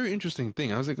was a very interesting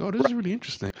thing. I was like, oh, this Right. is really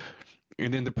interesting.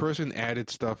 And then the person added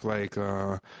stuff like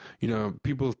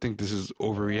people think this is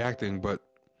overreacting, but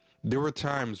there were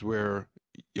times where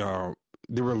uh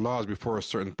there were laws before a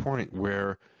certain point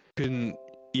where you couldn't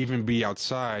even be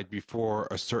outside before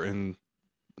a certain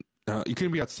you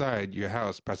couldn't be outside your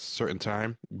house past a certain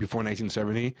time before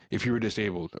 1970 if you were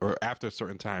disabled, or after a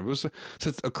certain time. It was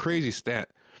such a crazy stat,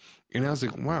 and I was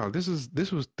like, wow, this was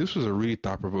a really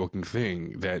thought-provoking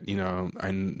thing that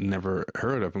never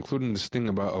heard of, including this thing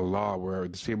about a law where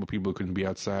disabled people couldn't be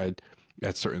outside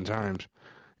at certain times.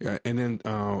 And then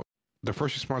the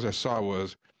first response I saw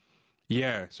was,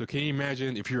 yeah. So can you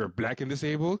imagine if you're black and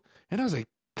disabled? And I was like,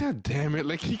 God damn it!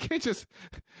 Like, you can't just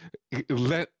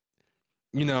let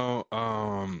you know,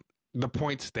 the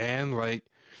point stand. Like,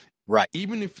 Right.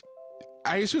 even if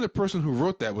I assume the person who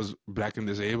wrote that was black and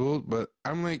disabled, but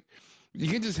I'm like, you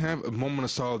can just have a moment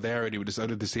of solidarity with this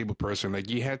other disabled person. Like,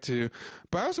 you had to,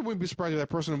 but I also wouldn't be surprised if that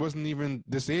person wasn't even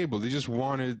disabled. They just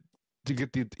wanted to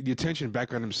get the attention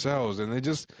back on themselves, and they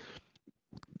just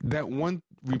that one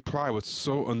reply was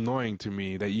so annoying to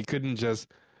me that you couldn't just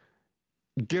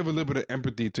give a little bit of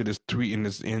empathy to this tweet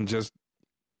and just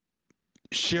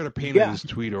share the pain of Yeah. this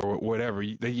tweet or whatever.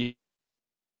 You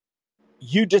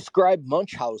described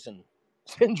Munchausen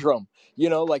syndrome,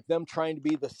 like them trying to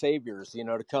be the saviors,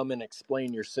 to come and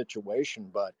explain your situation.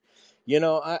 But,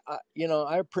 I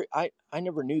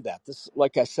never knew that. This,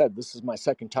 like I said, this is my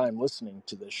second time listening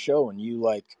to this show, and you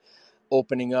like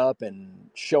opening up and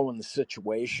showing the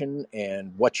situation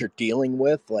and what you're dealing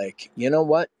with. Like, you know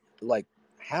what? Like,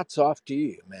 hats off to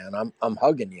you, man. I'm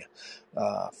hugging you.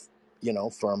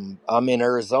 I'm in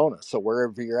Arizona, so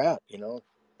wherever you're at,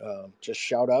 just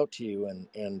shout out to you.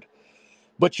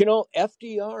 But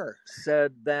FDR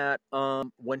said that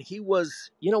when he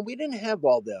was, we didn't have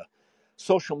all the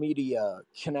social media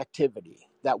connectivity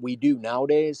that we do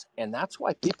nowadays, and that's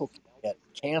why people can get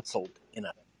canceled in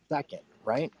a second,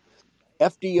 right?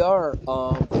 FDR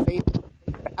faced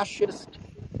fascist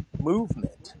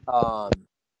movement.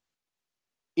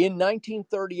 In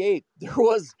 1938, there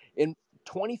was in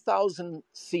 20,000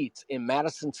 seats in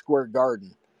Madison Square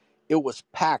Garden. It was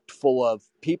packed full of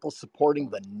people supporting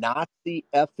the Nazi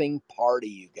effing party,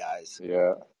 you guys.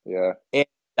 Yeah, yeah. And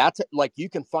that's it. Like, you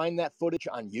can find that footage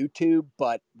on YouTube,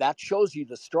 but that shows you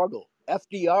the struggle.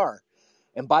 FDR,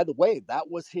 and by the way, that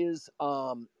was his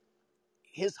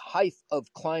height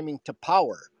of climbing to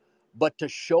power. But to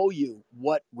show you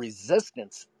what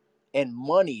resistance and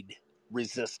moneyed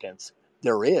resistance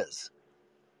there is,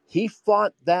 he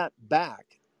fought that back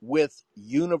with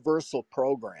universal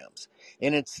programs.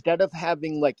 And instead of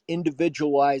having like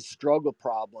individualized struggle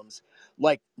problems,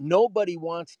 like nobody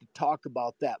wants to talk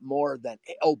about that more than,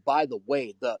 oh, by the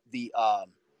way,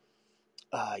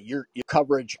 your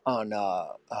coverage on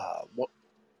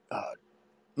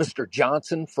Mr.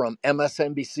 Johnson from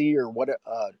MSNBC or what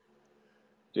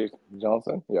Jason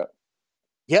Johnson, yeah.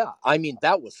 Yeah, I mean,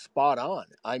 that was spot on.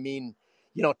 I mean,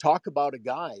 talk about a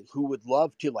guy who would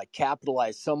love to like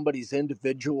capitalize somebody's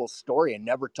individual story and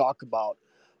never talk about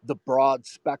the broad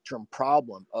spectrum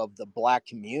problem of the black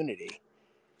community.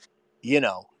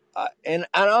 And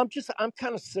I'm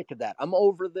kind of sick of that. I'm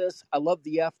over this. I love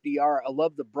the FDR. I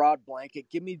love the broad blanket.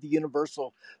 Give me the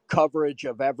universal coverage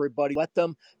of everybody. Let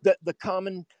them the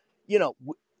common,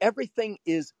 everything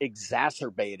is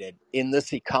exacerbated in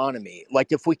this economy.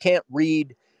 Like if we can't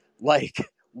read, like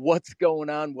what's going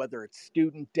on, whether it's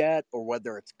student debt or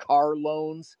whether it's car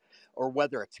loans or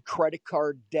whether it's credit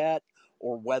card debt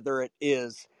or whether it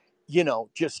is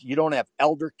just you don't have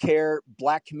elder care.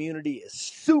 Black community is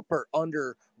super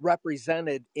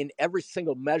underrepresented in every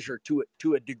single measure to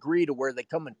a degree to where they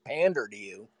come and pander to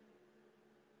you.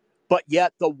 But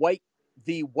yet the white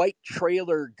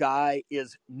trailer guy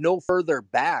is no further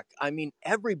back. I mean,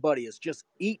 everybody is just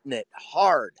eating it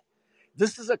hard.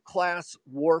 This is a class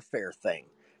warfare thing.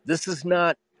 This is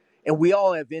not, and we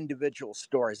all have individual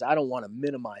stories. I don't want to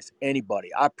minimize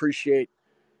anybody. I appreciate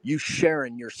you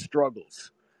sharing your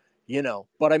struggles.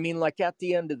 But I mean, like at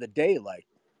the end of the day, like,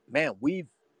 man,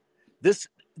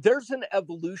 there's an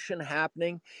evolution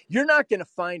happening. You're not going to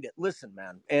find it. Listen,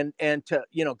 man, and to,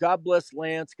 God bless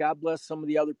Lance, God bless some of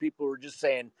the other people who are just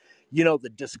saying,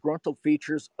 the disgruntled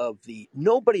features of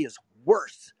nobody is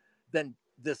worse than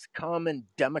this common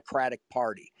Democratic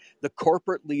Party, the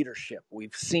corporate leadership.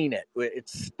 We've seen it.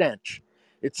 It's stench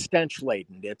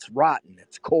laden. It's rotten.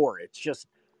 It's core. It's just,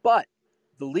 but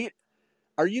the lead.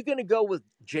 Are you going to go with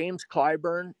James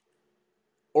Clyburn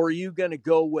or are you going to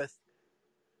go with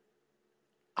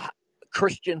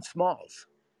Christian Smalls?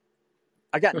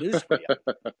 I got news for you.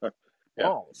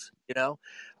 Smalls,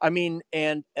 I mean,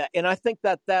 and I think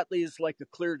that is like a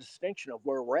clear distinction of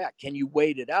where we're at. Can you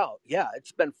wait it out? Yeah,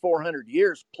 it's been 400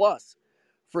 years plus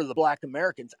for the Black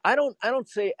Americans. I don't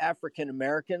say African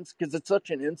Americans because it's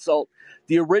such an insult.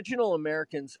 The original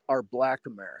Americans are Black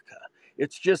America.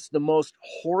 It's just the most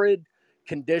horrid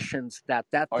conditions that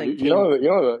thing came.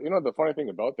 The funny thing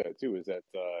about that too is that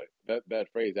that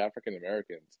phrase African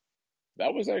Americans,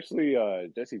 that was actually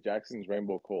Jesse Jackson's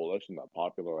Rainbow Coalition that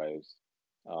popularized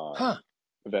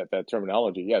that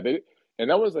terminology. Yeah, they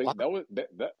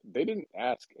didn't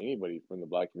ask anybody from the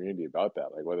Black community about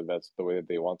that, like whether that's the way that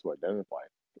they want to identify.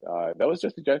 That was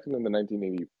Jesse Jackson in the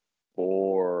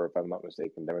 1984, if I'm not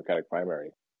mistaken, Democratic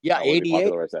primary. Yeah, when 88. they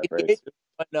popularized that phrase.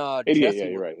 When, 88, Jesse yeah,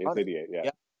 you're right. It's 88,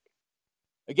 yeah.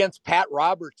 Against Pat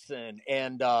Robertson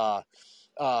and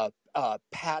Pat.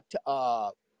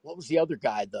 What was the other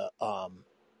guy? The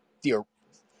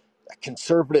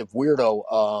conservative weirdo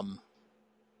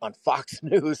on Fox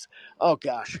News. Oh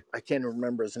gosh, I can't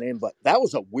remember his name, but that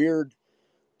was a weird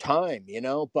time,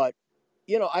 But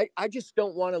I just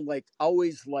don't want to like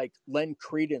always like lend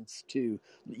credence to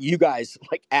you guys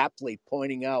like aptly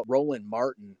pointing out Roland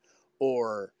Martin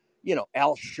or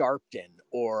Al Sharpton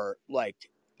or like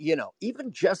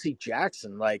even Jesse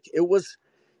Jackson. Like it was,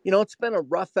 it's been a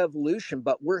rough evolution,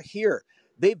 but we're here.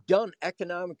 They've done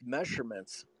economic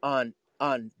measurements on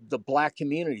the Black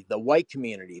community, the white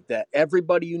community, that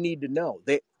everybody you need to know.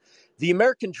 The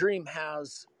American dream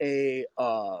has a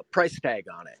price tag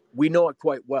on it. We know it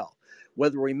quite well.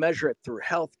 Whether we measure it through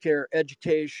healthcare,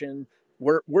 education,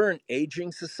 we're an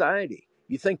aging society.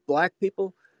 You think Black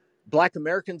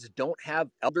Americans don't have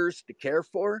elders to care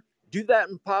for? Do that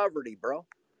in poverty, bro.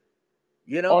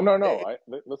 Oh no!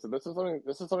 Listen. This is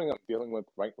something I'm dealing with.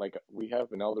 Right, like we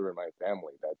have an elder in my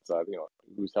family that's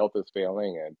whose health is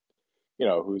failing and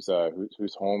whose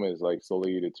home is like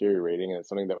slowly deteriorating, and it's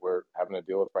something that we're having to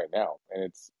deal with right now. And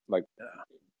it's like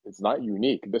it's not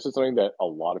unique. This is something that a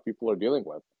lot of people are dealing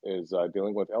with. Is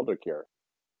dealing with elder care.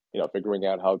 Figuring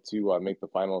out how to make the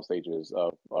final stages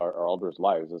of our elders'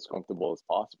 lives as comfortable as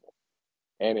possible,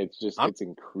 and it's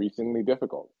increasingly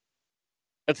difficult.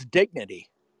 It's dignity.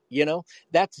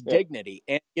 That's dignity.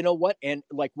 And you know what? And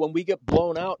like when we get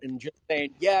blown out and just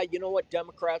saying, yeah, you know what?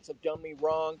 Democrats have done me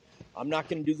wrong. I'm not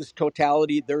going to do this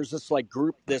totality. There's this like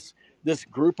this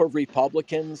group of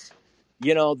Republicans,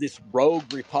 this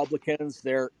rogue Republicans.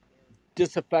 They're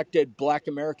disaffected Black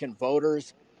American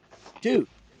voters. Dude,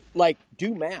 like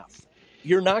do math.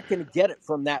 You're not going to get it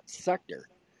from that sector.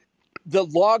 The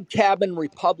log cabin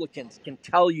Republicans can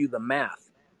tell you the math.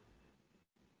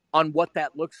 on what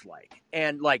that looks like.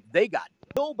 And like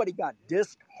nobody got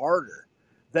dissed harder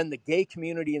than the gay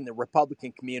community and the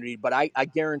Republican community. But I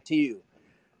guarantee you,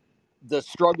 the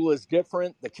struggle is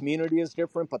different, the community is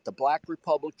different, but the black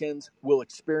Republicans will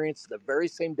experience the very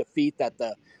same defeat that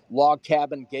the log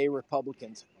cabin gay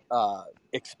Republicans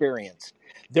experienced.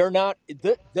 They're not,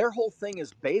 their whole thing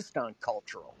is based on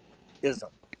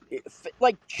culturalism,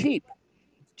 like cheap,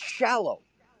 shallow.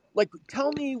 Like,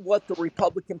 tell me what the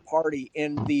Republican Party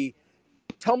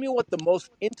tell me what the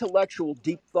most intellectual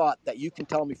deep thought that you can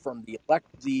tell me from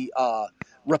the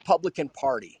Republican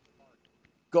Party.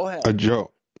 Go ahead.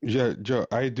 Joe. Yeah, Joe,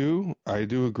 I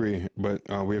do agree, but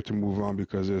we have to move on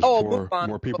because there's Oh, move four on.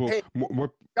 more people, Hey,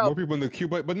 more people in the queue.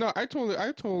 But no, I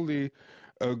totally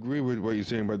agree with what you're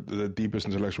saying about the deepest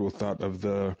intellectual thought of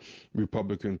the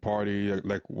Republican Party.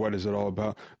 Like, what is it all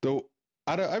about? Though,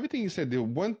 out of everything you said, the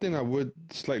one thing I would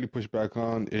slightly push back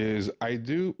on is I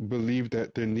do believe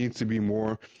that there needs to be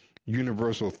more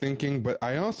universal thinking, but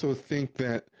I also think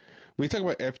that when you talk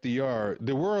about FDR,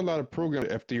 there were a lot of programs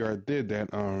that FDR did that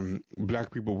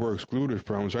black people were excluded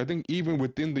from. So I think even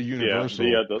within the Yeah, universal,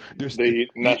 there's the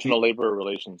National Labor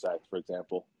Relations Act, for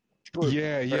example. true.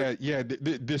 yeah.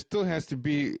 There still has to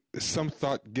be some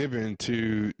thought given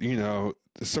to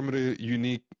some of the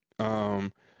unique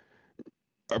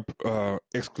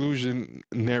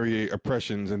exclusionary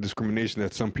oppressions and discrimination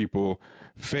that some people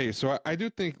face. So I do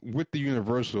think with the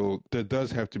universal, there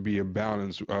does have to be a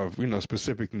balance of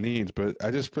specific needs, but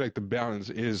I just feel like the balance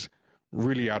is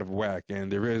really out of whack,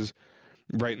 and there is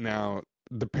right now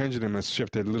the pendulum has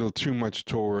shifted a little too much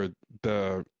toward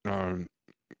the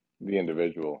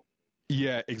individual.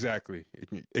 Yeah, exactly,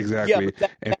 Yeah, exactly.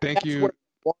 but And thank that's where you.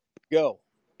 they want to go.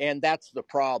 And that's the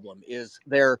problem is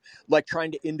they're like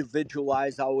trying to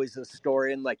individualize always a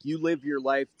story. And like you live your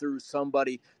life through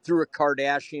through a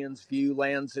Kardashian's view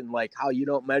lens and like how you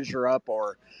don't measure up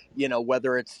or,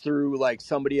 whether it's through like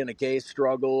somebody in a gay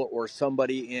struggle or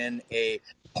somebody in a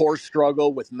poor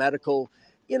struggle with medical,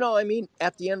 I mean,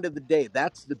 at the end of the day,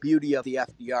 that's the beauty of the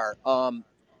FDR.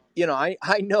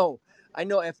 I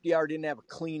know FDR didn't have a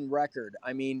clean record.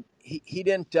 I mean, he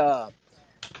didn't,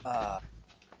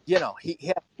 he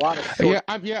had a lot of short.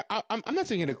 I'm not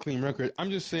saying it a clean record.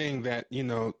 I'm just saying that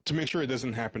to make sure it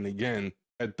doesn't happen again,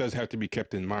 it does have to be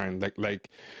kept in mind. Like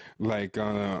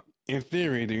in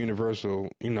theory, the universal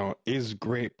is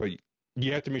great, but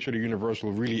you have to make sure the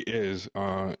universal really is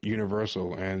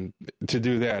universal, and to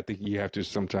do that, I think you have to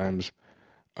sometimes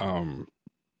um,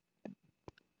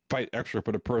 fight extra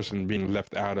for the person being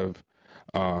left out of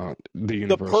the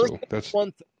The person universal. is That's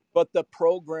one thing, but the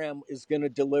program is going to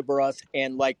deliver us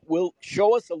and like will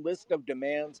show us a list of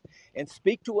demands and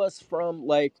speak to us from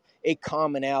like a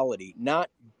commonality. Not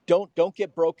don't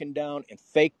get broken down and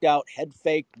faked out, head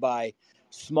faked by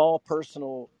small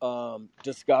personal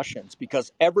discussions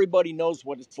because everybody knows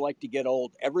what it's like to get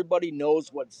old. Everybody knows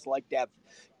what it's like to have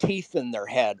teeth in their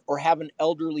head or have an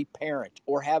elderly parent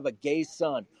or have a gay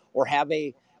son or have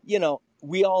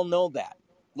we all know that.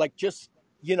 Like just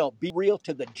be real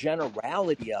to the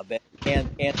generality of it. And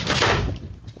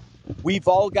we've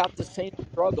all got the same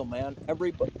struggle, man.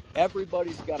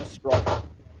 Everybody's got a struggle.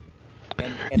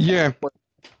 And that's yeah. where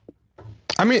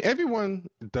I mean, everyone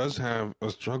does have a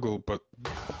struggle, but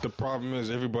the problem is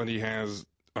everybody has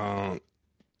uh,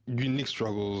 unique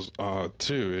struggles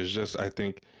too. It's just I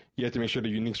think you have to make sure the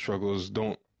unique struggles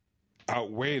don't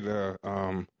outweigh the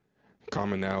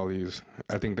commonalities.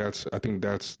 I think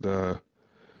that's the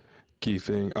key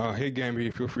thing. Hey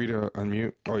Gamby, feel free to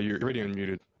unmute. Or you're already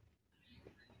unmuted.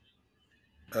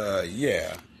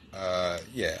 Yeah.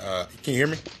 Yeah. Can you hear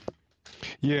me?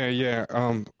 Yeah.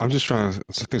 I'm just trying to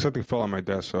something fell on my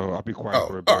desk, so I'll be quiet Oh,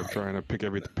 for a bit. all I'm right. trying to pick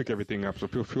everything up. So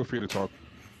feel free to talk.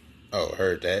 Oh,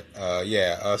 heard that.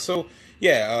 Yeah. So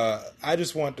yeah. I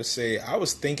just want to say I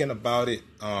was thinking about it.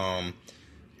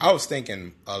 I was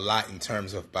thinking a lot in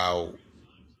terms of about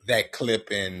that clip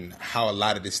and how a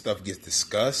lot of this stuff gets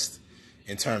discussed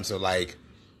in terms of like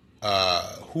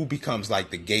who becomes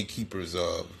like the gatekeepers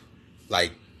of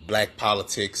like black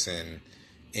politics and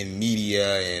in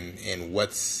media and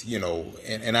what's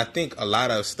and I think a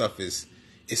lot of stuff is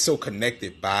so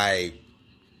connected by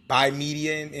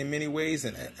media in many ways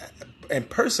and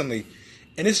personally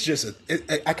and it's just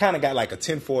I kind of got like a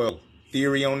tinfoil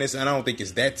theory on this and I don't think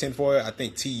it's that tinfoil. I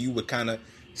think T you would kind of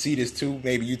see this too,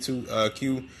 maybe you too,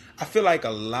 Q. I feel like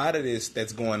a lot of this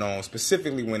that's going on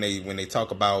specifically when they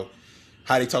talk about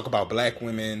how they talk about black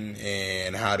women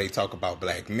and how they talk about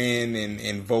black men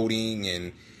and voting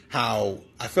and how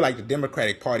I feel like the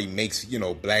Democratic Party makes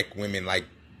black women like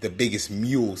the biggest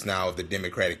mules now of the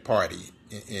Democratic Party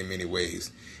in many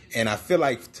ways. And I feel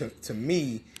like to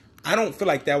me, I don't feel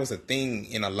like that was a thing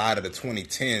in a lot of the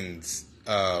 2010s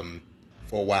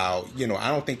for a while. You know, I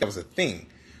don't think that was a thing.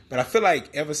 But I feel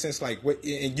like ever since like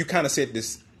and you kind of said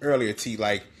this earlier, T,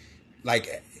 like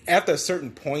after a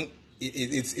certain point,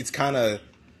 it's kind of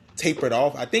tapered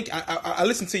off. I think I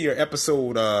listened to your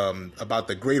episode about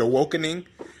the Great Awakening,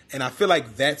 and I feel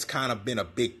like that's kind of been a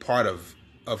big part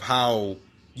of how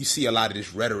you see a lot of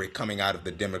this rhetoric coming out of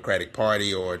the Democratic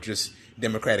Party or just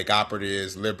Democratic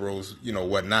operatives, liberals, you know,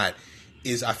 whatnot.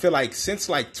 Is I feel like since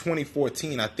like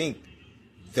 2014, I think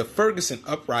the Ferguson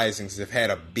uprisings have had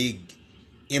a big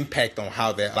impact on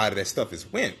how a lot of that stuff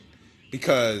is went,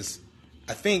 because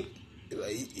I think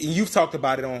you've talked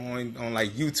about it on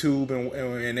like YouTube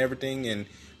and everything, and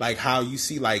like how you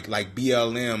see like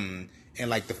BLM and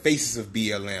like the faces of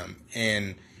BLM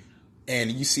and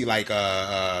you see like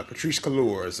Patrice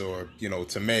Cullors or, you know,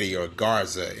 Tameti or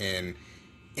Garza, and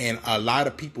a lot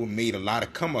of people made a lot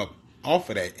of come up off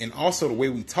of that. And also the way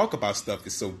we talk about stuff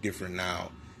is so different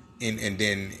now. And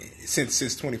then since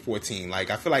 2014, like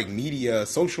I feel like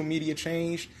social media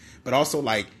changed, but also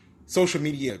like social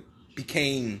media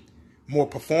became more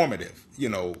performative, you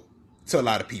know, to a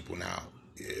lot of people now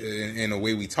in the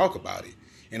way we talk about it.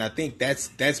 And I think that's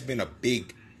been a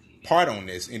big part on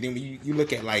this. And then when you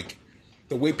look at like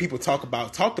the way people talked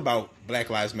about Black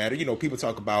Lives Matter, you know, people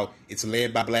talk about it's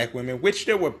led by black women, which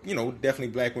there were, you know,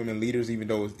 definitely black women leaders, even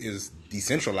though it is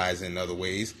decentralized in other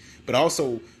ways. But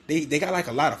also they got like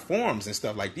a lot of forums and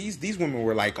stuff. Like these women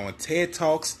were like on TED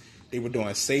Talks. They were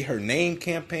doing Say Her Name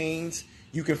campaigns.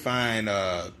 You can find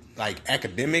like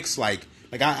academics like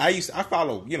I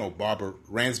follow, you know, Barbara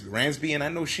Ransby, and I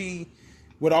know she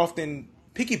would often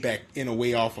piggyback in a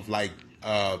way off of like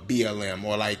BLM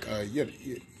or like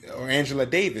or Angela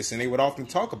Davis, and they would often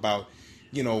talk about,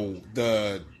 you know,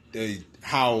 the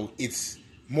how it's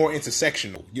more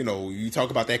intersectional. You know, you talk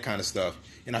about that kind of stuff,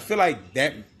 and I feel like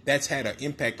that's had an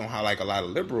impact on how like a lot of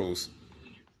liberals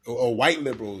or white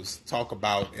liberals talk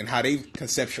about and how they've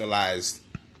conceptualized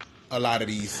a lot of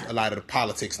the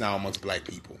politics now amongst black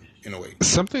people in a way.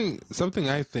 Something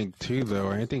I think too,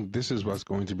 though, and I think this is what's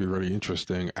going to be really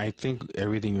interesting. I think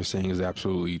everything you're saying is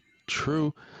absolutely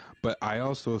true, but I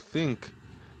also think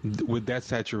with that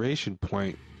saturation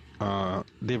point,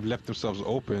 they've left themselves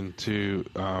open to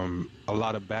a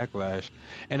lot of backlash,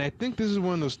 and I think this is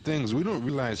one of those things we don't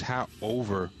realize how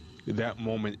over that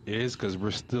moment is because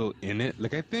we're still in it.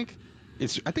 Like I think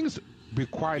it's been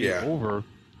quietly over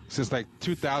since like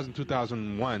 2000,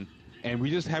 2001, and we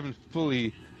just haven't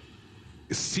fully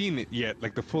seen it yet,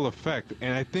 like the full effect.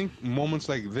 And I think moments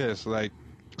like this, like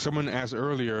someone asked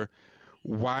earlier,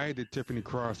 why did Tiffany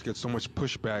Cross get so much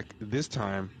pushback this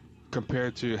time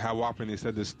compared to how often they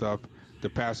said this stuff the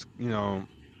past, you know,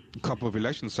 couple of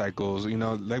election cycles? You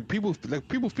know, like people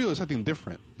feel it's something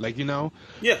different. Like, you know,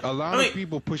 a lot of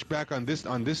people push back on this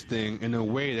thing in a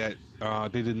way that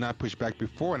they did not push back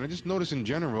before. And I just noticed in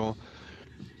general,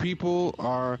 people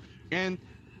are, and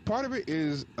part of it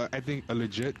is I think a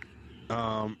legit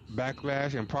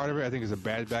backlash, and part of it I think is a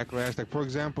bad backlash. Like for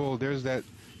example, there's that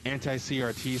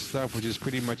anti-CRT stuff, which is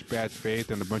pretty much bad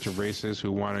faith and a bunch of racists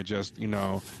who want to just, you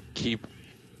know, keep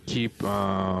things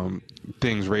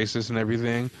racist and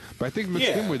everything. But I think mixed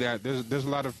in with that, there's a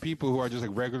lot of people who are just like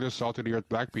regular salt of the earth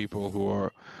black people who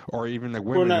are, or even like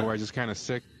women who are just kind of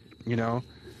sick, you know.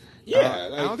 Yeah,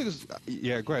 I don't think it's.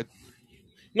 Yeah, go ahead.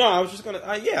 No, I was just gonna.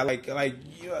 A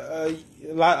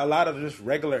lot of just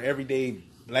regular everyday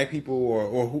black people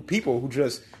or people who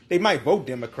just they might vote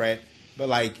Democrat, but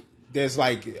like there's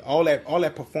like all that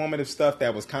performative stuff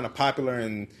that was kind of popular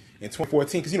in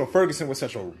 2014 because, you know, Ferguson was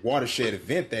such a watershed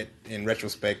event that in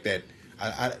retrospect that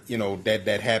I you know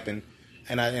that happened,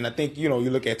 and I think, you know, you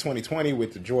look at 2020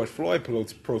 with the George Floyd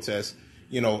protests,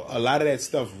 you know, a lot of that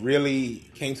stuff really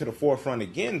came to the forefront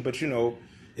again, but you know.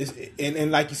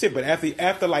 And like you said, but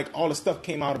after like all the stuff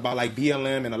came out about like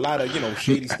BLM and a lot of, you know,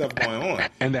 shady stuff going on,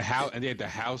 and they had the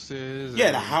houses,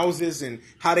 the houses, and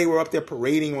how they were up there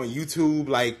parading on YouTube,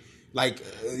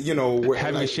 you know,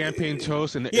 having like, a champagne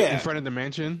toast in front of the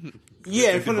mansion,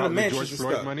 in front of the mansion, George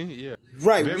Floyd stuff. Money,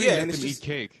 right, very and it's just, eat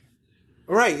cake,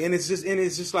 right, and it's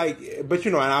just like, but you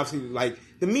know, and obviously like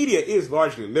the media is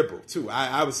largely liberal too.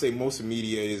 I would say most of the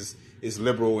media is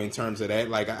liberal in terms of that.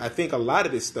 Like I think a lot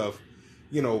of this stuff,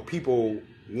 you know, people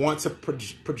want to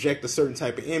project a certain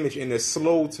type of image, and they're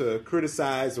slow to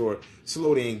criticize or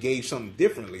slow to engage something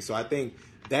differently. So I think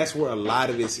that's where a lot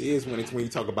of this is when you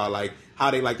talk about like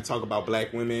how they like to talk about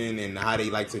black women and how they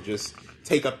like to just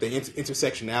take up the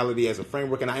intersectionality as a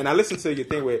framework. And I listened to your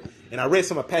thing and I read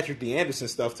some of Patrick D. Anderson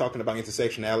stuff talking about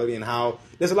intersectionality and how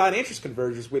there's a lot of interest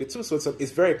convergence with it too. So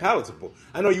it's very palatable.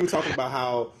 I know you were talking about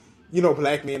how,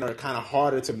 black men are kind of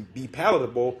harder to be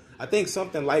palatable. I think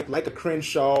something like a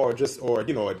Crenshaw or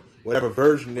whatever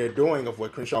version they're doing of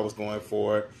what Crenshaw was going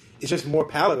for, it's just more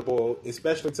palatable,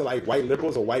 especially to like white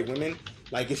liberals or white women.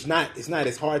 Like it's not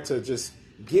as hard to just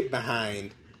get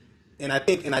behind. And I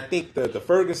think the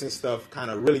Ferguson stuff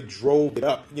kind of really drove it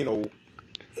up,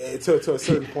 to a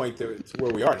certain point to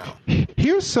where we are now.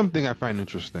 Here's something I find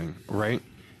interesting, right?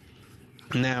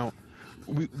 Now,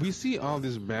 we see all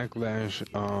this backlash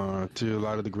to a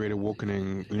lot of the great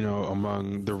awakening,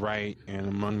 among the right and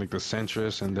among like the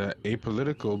centrists and the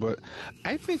apolitical. But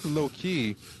I think low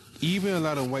key, even a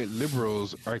lot of white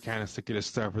liberals are kind of sick of this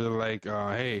stuff. They're like,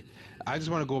 hey, I just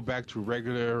want to go back to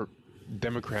regular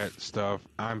Democrat stuff.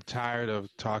 I'm tired of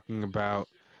talking about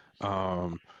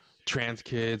trans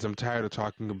kids. I'm tired of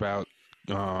talking about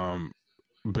um,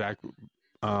 black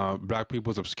black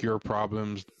people's obscure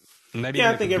problems. Not Yeah,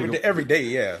 even I like the think big, every day,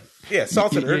 yeah, yeah,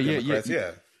 salt of the yeah, earth yeah, yeah, Democrats,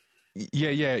 yeah.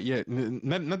 yeah.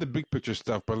 Not the big picture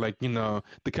stuff, but like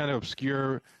the kind of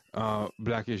obscure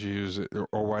black issues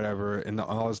or whatever, and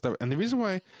all this stuff. And the reason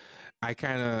why I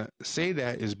kind of say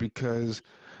that is because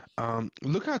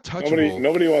look how Nobody, touchable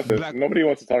nobody wants to. black Nobody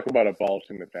wants to talk about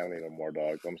abolishing the family no more,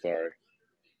 dog. I'm sorry.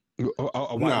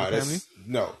 what in the No, family.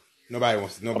 no. Nobody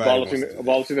wants Abolishing, to do that.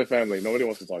 abolishing the family. Nobody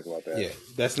wants to talk about that.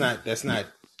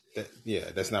 Yeah,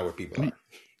 that's not where people are.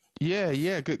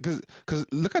 Yeah, because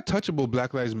look how touchable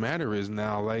Black Lives Matter is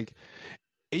now. Like,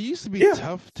 it used to be Yeah,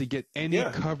 tough to get any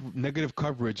yeah, negative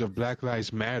coverage of Black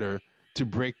Lives Matter to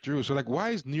break through. So, like,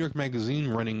 why is New York Magazine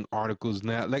running articles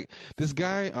now? Like, this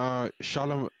guy,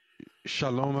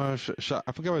 Shaloma,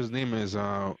 I forget what his name is.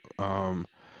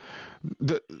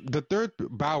 The third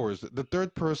Bowers, the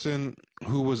third person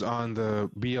who was on the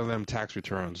BLM tax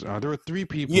returns. There were three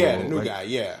yeah. The people. new Like, guy,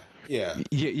 yeah. yeah.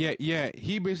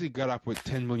 He basically got up with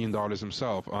 $10 million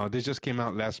himself. This just came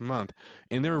out last month,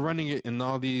 and they were running it in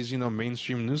all these,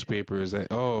 mainstream newspapers that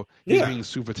he's Yeah. being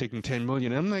sued for taking 10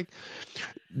 million. And I'm like,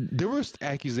 there was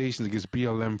accusations against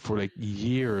BLM for like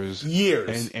years,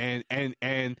 Years.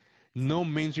 and no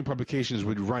mainstream publications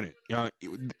would run it.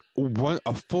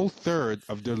 A full third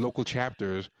of their local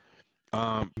chapters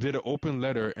did an open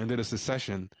letter and did a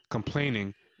secession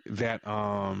complaining that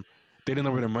they didn't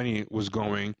know where the money was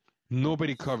going.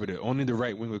 Nobody covered it. Only the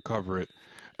right wing would cover it.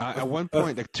 At one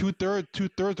point, like two thirds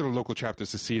of the local chapters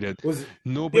seceded. Was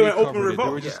they were Nobody an open covered it. They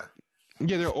were revolt? just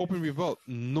Yeah, they're open revolt.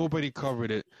 Nobody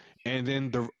covered it, and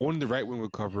then only the right wing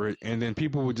would cover it, and then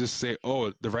people would just say,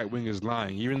 "Oh, the right wing is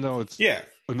lying," even though it's yeah.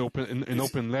 an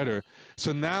open letter.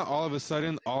 So now all of a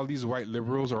sudden, all these white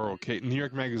liberals are okay. New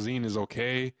York Magazine is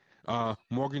okay.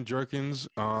 Morgan Jerkins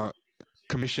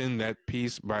commissioned that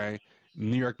piece by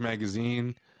New York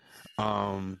Magazine,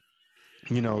 um,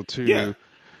 Yeah. to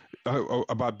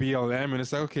about BLM, and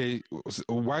it's like, okay,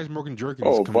 why is Morgan Jerkins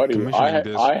Oh, buddy, commissioning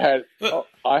this? Uh,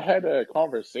 I had a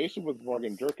conversation with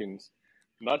Morgan Jerkins,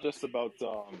 not just about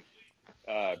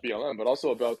BLM, but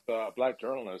also about black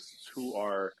journalists who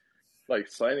are like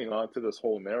signing on to this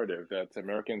whole narrative that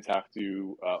Americans have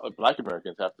to, black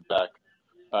Americans have to back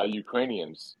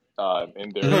Ukrainians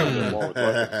in their war with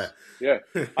Russia. Yeah,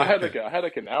 I had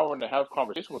like an hour and a half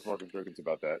conversation with Morgan Jerkins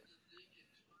about that.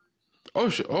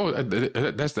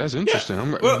 That's yeah. interesting.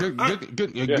 Well,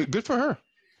 Yeah, Good for her.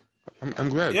 I'm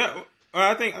glad. yeah.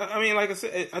 I mean, like I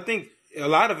said, I think a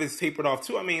lot of it's tapered off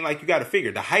too. I mean, like you got to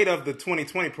figure the height of the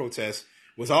 2020 protests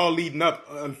was all leading up,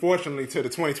 unfortunately, to the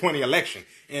 2020 election.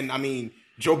 And I mean,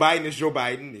 Joe Biden is Joe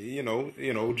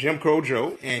Biden, Jim Crow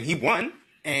Joe, and he won.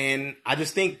 And I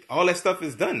just think all that stuff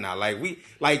is done now.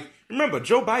 Remember,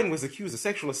 Joe Biden was accused of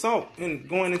sexual assault and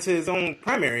going into his own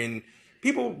primary, and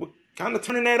people were kind of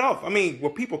turning that off. I mean,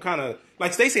 were people kind of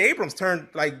like Stacey Abrams turned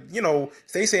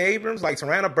Stacey Abrams, like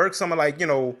Tarana Burke, some of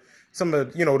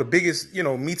the biggest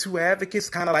Me Too advocates,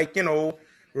 kind of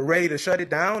were ready to shut it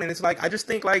down. And it's like I just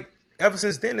think like ever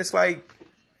since then, it's like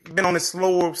been on a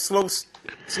slow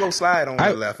slide on the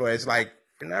I left, where it's like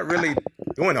you're not really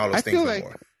doing all those I things feel no like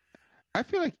more. I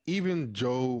feel like even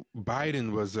Joe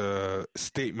Biden was a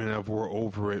statement of we're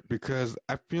over it, because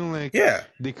I feel like Yeah,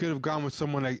 they could have gone with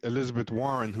someone like Elizabeth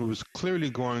Warren, who was clearly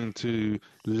going to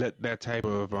let that type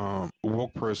of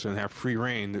woke person have free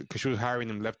reign, because she was hiring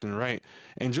them left and right.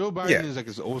 And Joe Biden yeah, is like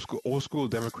as old school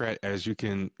Democrat as you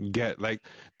can get. Like,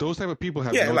 those type of people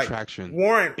have yeah. no Like traction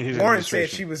Warren, in his Warren said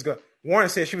administration. she was going. Warren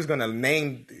said she was going to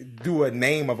do a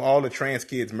name of all the trans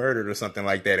kids murdered or something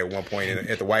like that at one point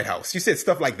at the White House. She said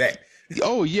stuff like that.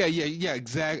 Oh yeah,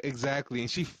 exactly. And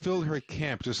she filled her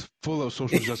camp just full of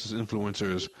social justice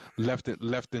influencers, left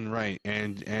and right,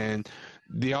 and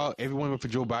everyone went for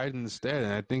Joe Biden instead,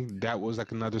 and I think that was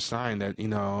like another sign that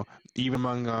even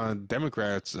among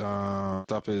Democrats,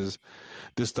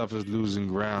 this stuff is losing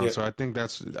ground. Yeah, So I think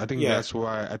yeah, that's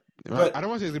why but I don't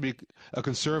want to say it's gonna be a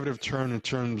conservative turn in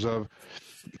terms of,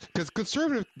 because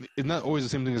conservative is not always the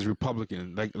same thing as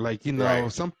Republican.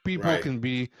 right, Some people right, can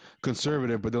be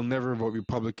conservative, but they'll never vote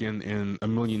Republican in a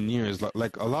million years.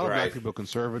 Like a lot of black right. people are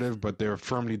conservative, but they're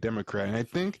firmly Democrat. And I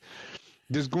think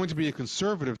there's going to be a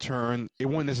conservative turn. It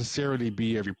won't necessarily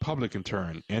be a Republican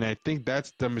turn. And I think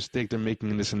that's the mistake they're making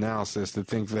in this analysis, to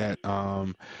think that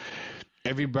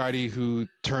everybody who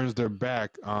turns their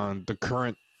back on the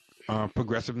current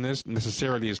progressiveness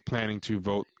necessarily is planning to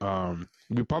vote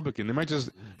Republican. They might just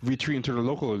retreat into the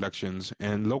local elections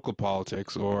and local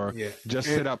politics, or Yeah, just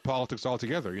and sit out politics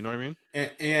altogether. You know what I mean?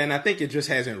 and I think it just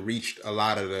hasn't reached a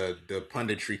lot of the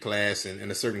punditry class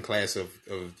and a certain class of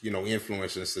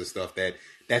influencers and stuff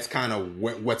that's kind of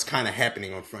what's kind of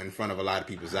happening in front of a lot of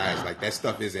people's eyes. Like that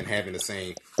stuff isn't having the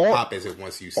same Or pop as it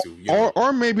once used to. You know?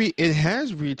 or maybe it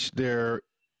has reached their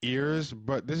ears,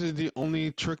 but this is the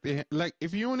only trick they like.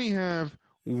 If you only have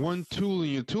one tool in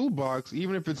your toolbox,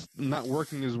 even if it's not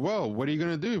working as well, what are you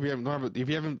gonna do if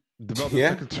you haven't developed a Yeah.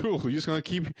 second tool? You're just gonna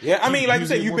Yeah, I keep mean, like you using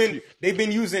said, it more.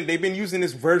 they've been using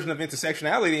this version of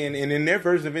intersectionality, and in their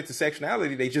version of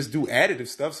intersectionality, they just do additive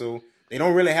stuff. So they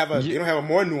don't really have Yeah, a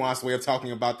more nuanced way of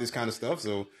talking about this kind of stuff.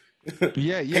 So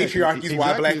yeah, patriarchy is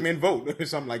why black exactly. men vote, or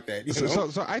something like that. You know?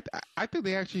 So I think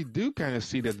they actually do kind of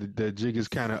see that the jig is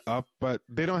kind of up, but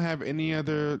they don't have any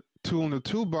other tool in the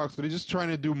toolbox. So they're just trying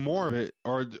to do more of it.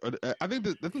 Or I think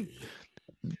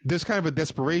there's kind of a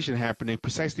desperation happening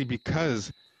precisely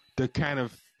because they're kind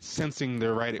of sensing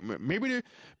they're right. Maybe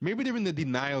they're in the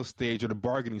denial stage or the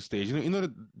bargaining stage.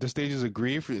 The stages of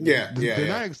grief. Yeah, yeah, They're yeah,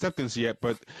 not acceptance yet,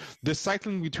 but they're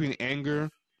cycling between anger,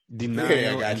 yeah.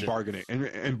 I denial, got and you. bargaining.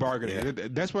 And bargaining. Yeah,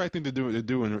 That's what I think they're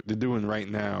doing right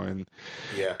now.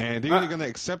 yeah. And they're either going to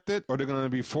accept it or they're going to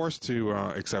be forced to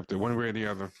accept it, one way or the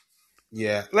other.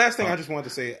 Yeah. Last thing Uh, I just wanted to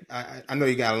say, I know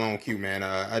you got a long queue, man.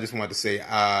 I just wanted to say,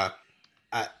 I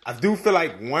do feel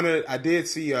like I did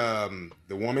see The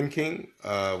Woman King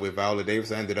with Viola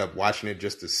Davis. I ended up watching it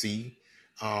just to see.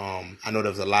 I know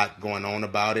there was a lot going on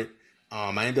about it.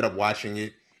 I ended up watching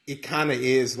it. It kind of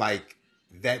is like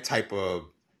that type of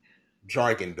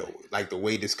jargon, though, like the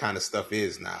way this kind of stuff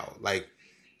is now. Like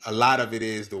a lot of it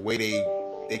is the way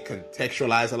they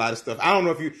contextualize a lot of stuff. I don't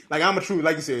know if you like. I'm a true,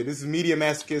 like you said, this is media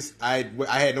masochist. I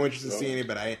had no interest in seeing it,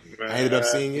 but I ended up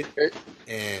seeing it,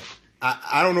 and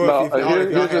I don't know No, if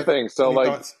y'all here's the have thing. So any like,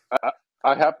 thoughts.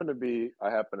 I happen to be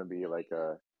like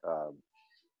a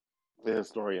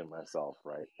historian myself,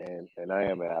 right? And I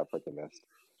am an Africanist.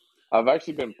 I've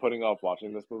actually been putting off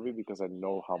watching this movie because I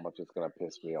know how much it's gonna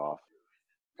piss me off.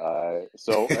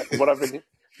 So what I've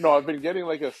been getting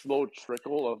like a slow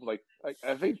trickle of like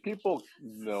I think people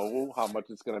know how much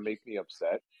it's gonna make me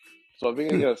upset. So I've been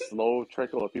getting a slow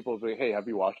trickle of people saying, "Hey, have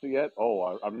you watched it yet?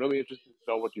 Oh, I'm really interested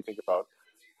to know what you think about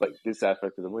like this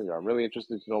aspect of the movie. I'm really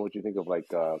interested to know what you think of like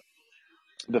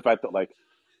the fact that like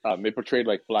they portrayed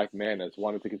like black men as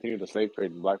wanting to continue the slave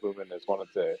trade and black women as wanting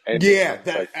to end it." And Yeah, I'm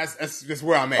just like, that's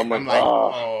where I'm at. I'm like,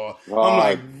 oh, oh, I'm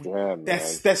like, god damn,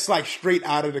 man. that's like straight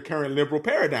out of the current liberal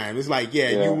paradigm. It's like, yeah,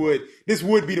 Yeah. this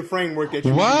would be the framework that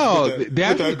you would use wow, with they the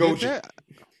actually did Goji. that.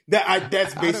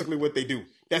 That's I don't. basically what they do.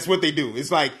 That's what they do.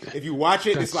 It's like if you watch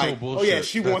it, That's it's so like, oh yeah,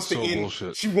 bullshit. That's so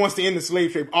bullshit. she wants to end the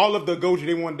slave trade. All of the Goji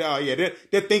they want to, oh yeah,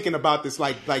 they're thinking about this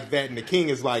like that, and the king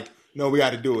is like, no, we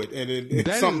got to do it, and it's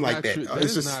That is something like not that. true. That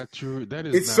It's is just not true. That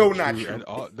is it's not so not true true. at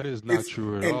all. That is not It's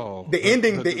true at and all. the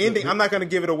ending. The ending. I'm not going to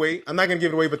give it away. I'm not going to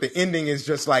give it away. But the ending is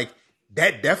just like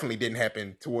that. Definitely didn't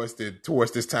happen towards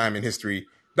this time in history.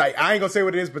 Like I ain't gonna say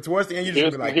what it is, but towards the end, you just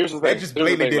be like, Here's the that thing. just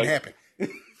Here's the blatantly thing. didn't Like happen.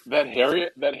 that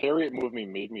Harriet movie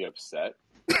made me upset.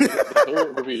 The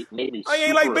Harriet movie made me Oh, you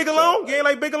ain't like super Big upset. Alone? You ain't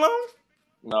like Big Alone?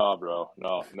 No, bro.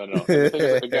 No. And the thing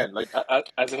is, again, like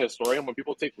as a historian, when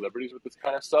people take liberties with this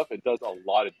kind of stuff, it does a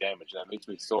lot of damage, and that makes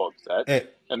me so upset. Eh,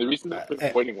 And the reason I've been eh,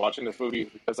 avoiding watching this movie is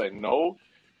because I know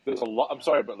there's a lot. I'm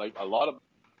sorry, but like a lot of,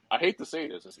 I hate to say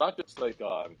this, it's not just like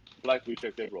black blue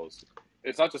check Negroes.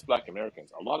 It's not just black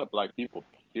Americans. A lot of black people,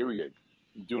 period,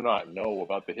 do not know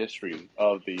about the history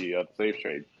of the slave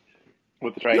trade,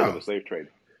 with the no. triangular slave trade.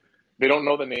 They don't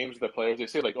know the names of the players. They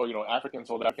say like, oh, Africans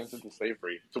sold Africans into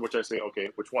slavery. To which I say, okay,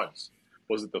 which ones?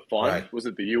 Was it the Fun? Right. Was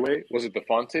it the UA? Was it the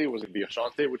Fonte? Was it the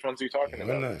Ashante? Which ones are you talking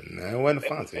about? No, it wasn't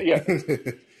Fonte. Yeah,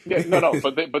 yeah, no,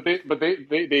 but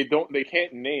they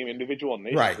can't name individual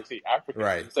nations. Right. They say Africans.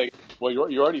 Right. It's like, well,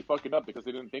 you're already fucking up because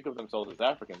they didn't think of themselves as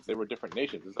Africans. They were different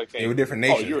nations. It's like They saying, were different oh,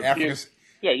 nations. Europeans. Africans.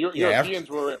 Yeah, Yeah. Europeans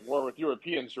were with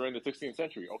Europeans during the 16th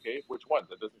century. Okay, which ones?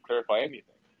 That doesn't clarify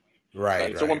anything.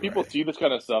 Right. So when people see this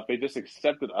kind of stuff, they just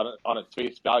accept it on its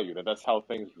face value that that's how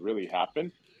things really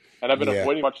happen. And I've been Yeah.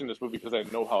 avoiding watching this movie because I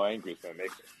know how angry it's going to make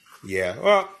me. Yeah.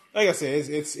 Well, like I said,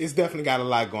 it's definitely got a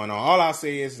lot going on. All I'll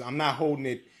say is I'm not holding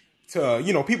it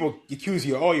to, people accuse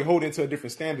you, oh, you're holding it to a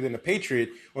different standard than the Patriot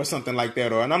or something like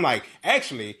that. And I'm like,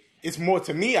 actually, it's more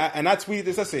to me. And I tweeted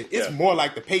this. I said, it's more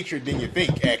like the Patriot than you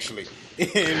think, actually, in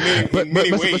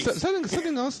many ways. But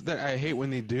something else that I hate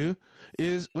when they do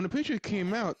is when the Patriot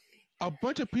came out, a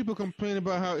bunch of people complain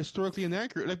about how historically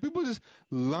inaccurate. Like, people just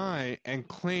lie and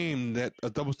claim that a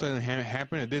double standard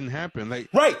happened. It didn't happen. Like,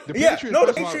 right? The Patriot,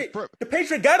 the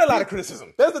Patriot got a lot of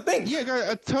criticism. That's the thing. Yeah,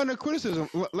 got a ton of criticism.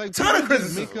 Like,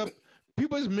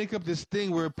 people just make up this thing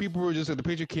where people were just like, the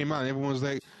Patriot came out and everyone was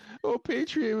like, "Oh,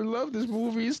 Patriot, we love this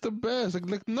movie. It's the best."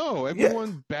 Like no,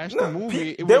 everyone bashed the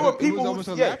movie. It was almost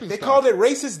a laughing they stock. called it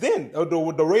racist then.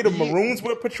 The rate of Maroons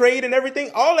were portrayed and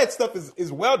everything. All that stuff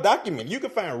is well documented. You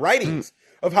can find writings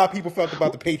of how people felt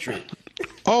about the Patriot.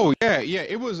 Oh yeah.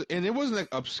 It was, and it wasn't like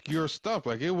obscure stuff.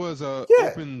 Like, it was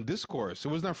open discourse. It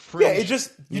was not fringe. Yeah,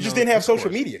 you just didn't have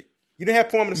social media. You didn't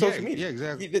have formative social media. Yeah,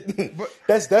 exactly. But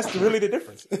that's really the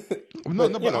difference.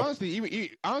 But honestly,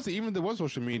 even there was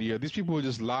social media, these people would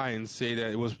just lie and say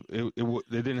that it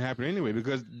didn't happen anyway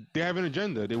because they have an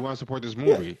agenda. They want to support this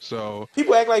movie. Yeah. So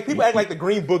people act like the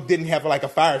Green Book didn't have like a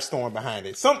firestorm behind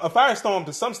it. A firestorm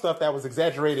to some stuff that was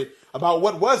exaggerated about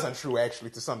what was untrue,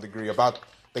 actually, to some degree, about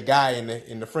the guy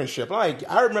in the friendship. Like,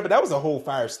 I remember that was a whole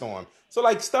firestorm. So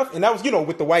like stuff, and that was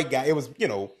with the white guy. It was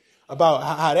about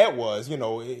how that was,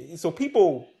 So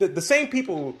people, the same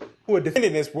people who are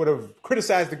defending this would have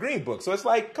criticized the Green Book. So it's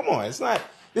like, come on, it's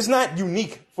not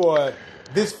unique for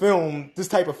this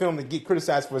type of film to get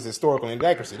criticized for its historical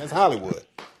inaccuracy. That's Hollywood.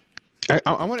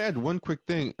 I want to add one quick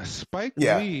thing. Spike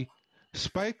Lee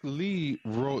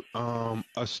wrote an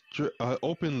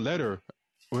open letter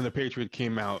when the Patriot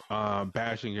came out,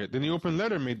 bashing it. Then the open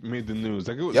letter made the news.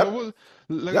 Like, it was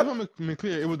like, I want to make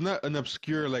clear, it was not an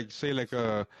obscure, like, say, like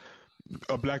a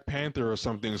Black Panther or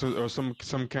something, or some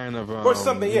kind of or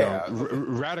something,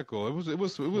 radical. It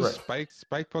was right.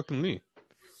 Spike fucking Lee.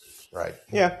 Right.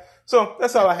 Yeah. So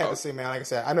that's all I had to say, man. Like I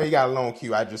said, I know you got a long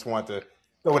queue. I just want to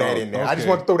throw that in there. Okay. I just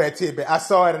want to throw that tidbit. I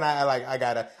saw it and I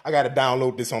gotta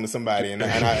download this onto somebody, and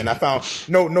I found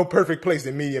no perfect place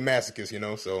in Media Massacres,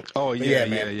 So. Oh yeah,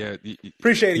 man. Yeah.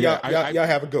 Appreciate it, y'all. Y'all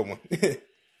have a good one.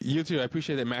 You too. I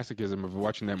appreciate that masochism of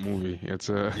watching that movie. It's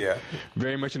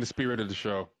very much in the spirit of the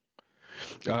show.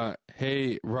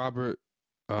 Hey, Robert,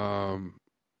 feel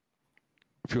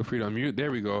free to unmute.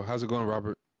 There we go. How's it going,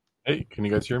 Robert? Hey, can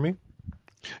you guys hear me?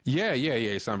 Yeah.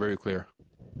 You sound very clear.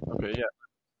 Okay, yeah.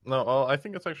 No, I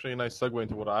think it's actually a nice segue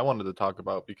into what I wanted to talk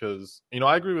about because,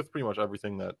 I agree with pretty much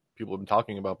everything that people have been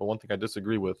talking about, but one thing I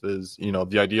disagree with is,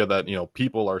 the idea that,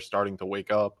 people are starting to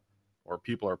wake up or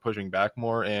people are pushing back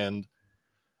more, and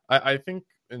I think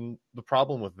the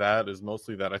problem with that is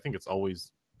mostly that I think it's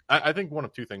always... I think one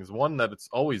of two things. One, that it's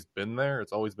always been there.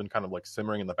 It's always been kind of like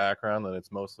simmering in the background, and it's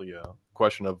mostly a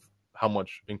question of how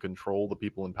much in control the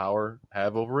people in power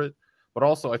have over it. But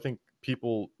also, I think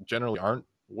people generally aren't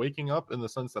waking up in the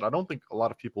sense that I don't think a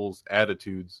lot of people's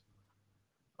attitudes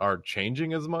are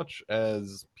changing as much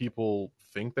as people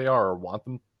think they are or want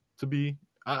them to be.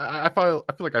 I feel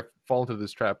like I fall into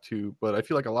this trap too, but I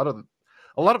feel like a lot of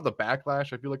the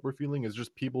backlash I feel like we're feeling is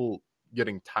just people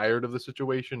getting tired of the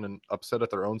situation and upset at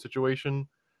their own situation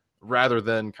rather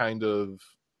than kind of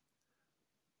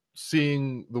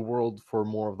seeing the world for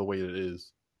more of the way it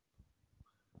is.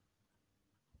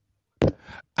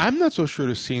 I'm not so sure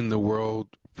to seeing the world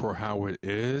for how it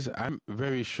is. I'm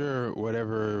very sure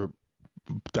whatever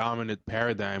dominant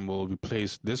paradigm will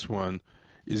replace this one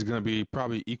is going to be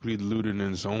probably equally diluted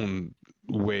in its own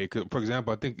way. For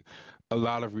example, I think a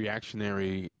lot of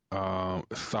reactionary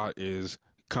thought is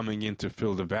coming in to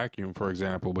fill the vacuum, for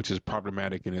example, which is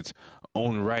problematic in its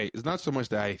own right. It's not so much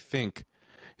that I think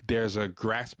there's a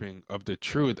grasping of the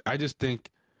truth. I just think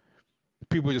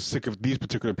people are just sick of these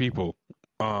particular people,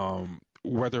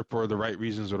 whether for the right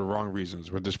reasons or the wrong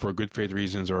reasons, whether it's for good faith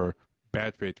reasons or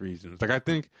bad faith reasons. Like, I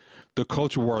think the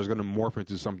culture war is going to morph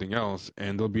into something else,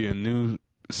 and there'll be a new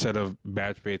set of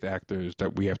bad faith actors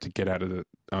that we have to get out of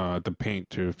the paint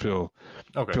to fill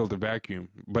the vacuum.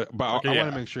 But Okay, I yeah.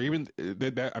 want to make sure, even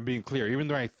that I'm being clear. Even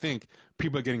though I think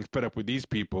people are getting fed up with these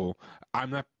people, I'm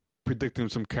not predicting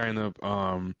some kind of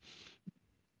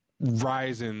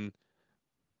rise in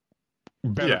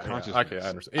better consciousness. Okay, I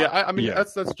understand. Yeah, I mean yeah.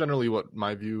 that's generally what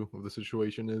my view of the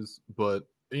situation is. But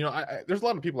there's a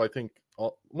lot of people. I think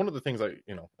one of the things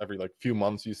every like few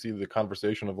months you see the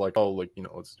conversation of like, oh, like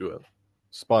let's do a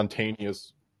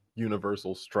spontaneous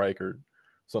universal strike or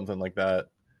something like that,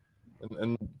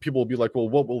 and people will be like, well,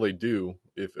 what will they do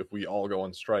if we all go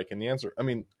on strike? And the answer, I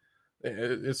mean,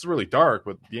 it's really dark,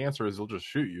 but the answer is they'll just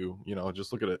shoot you.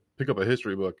 Just look at it, pick up a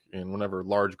history book, and whenever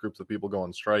large groups of people go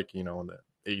on strike, in the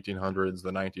 1800s,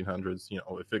 the 1900s,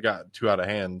 if it got too out of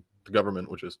hand, the government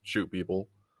would just shoot people.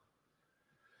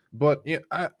 But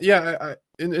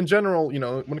in general,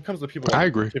 when it comes to people like I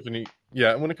agree. Tiffany,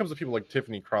 when it comes to people like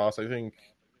Tiffany Cross, I think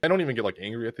I don't even get like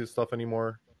angry at this stuff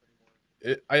anymore.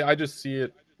 I just see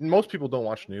it. Most people don't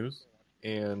watch news,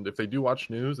 and if they do watch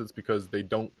news, it's because they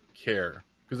don't care.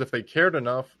 Because if they cared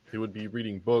enough, they would be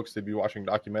reading books, they'd be watching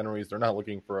documentaries. They're not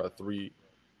looking for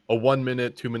a 1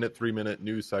 minute, 2 minute, 3 minute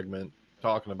news segment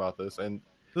talking about this. And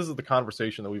this is the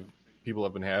conversation that people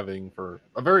have been having for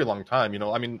a very long time.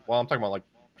 I mean, while I'm talking about like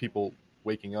people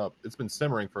waking up, it's been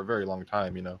simmering for a very long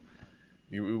time.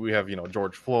 We have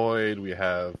George Floyd, we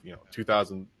have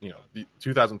 2000 the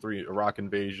 2003 Iraq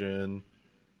invasion.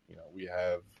 We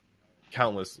have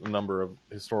countless number of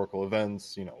historical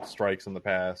events, strikes in the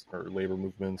past, or labor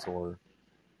movements, or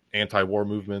anti-war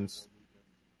movements.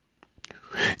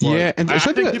 Yeah, and I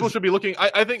think people should be looking.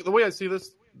 I think the way I see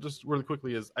this, just really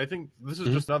quickly, is I think this is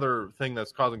just another thing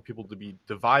that's causing people to be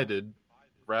divided,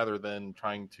 rather than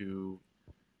trying to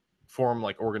form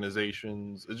like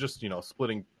organizations. It's just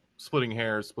splitting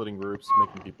hairs, splitting groups,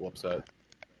 making people upset.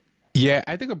 Yeah,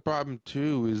 I think a problem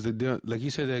too is that, like you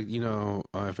said, that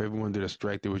if everyone did a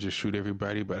strike, they would just shoot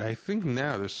everybody. But I think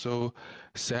now they're so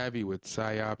savvy with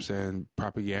psyops and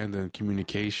propaganda and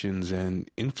communications and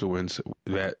influence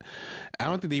that I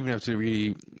don't think they even have to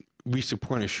really reach the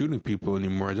point of shooting people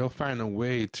anymore. They'll find a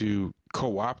way to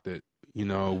co-opt it,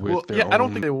 with their own I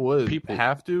don't think they would people.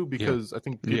 have to, because I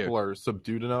think people are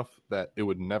subdued enough that it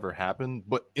would never happen.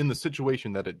 But in the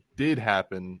situation that it did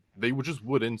happen, they would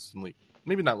instantly.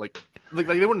 Maybe not like they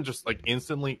wouldn't just like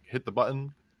instantly hit the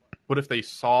button, but if they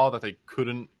saw that they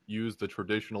couldn't use the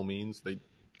traditional means,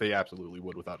 they absolutely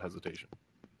would without hesitation.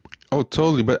 Oh,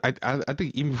 totally. But I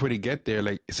think even before they get there,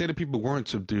 like, say the people weren't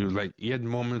subdued, like you had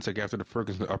moments like after the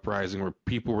Ferguson uprising where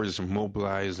people were just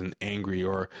mobilized and angry,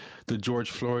 or the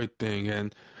George Floyd thing,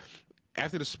 and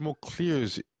after the smoke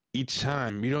clears each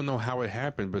time, you don't know how it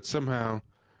happened, but somehow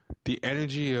the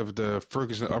energy of the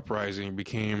Ferguson uprising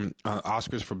became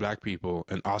Oscars for black people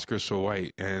and Oscars for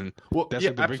white, and that's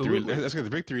like the victory. That's like the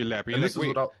victory lap. And you're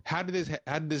like, wait, how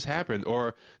did this happen?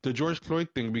 Or the George Floyd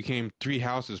thing became 3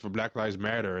 houses for Black Lives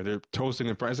Matter, and they're toasting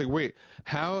in front. It's like, wait,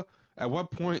 how? At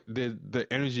what point did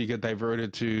the energy get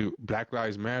diverted to Black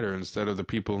Lives Matter instead of the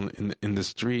people in the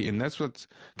street? And that's what's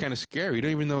kind of scary. You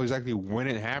don't even know exactly when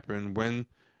it happened, when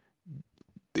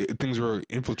things were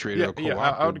infiltrated or co-opted.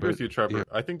 I would agree with you, Trevor. Yeah.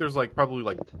 I think there's like probably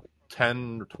like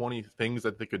 10 or 20 things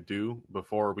that they could do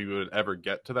before we would ever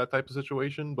get to that type of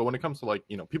situation. But when it comes to like,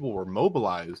 people were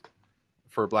mobilized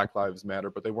for Black Lives Matter,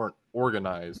 but they weren't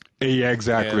organized. Yeah,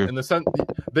 exactly. And in the sense,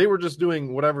 they were just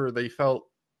doing whatever they felt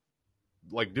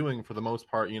like doing for the most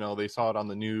part. They saw it on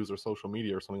the news or social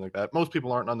media or something like that. Most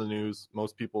people aren't on the news.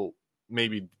 Most people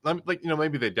maybe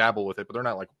maybe they dabble with it, but they're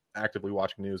not like actively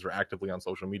watching news or actively on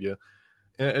social media.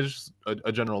 And it's just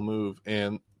a general move,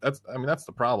 and that's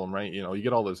the problem, right? You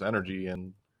get all this energy,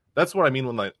 and that's what I mean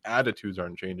when like attitudes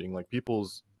aren't changing. Like people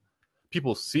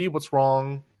see what's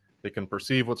wrong, they can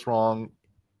perceive what's wrong,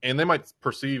 and they might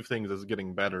perceive things as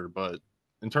getting better, but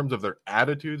in terms of their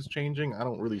attitudes changing, I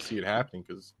don't really see it happening.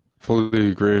 Because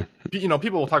fully agree.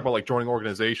 People will talk about like joining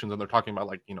organizations, and they're talking about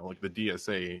like like the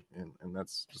DSA, and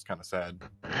that's just kind of sad.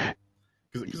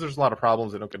 Because there's a lot of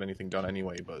problems, they don't get anything done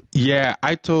anyway. But yeah,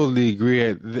 I totally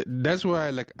agree. That's why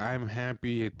I'm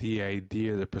happy at the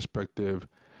idea, the perspective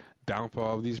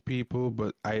downfall of these people.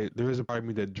 But there is a part of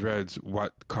me that dreads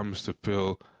what comes to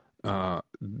fill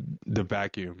the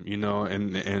vacuum,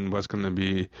 and what's going to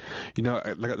be,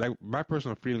 like my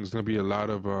personal feeling is going to be a lot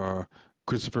of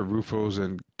Christopher Rufos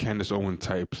and Candace Owen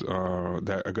types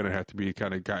that are going to have to be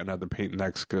kind of gotten out of the paint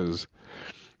next, because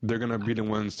they're gonna be the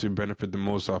ones to benefit the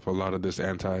most off a lot of this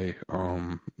anti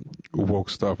woke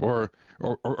stuff, or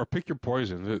pick your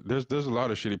poison. There's a lot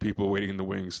of shitty people waiting in the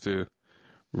wings to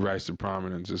rise to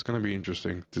prominence. It's going to be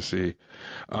interesting to see.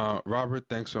 Robert,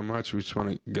 thanks so much. We just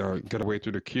want to get away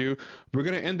through the queue. We're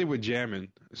going to end it with jamming.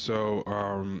 So,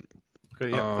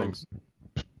 Okay, yeah, um, thanks.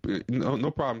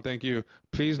 no problem. Thank you.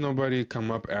 Please, nobody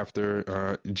come up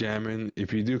after jamming.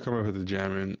 If you do come up with the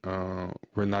jamming,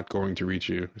 we're not going to reach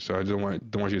you. So I don't want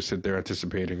you to sit there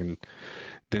anticipating and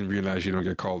then realize you don't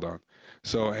get called on.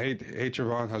 So hey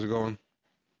Trevon, how's it going?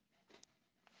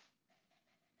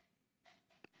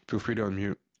 Feel free to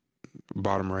unmute.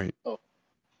 Bottom right. Oh,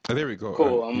 Oh, there we go.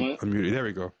 cool. Unmuted. There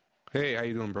we go. Hey, how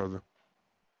you doing, brother?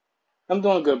 I'm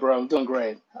doing good, bro. I'm doing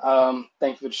great.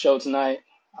 Thank you for the show tonight.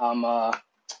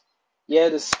 Yeah,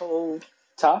 this whole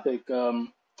topic,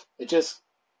 it just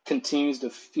continues to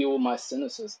fuel my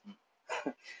cynicism.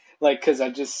 Like, cause I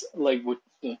just like with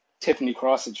the Tiffany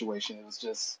Cross situation, it was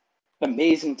just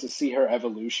amazing to see her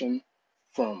evolution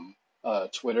from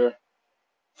Twitter,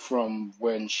 from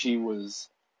when she was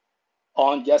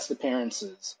on guest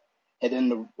appearances, and then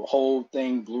the whole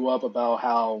thing blew up about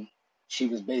how she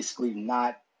was basically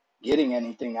not getting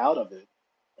anything out of it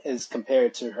as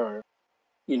compared to her,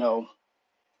 you know,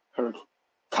 her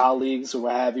colleagues or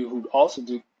what have you who also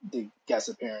do the guest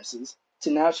appearances.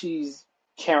 To now she's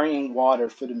carrying water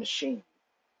for the machine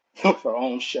for her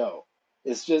own show.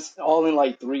 It's just all in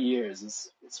like 3 years.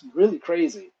 It's really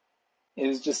crazy. It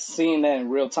was just seeing that in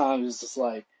real time. It was just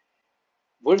like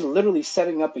we're literally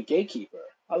setting up a gatekeeper.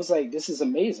 I was like, this is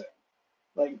amazing.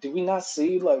 Like, do we not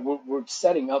see like we're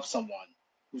setting up someone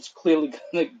who's clearly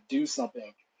gonna do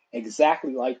something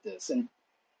exactly like this, and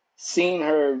seeing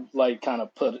her like kind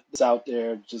of put this out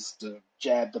there just to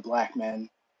jab the black men,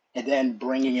 and then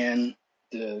bringing in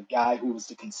the guy who was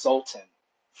the consultant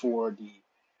for the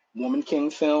Woman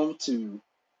King film to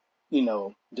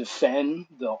defend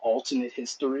the alternate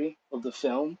history of the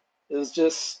film. It was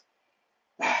just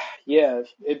yeah,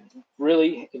 it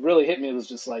really hit me. It was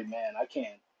just like, man, I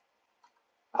can't.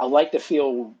 I like to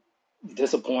feel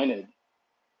disappointed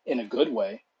in a good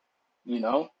way, you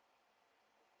know?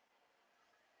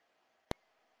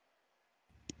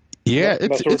 Yeah,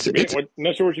 Not sure what you mean. it's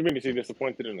Not sure what you mean. You say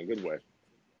disappointed in a good way.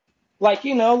 Like,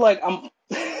 like I'm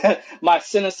my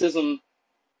cynicism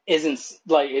isn't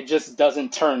like it just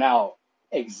doesn't turn out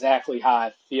exactly how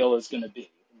I feel it's gonna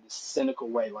be in this cynical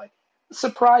way, like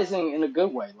surprising in a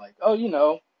good way, like,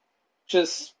 oh,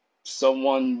 just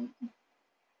someone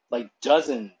like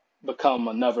doesn't become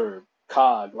another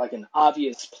cog, like an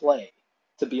obvious play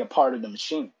to be a part of the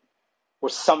machine, or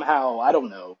somehow, I don't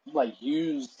know, like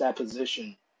use that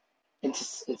position in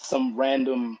some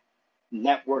random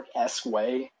network-esque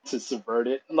way to subvert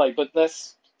it. Like, but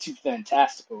that's too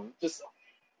fantastical.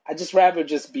 I just rather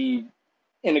just be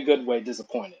in a good way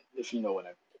disappointed, if you know what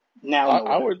I now I, know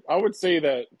I what I would I would say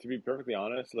that, to be perfectly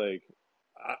honest, like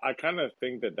I kind of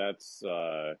think that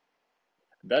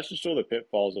that should show the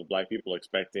pitfalls of Black people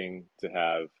expecting to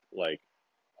have like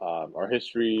our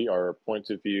history, our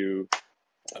points of view,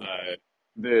 uh,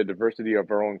 the diversity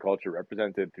of our own culture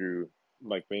represented through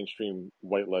like mainstream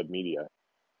white-led media.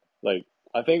 Like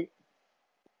I think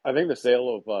I think the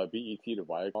sale of BET to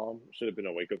Viacom should have been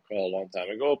a wake-up call a long time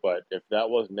ago. But if that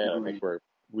wasn't it, I think agree.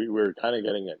 we're kind of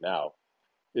getting it now.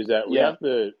 Is that Yeah.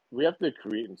 we have to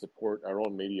create and support our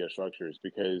own media structures,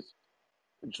 because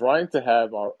trying to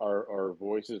have our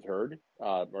voices heard,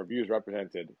 our views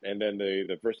represented, and then the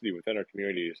diversity within our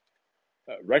communities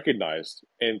recognized,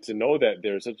 and to know that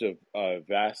there's such a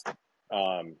vast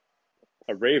um,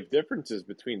 array of differences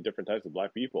between different types of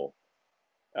Black people,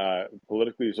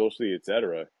 politically, socially,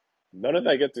 etc. None of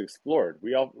that gets explored.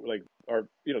 We all like are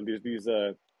these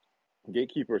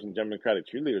gatekeepers and democratic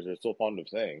cheerleaders are so fond of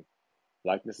saying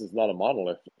Blackness is not a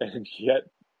monolith, and yet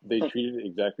they treat it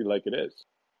exactly like it is.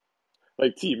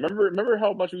 Like T, remember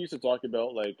how much we used to talk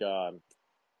about like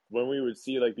when we would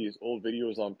see like these old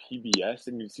videos on PBS,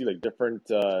 and you'd see like different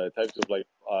types of like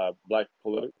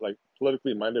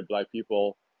politically minded Black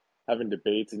people having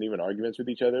debates and even arguments with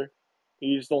each other.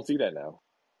 You just don't see that now.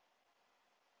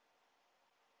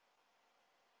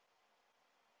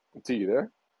 T, you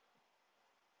there?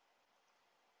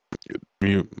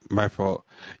 my fault.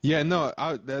 Yeah, no,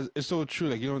 it's so true.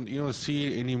 Like you don't see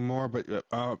it anymore. But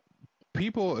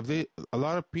people, if they a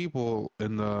lot of people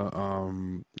in the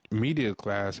media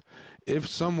class, if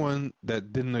someone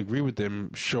that didn't agree with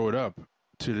them showed up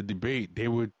to the debate, they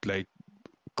would like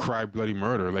cry bloody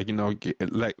murder. Like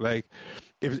like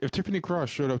if Tiffany Cross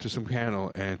showed up to some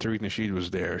panel and Tariq Nasheed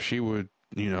was there, she would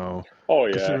Oh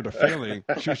consider yeah, it a failing.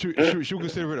 She would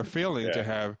consider it a failing to yeah.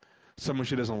 have someone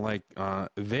she doesn't like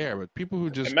there, but people who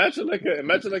just Imagine like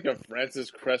a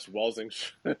Francis Cress Welsing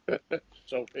oh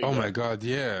showing my up God,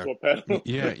 yeah, to a panel.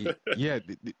 yeah.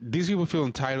 These people feel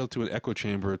entitled to an echo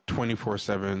chamber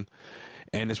 24/7,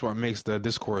 and it's what makes the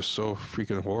discourse so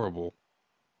freaking horrible.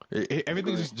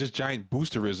 Everything's Agree. just giant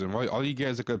boosterism. All you get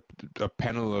is like a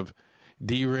panel of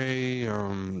D-Ray,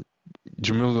 Jamil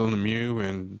Lemieux,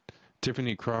 and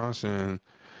Tiffany Cross, and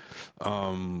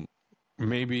um,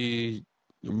 maybe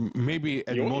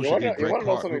at most you get You Greg want to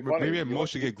know Carr. something funny? Maybe at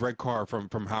most you get Greg Carr from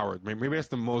Howard. Maybe that's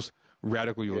the most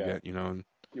radical you'll Yeah. get. You know.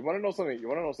 You want to know something? You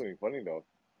want to know something funny though?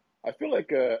 I feel like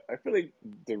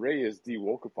DeRay is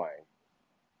de-wokeifying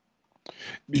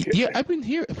because Yeah, I've been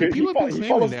here. he People have been he claiming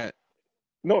follows. that.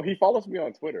 No, he follows me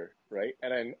on Twitter, right?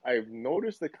 And I've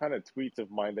noticed the kind of tweets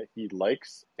of mine that he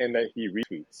likes and that he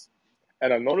retweets.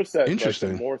 And I've noticed that like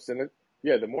Interesting.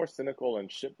 the more cynical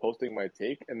and shit posting my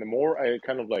take, and the more I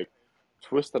kind of like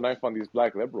twist the knife on these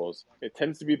black liberals, it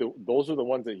tends to be those are the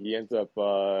ones that he ends up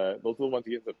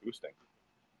boosting.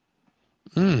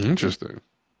 Interesting.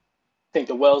 Think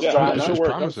the well's Yeah, I'm dry not sure It's now. where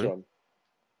it comes promising. from.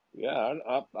 Yeah,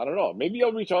 I don't know. Maybe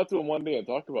I'll reach out to him one day and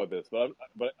talk about this. But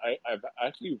I've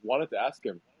actually wanted to ask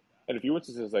him. And if he wants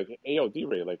to say like, "Hey, yo,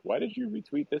 D-Ray, like, why did you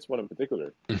retweet this one in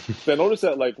particular?" So I noticed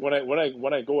that like when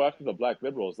I go after the black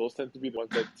liberals, those tend to be the ones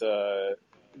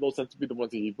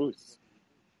that he boosts.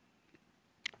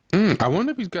 I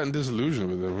wonder if he's gotten disillusioned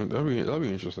with them. That'd be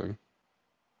interesting.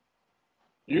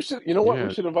 You should, you know what? We Yeah.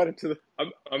 should invite him to the.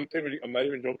 I'm not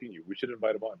even joking. You, we should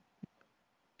invite him on.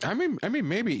 I mean,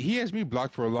 maybe he has me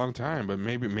blocked for a long time, but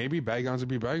maybe bygones will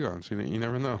be bygones. You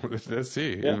never know. Let's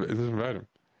see. Yeah, Let's invite him.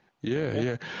 Yeah,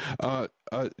 yeah. yeah.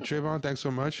 Trayvon, thanks so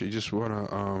much. You just want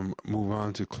to move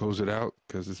on to close it out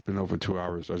because it's been over 2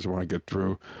 hours. I just want to get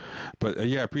through. But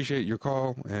yeah, I appreciate your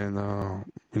call, and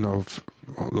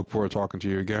look forward to talking to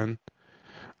you again.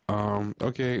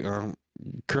 Okay,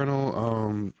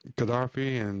 Colonel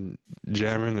Gaddafi and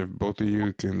Jamin, if both of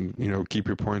you can, keep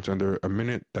your points under a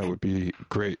minute, that would be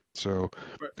great. So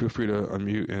feel free to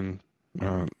unmute and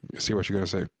see what you're gonna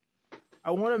say. I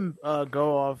want to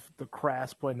go off the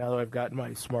crass point now that I've gotten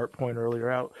my smart point earlier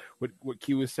out. What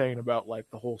Q was saying about like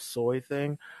the whole soy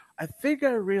thing. I think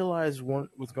I realized what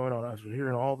was going on. I was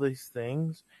hearing all these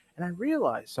things, and I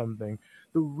realized something.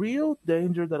 The real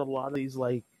danger that a lot of these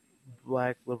like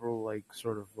black liberal like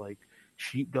sort of like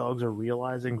sheepdogs are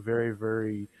realizing very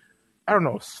very I don't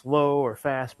know slow or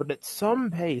fast, but at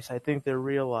some pace, I think they're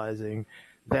realizing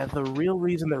that the real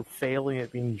reason they're failing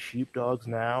at being sheepdogs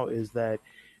now is that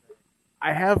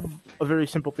I have a very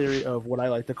simple theory of what I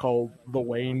like to call the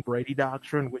Wayne Brady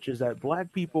doctrine, which is that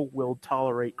black people will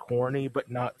tolerate corny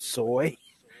but not soy.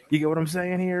 You get what I'm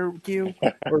saying here, Q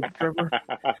or Trevor?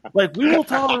 Like we will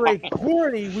tolerate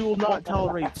corny, we will not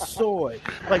tolerate soy.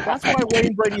 Like that's why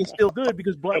Wayne Brady is still good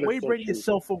because That is Wayne so Brady is true.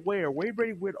 self-aware. Wayne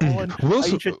Brady went on Will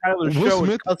Aisha Tyler's Will show and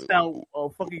Smith, cussed out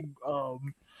fucking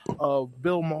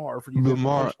Bill Maher for using Bill it for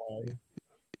Maher, punchline.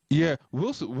 yeah,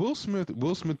 Will Smith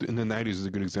in the '90s is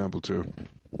a good example too.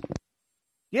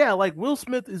 Yeah, like Will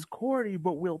Smith is corny,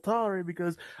 but we'll tolerate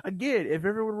because again, if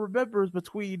everyone remembers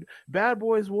between Bad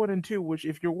Boys 1 and 2, which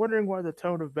if you're wondering why the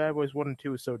tone of Bad Boys 1 and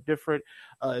 2 is so different,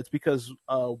 it's because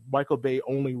Michael Bay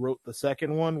only wrote the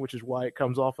second one, which is why it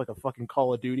comes off like a fucking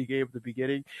Call of Duty game at the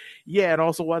beginning. Yeah, and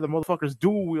also why the motherfucker's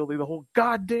dual wielding the whole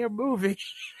goddamn movie.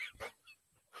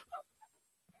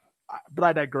 But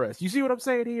I digress. You see what I'm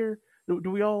saying here?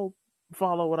 Do we all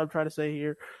follow what I'm trying to say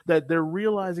here? That they're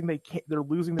realizing they're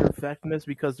losing their effectiveness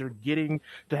because they're getting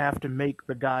to have to make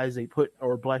the guys they put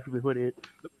or black people they put it,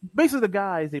 basically the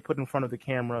guys they put in front of the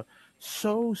camera,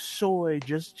 so soy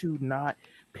just to not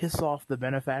piss off the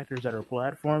benefactors that are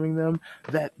platforming them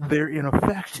that they're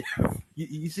ineffective.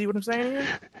 You see what I'm saying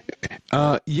here?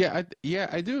 I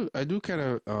do kind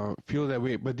of feel that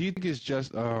way. But do you think it's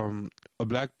just a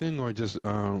black thing or just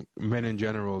men in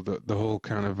general? The whole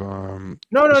kind of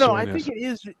No. I think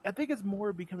soreness. it is. I think it's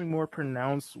more becoming more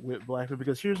pronounced with black people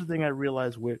because here's the thing I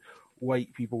realize with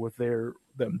white people with them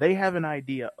they have an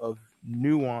idea of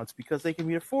nuance because they can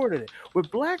be afforded it. With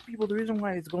black people, the reason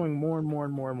why it's going more and more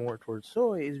and more and more towards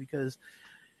soy is because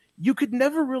you could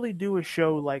never really do a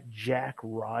show like Jack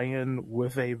Ryan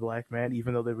with a black man,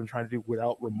 even though they've been trying to do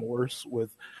Without Remorse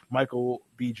with Michael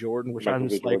B. Jordan, which I'm Michael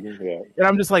B. just like, Jordan, yeah. and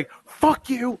I'm just like, fuck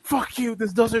you,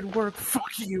 this doesn't work,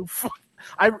 fuck you, fuck.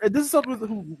 This is someone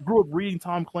who grew up reading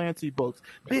Tom Clancy books.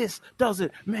 This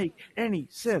doesn't make any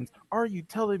sense. Are you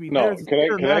telling me No, there's an can I?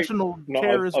 international No,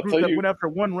 terrorist I'll group tell that you. went after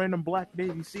one random black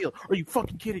Navy SEAL? Are you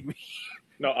fucking kidding me?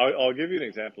 No, I'll give you an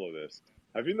example of this.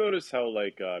 Have you noticed how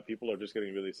like people are just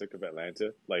getting really sick of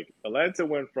Atlanta? Like Atlanta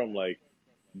went from like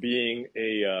being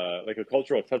a like a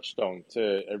cultural touchstone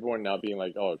to everyone now being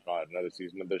like, oh god, another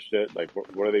season of this shit. Like,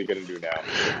 what are they gonna do now?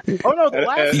 Oh no, the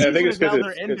last And I think season it's is because now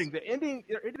their it's ending.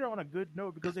 They're ending on a good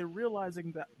note because they're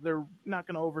realizing that they're not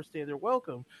going to overstay their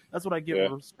welcome. That's what I give yeah.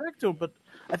 respect to them. But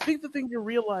I think the thing you're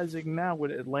realizing now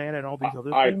with Atlanta and all these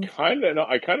other I things. kind of no,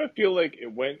 I kind of feel like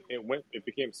it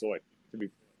became soy. To be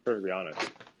perfectly honest.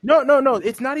 No.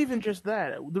 It's not even just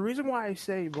that. The reason why I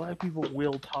say black people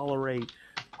will tolerate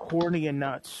corny and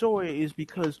not soy is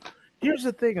because here's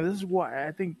the thing, and this is why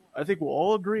I think we'll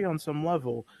all agree on some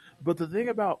level. But the thing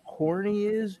about corny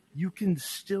is you can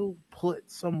still put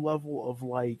some level of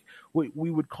like what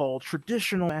we would call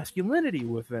traditional masculinity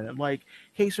within it. Like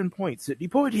case in point, Sidney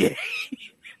Poitier.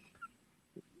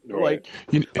 Right.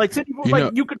 You, Like Sidney, you like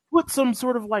know, you could put some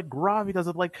sort of like gravitas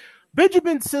of like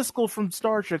Benjamin Siskel from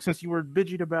Star Trek. Since you were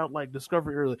bitching about like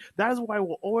Discovery earlier, that is why I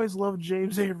will always love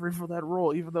James Avery for that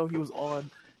role, even though he was on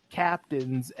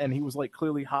Captains and he was like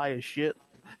clearly high as shit.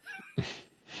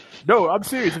 No, I'm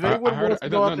serious. If I anyone heard. wants to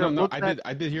go out there and No. look at,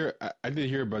 I did hear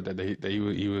about that.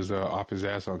 He was off his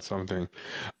ass on something.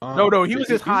 no, he was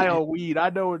It, just it, high it, on weed. I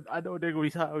know, nigga,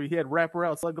 he's high. He had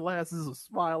wraparound sunglasses, a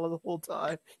smile the whole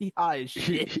time. He high as he,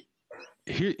 shit.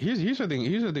 here's something.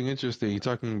 Here's something interesting. You're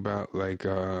talking about like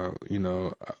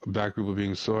black people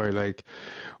being sorry. Like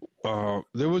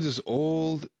there was this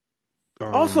old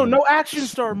Also, um no action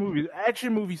s- star movies,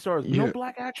 action movie stars, no yeah.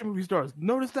 black action movie stars.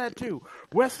 Notice that too.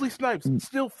 Wesley Snipes,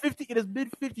 still 50 in his mid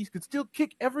 50s, could still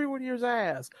kick everyone here's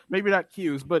ass. Maybe not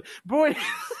Q's, but boy,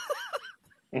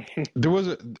 There was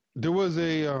a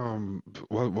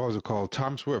what was it called?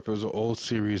 Tom Swift. It was an old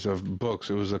series of books.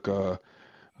 It was like a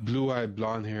blue-eyed,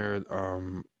 blonde-haired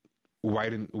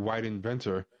white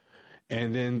inventor.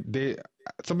 And then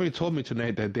somebody told me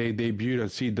tonight that they debuted on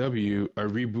CW a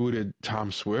rebooted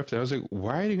Tom Swift. I was like,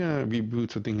 why are you gonna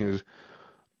reboot something as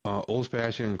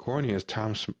old-fashioned and corny as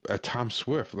Tom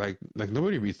Swift? Like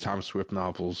nobody reads Tom Swift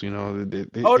novels, you know.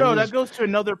 oh It no, that was goes to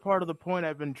another part of the point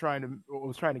I've been trying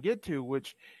to get to,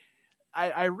 which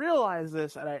I realized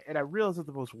this, and I realized at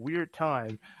the most weird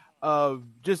time of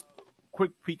just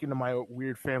quick peek into my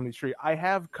weird family tree. I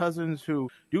have cousins who,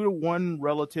 due to one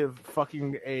relative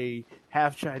fucking a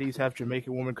half Chinese, half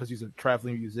Jamaican woman because he's a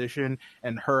traveling musician,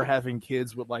 and her having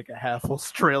kids with like a half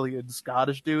Australian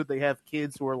Scottish dude, they have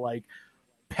kids who are like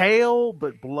pale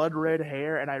but blood red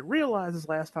hair. And I realized this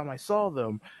last time I saw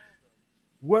them,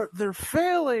 what they're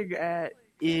failing at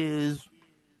is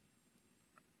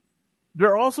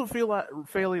they're also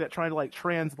failing at trying to like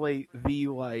translate the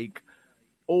like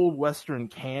old Western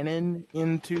canon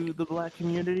into the black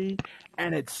community,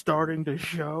 and it's starting to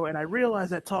show. And I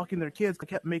realized that talking to their kids, I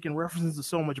kept making references to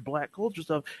so much black culture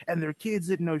stuff, and their kids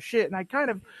didn't know shit. And I kind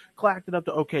of clacked it up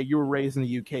to, okay, you were raised in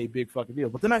the UK, big fucking deal.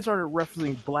 But then I started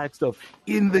referencing black stuff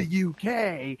in the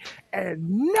UK, and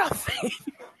nothing.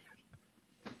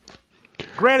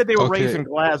 Granted, they were raised okay. in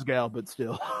Glasgow, but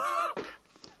still.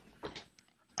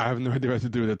 I have no idea what to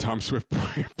do with the Tom Swift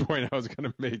point I was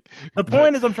gonna make, The but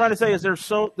point is, I'm trying to say is there's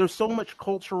so much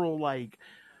cultural like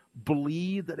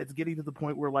believe that it's getting to the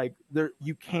point where like there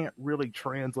you can't really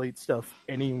translate stuff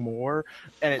anymore,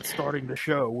 and it's starting to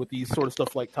show with these sort of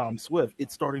stuff like Tom Swift.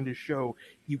 It's starting to show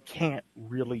you can't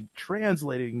really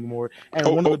translate it anymore. And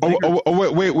one of the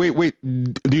bigger, wait.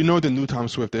 Do you know what the new Tom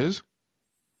Swift is?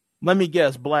 let me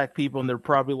guess, black people, and they're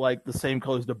probably like the same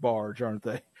color as the barge, aren't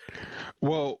they?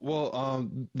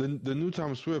 The new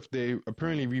Tom Swift, they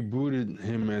apparently rebooted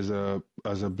him as a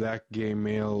black gay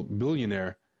male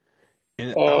billionaire, and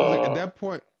I was like, Oh, at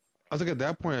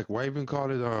that point, like, why even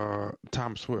call it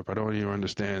Tom Swift? I don't even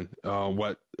understand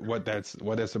what that's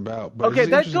about. But it's Okay,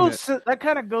 just interesting that that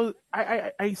kind of goes.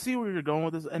 I see where you're going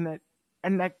with this, and that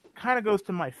kind of goes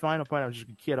to my final point. I was just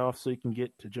gonna get off so you can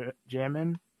get to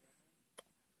jamming.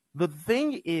 The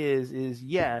thing is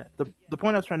yeah, the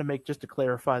point I was trying to make, just to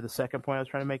clarify, the second point I was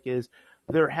trying to make is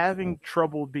they're having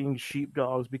trouble being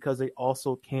sheepdogs because they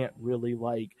also can't really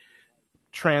like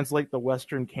translate the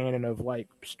Western canon of like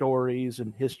stories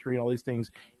and history and all these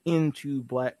things into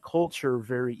black culture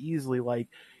very easily. Like,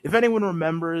 if anyone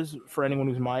remembers, for anyone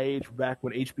who's my age, back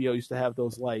when HBO used to have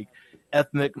those like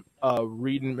ethnic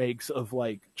remakes of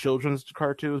like children's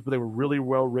cartoons, but they were really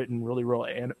well written, really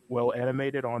well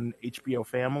animated on HBO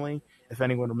Family. If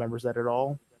anyone remembers that at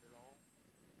all,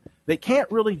 they can't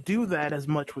really do that as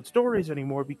much with stories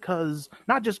anymore because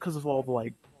not just because of all the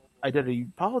like identity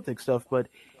politics stuff, but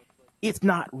it's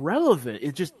not relevant.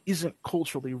 It just isn't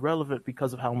culturally relevant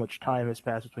because of how much time has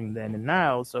passed between then and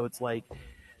now. So it's like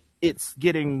it's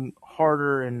getting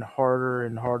harder and harder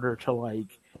and harder to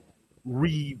like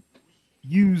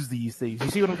reuse these things. You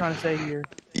see what I'm trying to say here?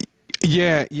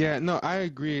 Yeah, no, I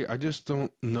agree. I just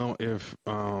don't know if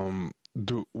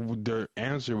their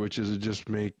answer, which is to just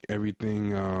make everything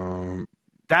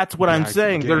That's what I'm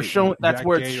saying. They're showing. That's black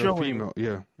where it's gay or showing. female.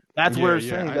 Yeah, That's where yeah, it's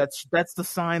yeah. saying that's the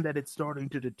sign that it's starting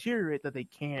to deteriorate, that they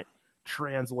can't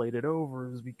translate it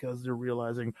over, is because they're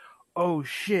realizing, oh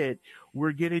shit,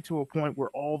 we're getting to a point where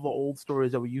all the old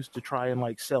stories that we used to try and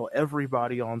like sell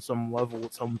everybody on some level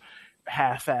with some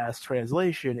half-assed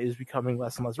translation is becoming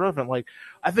less and less relevant. Like,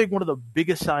 I think one of the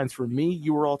biggest signs for me,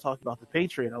 you were all talking about the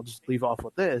Patriot. I'll just leave off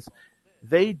with this.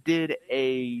 They did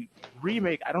a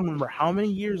remake. I don't remember how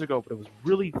many years ago, but it was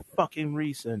really fucking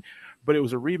recent. But it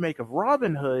was a remake of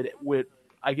Robin Hood with,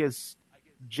 I guess,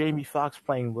 Jamie Foxx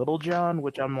playing Little John,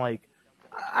 which I'm like,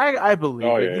 I believe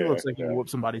Oh it. yeah, He yeah, looks like he yeah. can whoop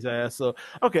somebody's ass. So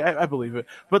okay, I believe it.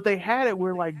 But they had it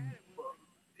where like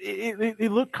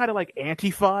it looked kind of like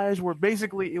Anti-Fige, where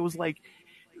basically it was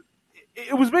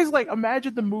basically like,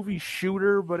 imagine the movie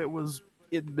Shooter, but it was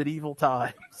in medieval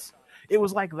times. It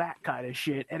was like that kind of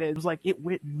shit, and it was like it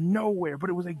went nowhere, but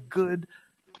it was a good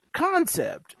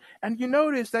concept. And you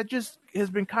notice that just has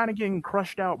been kind of getting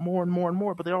crushed out more and more and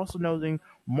more. But they're also noticing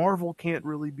Marvel can't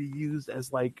really be used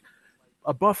as like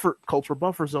a cultural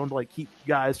buffer zone to like keep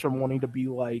guys from wanting to be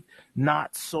like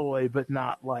not soy but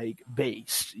not like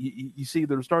based. You see,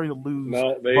 they're starting to lose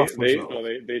No, buffer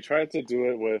zone. they tried to do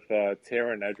it with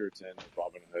Taron Egerton as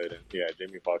Robin Hood, and yeah,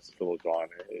 Jamie Foxx as Little John.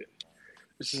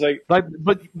 It's just like, Like,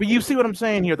 but you see what I'm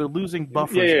saying here? They're losing yeah,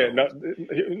 buffer yeah, zone. no,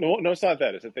 no, no, it's not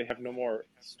that. It's that they have no more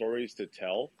stories to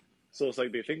tell. So it's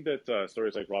like they think that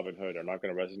stories like Robin Hood are not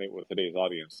going to resonate with today's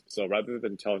audience. So rather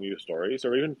than tell new stories,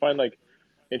 or even find like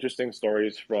interesting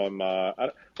stories from,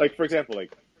 like for example,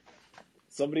 like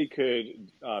somebody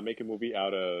could make a movie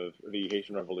out of the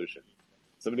Haitian Revolution.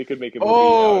 Somebody could make a movie out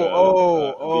Oh,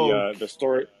 of oh. the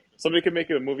story. Somebody could make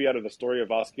a movie out of the story of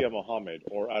Askia Muhammad,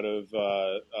 or out of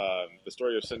the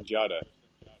story of Sundiata.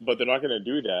 But they're not going to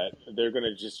do that. They're going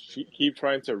to just keep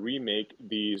trying to remake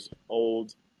these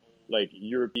old, like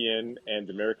European and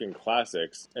American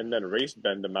classics, and then race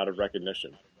bend them out of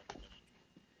recognition.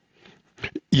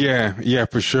 Yeah,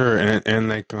 for sure. And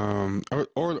like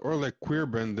or like queer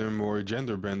bend them or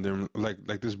gender bend them,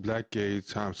 like this black gay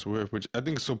Tom Swift, which I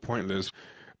think is so pointless.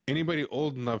 Anybody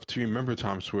old enough to remember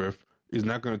Tom Swift is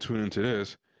not going to tune into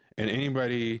this, and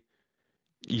anybody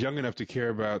young enough to care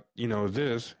about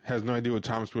this has no idea what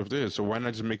Tom Swift is. So why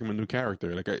not just make him a new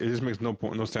character? Like, it just makes no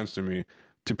sense to me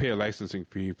to pay a licensing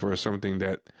fee for something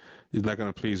that is not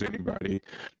going to please anybody.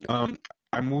 Um,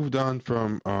 I moved on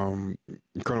from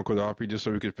Colonel Gaddafi just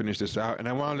so we could finish this out, and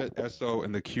I want to let SO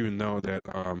and the queue know that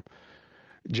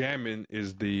Jamin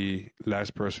is the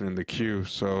last person in the queue,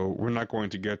 so we're not going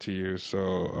to get to you.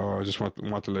 So I just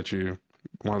want to let you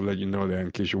know that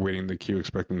in case you're waiting in the queue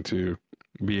expecting to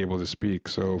be able to speak.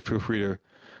 So feel free to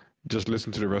just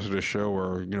listen to the rest of the show,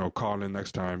 or call in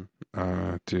next time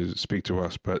to speak to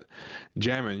us. But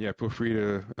Jamin, yeah, feel free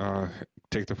to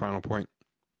take the final point.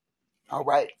 All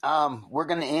right. We're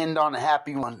going to end on a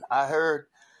happy one. I heard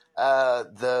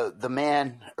the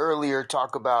man earlier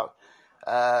talk about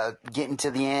getting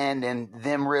to the end and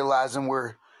them realizing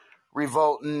we're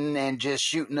revolting and just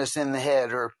shooting us in the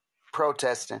head or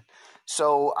protesting.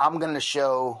 So I'm going to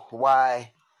show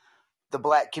why the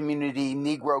black community,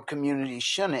 Negro community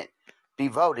shouldn't be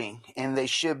voting, and they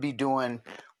should be doing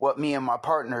what me and my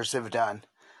partners have done.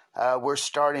 We're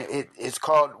starting.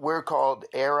 We're called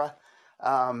ERA,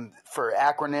 for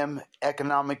acronym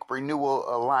Economic Renewal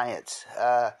Alliance.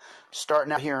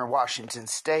 Starting out here in Washington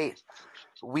State,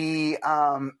 we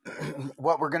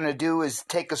what we're going to do is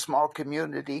take a small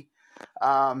community,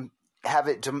 have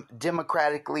it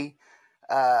democratically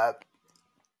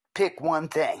pick one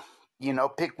thing.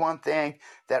 Pick one thing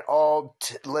that all,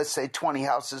 let's say 20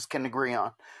 houses can agree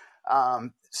on.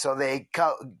 So they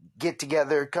get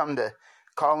together, come to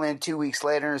call in 2 weeks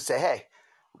later and say, hey,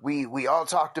 we all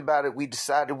talked about it. We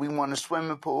decided we want a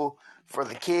swimming pool for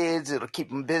the kids. It'll keep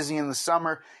them busy in the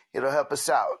summer. It'll help us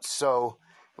out. So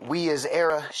we as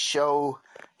ERA show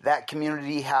that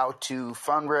community how to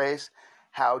fundraise,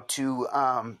 how to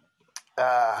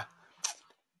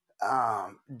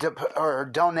or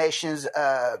donations,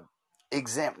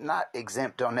 not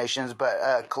exempt donations,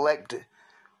 but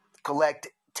collect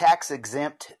tax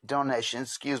exempt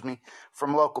donations,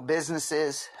 from local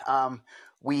businesses.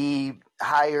 We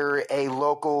hire a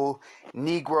local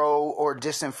Negro or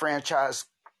disenfranchised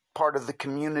part of the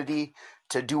community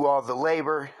to do all the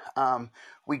labor.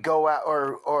 We go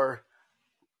out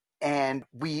and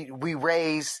we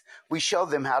show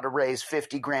them how to raise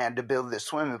 $50,000 to build this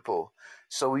swimming pool.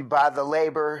 So we buy the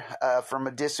labor from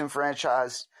a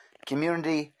disenfranchised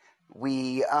community.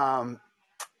 We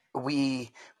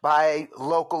we buy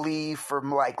locally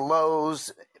from like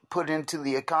Lowe's, put into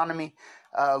the economy,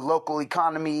 local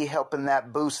economy, helping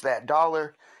that boost that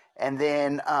dollar. And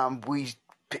then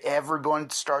everyone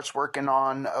starts working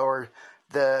on, or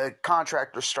the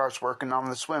contractor starts working on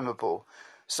the swimming pool.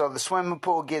 So the swimming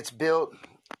pool gets built.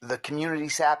 The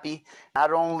community's happy.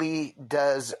 Not only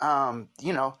does,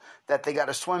 that they got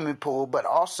a swimming pool, but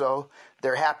also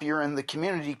they're happier in the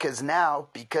community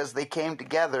because they came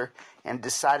together and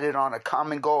decided on a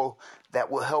common goal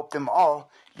that will help them all.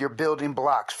 You're building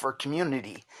blocks for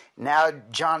community. Now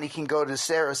Johnny can go to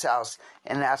Sarah's house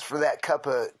and ask for that cup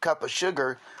of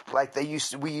sugar like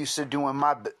we used to do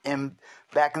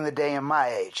back in the day in my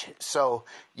age. So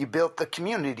you built the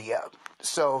community up.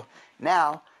 So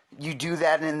now you do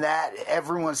that and that.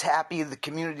 Everyone's happy. The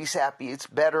community's happy. It's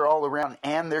better all around,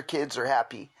 and their kids are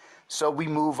happy. So we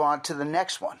move on to the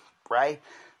next one, right?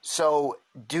 So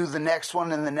do the next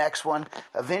one and the next one.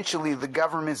 Eventually, the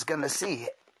government's going to see,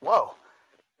 whoa,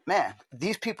 man,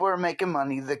 these people are making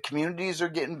money. The communities are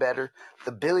getting better.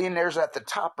 The billionaires at the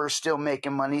top are still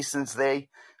making money since they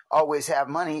always have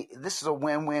money. This is a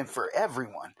win-win for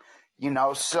everyone,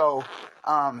 So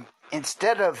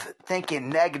instead of thinking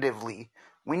negatively,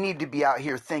 we need to be out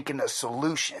here thinking of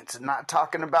solutions, not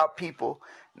talking about people,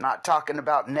 not talking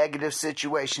about negative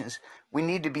situations. We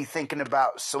need to be thinking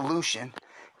about solution.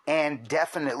 And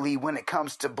definitely when it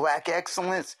comes to black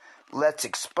excellence, let's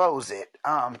expose it.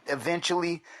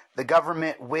 Eventually, the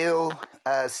government will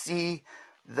see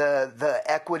the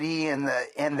equity and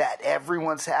that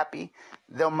everyone's happy.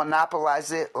 They'll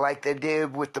monopolize it like they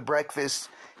did with the breakfast,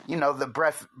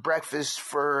 the breakfast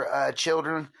for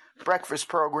children breakfast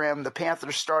program the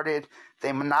Panthers started.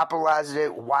 They monopolized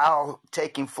it while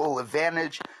taking full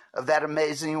advantage of that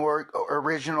amazing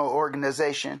original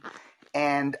organization.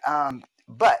 And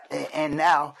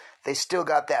now they still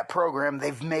got that program.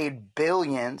 They've made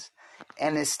billions.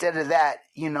 And instead of that,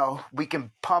 we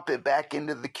can pump it back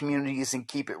into the communities and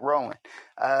keep it rolling.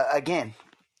 Again,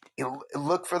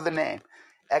 look for the name,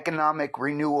 Economic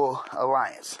Renewal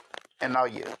Alliance. And I'll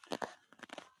yield.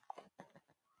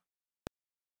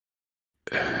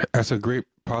 That's a great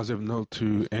positive note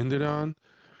to end it on.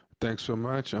 Thanks so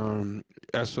much.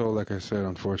 Esso, like I said,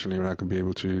 unfortunately, we're not going to be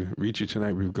able to reach you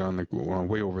tonight. We've gone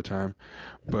way over time.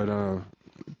 But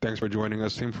thanks for joining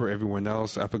us. Same for everyone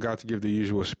else. I forgot to give the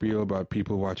usual spiel about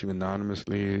people watching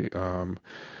anonymously. On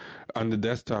the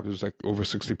desktop, there's like over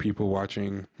 60 people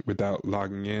watching without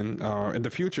logging in. In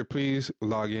the future, please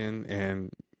log in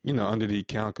and under the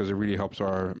account, because it really helps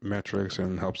our metrics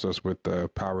and helps us with the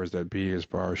powers that be as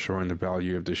far as showing the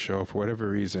value of the show. For whatever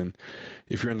reason,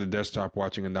 if you're on the desktop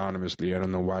watching anonymously, I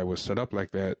don't know why it was set up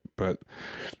like that, but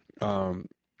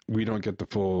we don't get the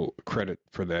full credit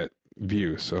for that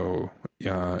view. So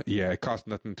it costs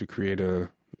nothing to create an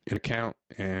account,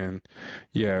 and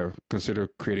consider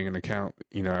creating an account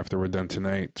after we're done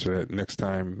tonight, so that next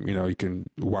time you can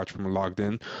watch from logged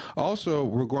in. Also,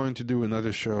 we're going to do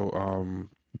another show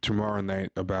tomorrow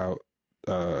night about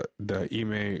the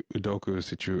Ime Udoka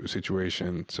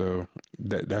situation, so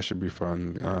that should be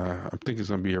fun. I think it's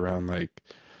gonna be around like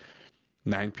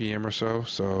 9 p.m. or so.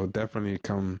 So definitely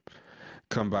come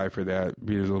by for that.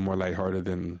 Be a little more lighthearted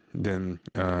than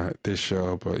this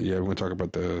show, but yeah, we're gonna talk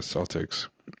about the Celtics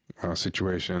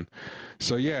situation.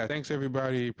 So yeah, thanks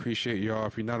everybody. Appreciate y'all.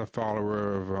 If you're not a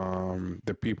follower of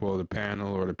the people of the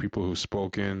panel or the people who've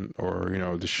spoken, or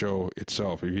the show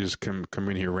itself, if you just come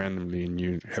in here randomly and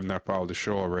you have not followed the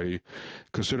show already,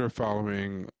 consider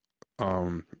following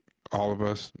all of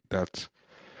us. That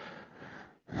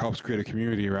helps create a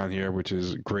community around here, which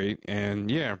is great.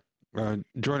 And yeah,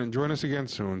 join us again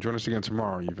soon. Join us again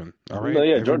tomorrow, even. All No, right,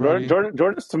 yeah, everybody.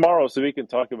 join us tomorrow so we can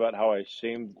talk about how I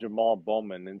shamed Jamal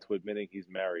Bowman into admitting he's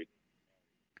married.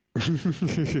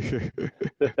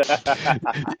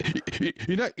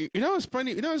 What's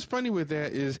funny? What's funny with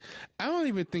that is I don't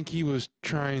even think he was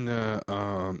trying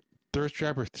to thirst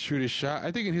trap or shoot his shot.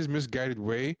 I think in his misguided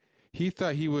way, he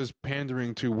thought he was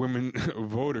pandering to women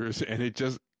voters, and it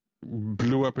just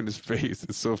blew up in his face.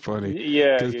 It's so funny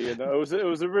Yeah. because No, it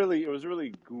was a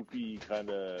really goofy, kind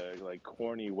of like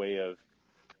corny way of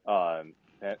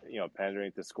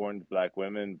pandering to scorned black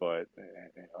women. But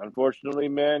unfortunately,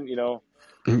 man,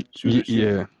 shooters shoot.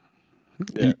 yeah.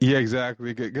 Yeah. Yeah,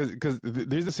 exactly. Because the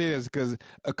reason I say this, because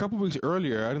a couple weeks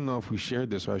earlier, I don't know if we shared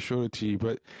this or I showed it to you,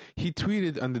 but he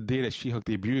tweeted on the day that She-Hulk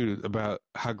debuted about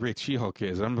how great She-Hulk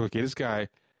is. I'm like, okay, this guy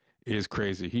is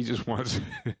crazy. He just wants,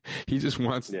 he just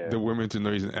wants Yeah. the women to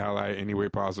know he's an ally any way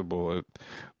possible.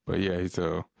 But yeah,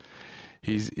 so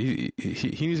he needs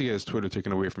to get his Twitter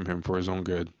taken away from him for his own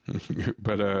good.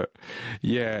 But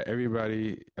yeah,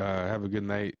 everybody have a good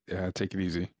night. Take it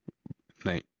easy.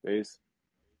 Night. Peace.